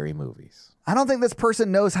 like scary movies. I don't think this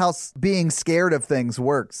person knows how being scared of things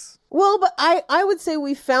works. Well, but I would say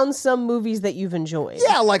we found some movies that you've enjoyed.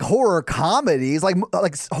 Yeah, like horror comedies, like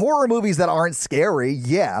horror movies that aren't scary,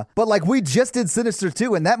 yeah. But like we just did Sinister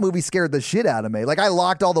 2, and that movie scared the shit out of me. Like I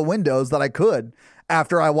locked all the windows that I could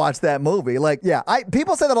after I watched that movie. Like, yeah,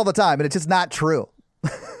 people say that all the time, and it's just not true.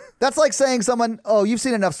 That's like saying someone, oh, you've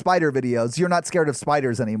seen enough spider videos. You're not scared of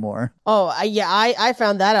spiders anymore. Oh, I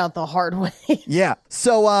found that out the hard way. Yeah.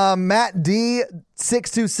 So Matt D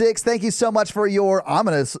 626. Thank you so much for your, I'm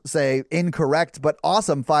going to say incorrect, but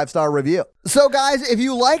awesome 5-star review. So guys, if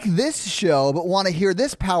you like this show but want to hear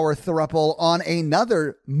this power throuple on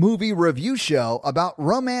another movie review show about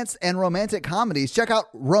romance and romantic comedies, check out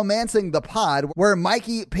Romancing the Pod, where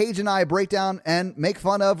Mikey, Paige, and I break down and make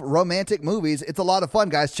fun of romantic movies. It's a lot of fun,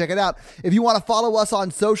 guys. Check it out. If you want to follow us on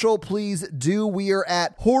social, please do. We are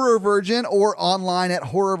at Horror Virgin or online at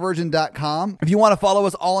horrorvirgin.com. If you want to follow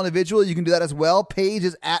us all individually, you can do that as well. Paige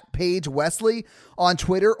is at Paige Wesley on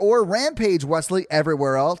Twitter, or Rampage Wesley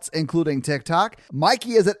everywhere else, including TikTok.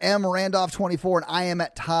 Mikey is at mrandolph24, and I am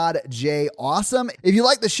at Todd J. Awesome. If you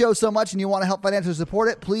like the show so much and you want to help financially support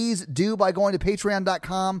it, please do by going to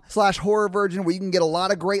patreon.com/horrorvirgin, where you can get a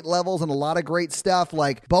lot of great levels and a lot of great stuff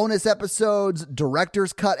like bonus episodes,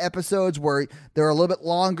 director's cut episodes where they're a little bit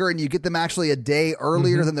longer and you get them actually a day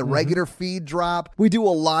earlier than the regular feed drop. We do a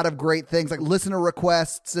lot of great things like listener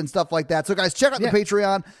requests and stuff like that. So guys, check out the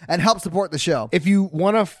Patreon and help support the show. If you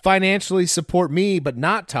want to financially support me, but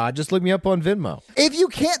not Todd, just look me up on Venmo. If you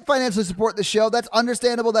can't financially support the show, that's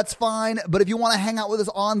understandable. That's fine. But if you want to hang out with us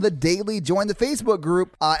on the daily, join the Facebook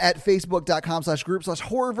group at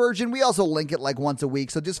facebook.com/group/horrorvirgin. We also link it like once a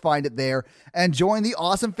week. So just find it there and join the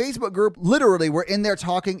awesome Facebook group. Literally, we're in there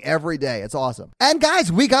talking every day. It's awesome. And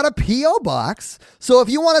guys, we got a P.O. box. So if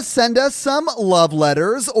you want to send us some love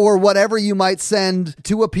letters or whatever you might send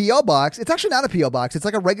to a P.O. box, it's actually not a P.O. box. It's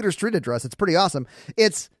like a regular street address. It's pretty awesome.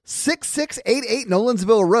 It's 6688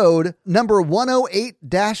 Nolensville Road, number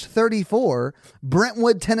 108-34,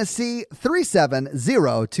 Brentwood, Tennessee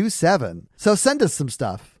 37027. So send us some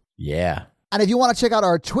stuff. Yeah. And if you want to check out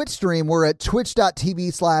our Twitch stream, we're at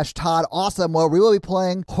twitch.tv/Todd Awesome, where we will be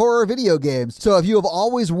playing horror video games. So if you have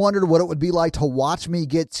always wondered what it would be like to watch me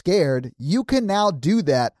get scared, you can now do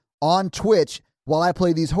that on Twitch while I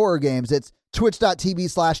play these horror games. It's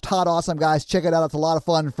twitch.tv/Todd Awesome, guys. Check it out. It's a lot of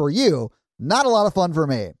fun for you. Not a lot of fun for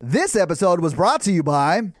me. This episode was brought to you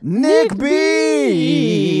by Nick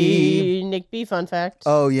B. Nick B, fun fact.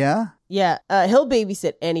 Oh, yeah? Yeah, he'll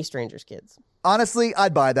babysit any stranger's kids. Honestly,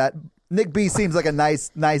 I'd buy that. Nick B seems like a nice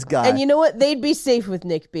guy. And you know what? They'd be safe with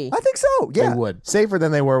Nick B. I think so, yeah. They would. Safer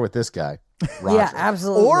than they were with this guy. Roger. Yeah,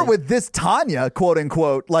 absolutely. Or with this Tanya, quote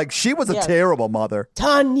unquote. Like, she was a terrible mother.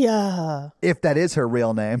 Tanya. If that is her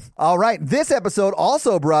real name. All right. This episode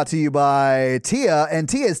also brought to you by Tia. And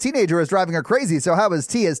Tia's teenager is driving her crazy. So how is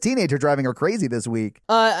Tia's teenager driving her crazy this week?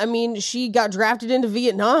 I mean, she got drafted into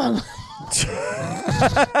Vietnam.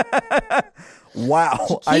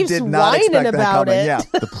 Wow. I did not expect that about coming. it. Yeah.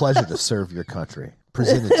 The pleasure to serve your country.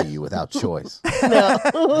 Presented to you without choice. Oof,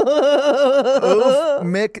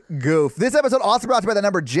 Mick Goof. This episode also brought to you by the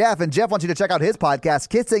number Jeff, and Jeff wants you to check out his podcast,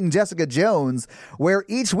 Kissing Jessica Jones, where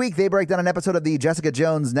each week they break down an episode of the Jessica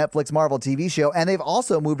Jones Netflix Marvel TV show, and they've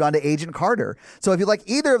also moved on to Agent Carter. So if you like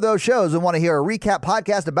either of those shows and want to hear a recap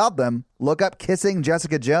podcast about them, look up Kissing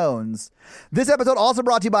Jessica Jones. This episode also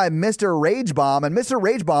brought to you by Mr. Rage Bomb, and Mr.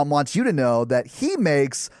 Rage Bomb wants you to know that he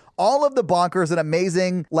makes all of the bonkers and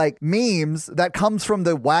amazing like memes that comes from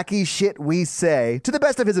the wacky shit we say to the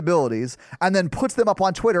best of his abilities, and then puts them up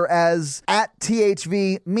on Twitter as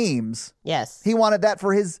 @THV memes. Yes. He wanted that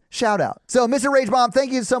for his shout out. So Mr. Rage Bomb,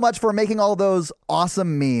 thank you so much for making all those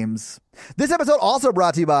awesome memes. This episode also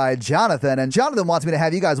brought to you by Jonathan, and Jonathan wants me to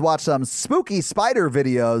have you guys watch some spooky spider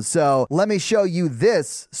videos. So let me show you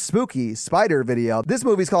this spooky spider video. This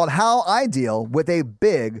movie's called How I Deal with a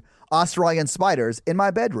Big Australian Spiders in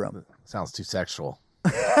My Bedroom. Sounds too sexual.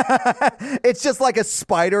 It's just like a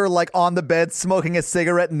spider like on the bed smoking a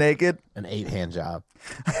cigarette naked. An 8-hand job.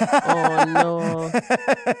 Oh, no.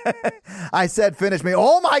 I said finish me.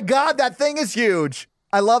 Oh my God, that thing is huge.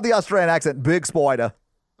 I love the Australian accent. Big spider.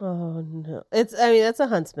 Oh, no. That's a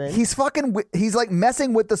huntsman. He's like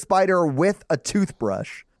messing with the spider with a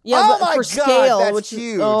toothbrush. Yeah, oh but my for God, scale, that's which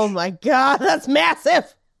huge. Is, oh my God, that's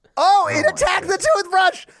massive. Oh, it attacked the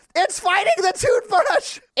toothbrush. It's fighting the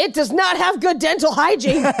toothbrush. It does not have good dental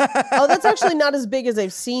hygiene. Oh, that's actually not as big as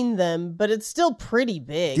I've seen them, but it's still pretty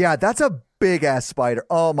big. Yeah, that's a big ass spider.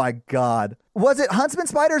 Oh my God. Was it huntsman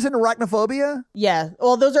spiders in Arachnophobia? Yeah.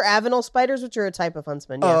 Well, those are Avenel spiders, which are a type of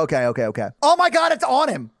huntsman. Yeah. Oh, okay. Oh my God, it's on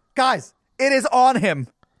him. Guys, it is on him.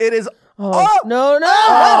 It is. Oh, no. No. It's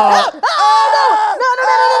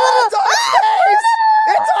on his face.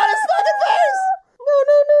 It's on his fucking face. No.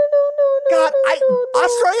 God,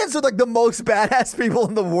 Australians are like the most badass people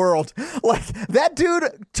in the world. Like, that dude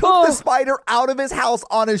took the spider out of his house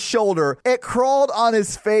on his shoulder. It crawled on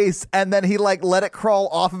his face, and then he like let it crawl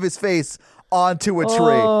off of his face onto a tree.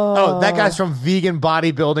 Oh, that guy's from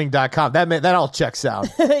veganbodybuilding.com. That all checks out.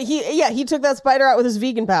 he took that spider out with his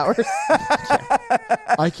vegan powers.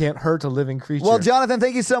 I can't hurt a living creature. Well, Jonathan,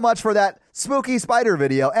 thank you so much for that spooky spider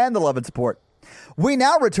video and the love and support. We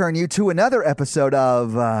now return you to another episode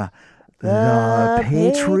of the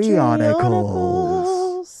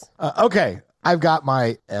Patreonicals. Okay, I've got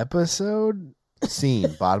my episode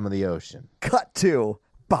scene, bottom of the ocean. Cut to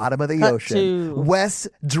bottom of the Cut ocean. to- Wes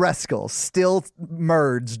Dreskel still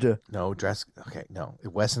merged. No, no.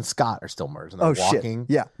 Wes and Scott are still merged. And Oh, they're walking shit.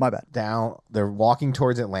 Yeah, my bad. down. They're walking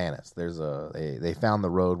towards Atlantis. They found the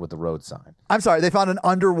road with the road sign. I'm sorry, they found an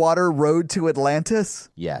underwater road to Atlantis?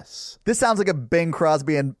 Yes. This sounds like a Bing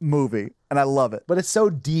Crosby movie, and I love it. But it's so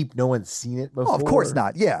deep, no one's seen it before. Oh, of course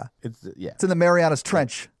not. Yeah. It's It's in the Marianas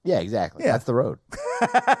Trench. Yeah, exactly. Yeah. That's the road.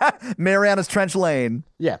 Marianas Trench Lane,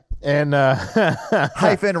 Yeah. And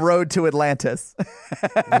hyphen road to Atlantis.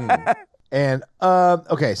 and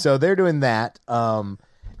okay, so they're doing that.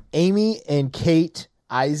 Amy and Kate,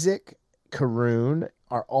 Isaac, Karoon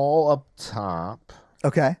are all up top,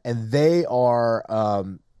 Okay. and they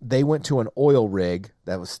went to an oil rig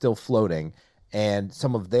that was still floating, and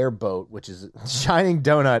some of their boat, which is Shining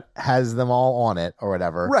Donut, has them all on it or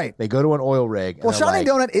whatever. Right. They go to an oil rig. And Well, they're Shining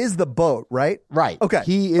like, Donut is the boat, right? Right. Okay.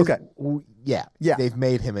 He is. Okay. Yeah. Yeah. They've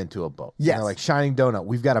made him into a boat. And Yes. they're like, Shining Donut,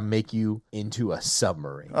 we've got to make you into a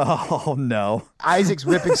submarine. Oh, no. Isaac's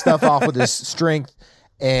ripping stuff off with his strength,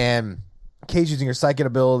 and Kate's using her psychic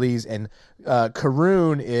abilities, and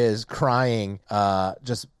Karoon is crying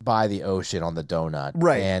just by the ocean on the donut.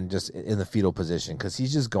 Right. And just in the fetal position because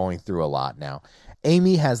he's just going through a lot now.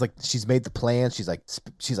 Amy has she's made the plans. She's like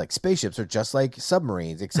spaceships are just like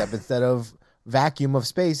submarines, except instead of vacuum of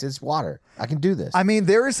space, it's water. I can do this. I mean,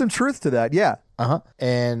 there is some truth to that. Yeah.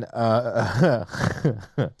 And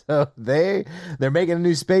so they're making a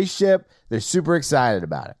new spaceship. They're super excited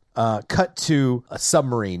about it. Cut to a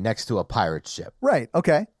submarine next to a pirate ship, Right.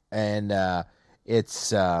 Okay. and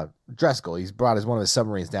it's Dreskel. He's brought one of his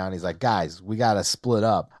submarines down. He's like, guys, we gotta split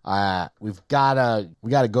up. We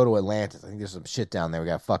gotta go to Atlantis. I think there's some shit down there. We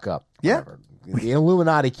gotta fuck up. Yeah. Whatever. The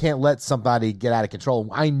Illuminati can't let somebody get out of control.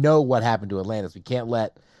 I know what happened to Atlantis. We can't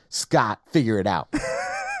let Scott figure it out.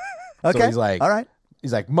 Okay. So he's like, all right.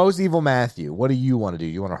 He's like, most evil Matthew, what do you want to do?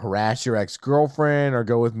 You want to harass your ex-girlfriend or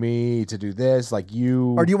go with me to do this? Like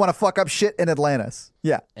you. Or do you want to fuck up shit in Atlantis?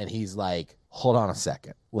 Yeah. And he's like, hold on a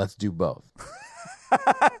second. Let's do both.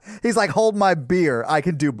 He's like, hold my beer. I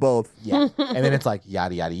can do both. Yeah. And then it's like,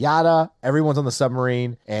 yada, yada, yada. Everyone's on the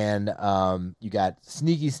submarine. And you got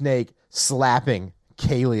Sneaky Snake slapping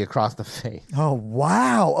Kaylee across the face Oh,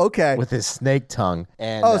 wow. Okay. with his snake tongue.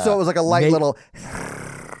 And so it was like a light little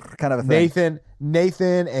kind of a thing.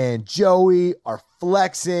 Nathan and Joey are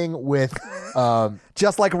flexing with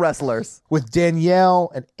Just like wrestlers. with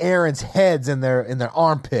Danielle and Aaron's heads in their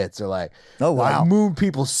armpits. They're like, Oh, wow. like, moon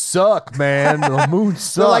people suck, man. The moon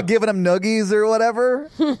sucks. They're like giving him noogies or whatever.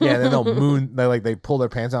 Yeah, then they'll moon. They pull their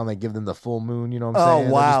pants out and they give them the full moon. You know what I'm Oh, saying?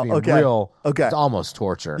 They're wow. just being Okay. Real. Okay. It's almost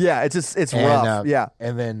torture. Yeah. It's And, rough. Yeah.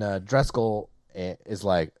 And then Dreskel is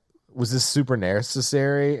like, was this super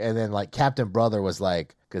necessary? And then like Captain Brother was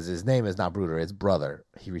like, because his name is not Bruder, it's Brother.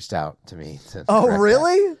 He reached out to me. To Oh, correct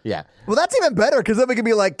really? that. Yeah. Well, that's even better because then we can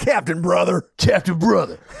be like, Captain Brother. Captain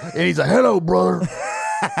Brother. And he's like, hello, brother.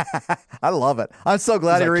 I love it. I'm so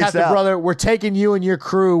glad He's he like, reached Captain out. Brother, we're taking you and your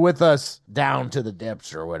crew with us down to the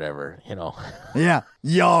depths or whatever, you know. Yeah.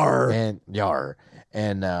 Yar. And yar.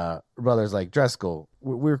 And Brother's like, Dreskel,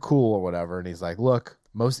 we're cool or whatever. And he's like, look,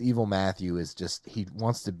 most evil Matthew is just,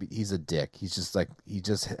 he's a dick. He's just like, he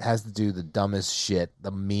just has to do the dumbest shit,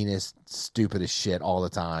 the meanest, stupidest shit all the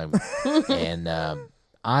time. And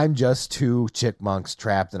I'm just two chickmunks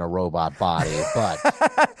trapped in a robot body, but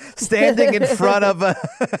Standing in front of a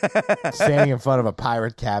standing in front of a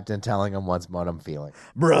pirate captain telling him what I'm feeling.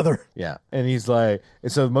 brother. Yeah. And he's like,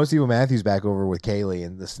 and so most evil Matthew's back over with Kaylee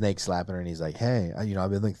and the snake slapping her. And he's like, hey,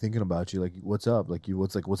 I've been like thinking about you. Like, what's up? Like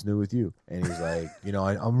what's new with you? And he's like,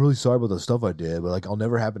 I'm really sorry about the stuff I did, but like, I'll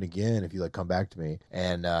never happen again if you like come back to me.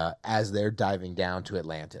 And as they're diving down to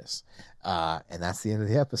Atlantis, and that's the end of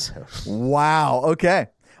the episode. Wow. Okay.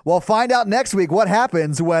 Well, find out next week what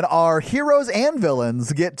happens when our heroes and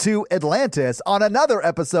villains get to Atlantis on another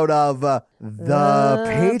episode of The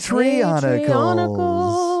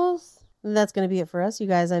Patreonicals. That's going to be it for us, you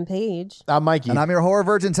guys. I'm Paige. I'm Mikey. And I'm your horror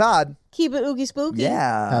virgin, Todd. Keep it oogie spooky.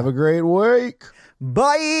 Yeah. Have a great week.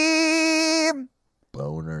 Bye.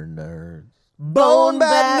 Boner nerds. Bone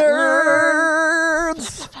Bat Bat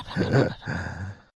Nerds.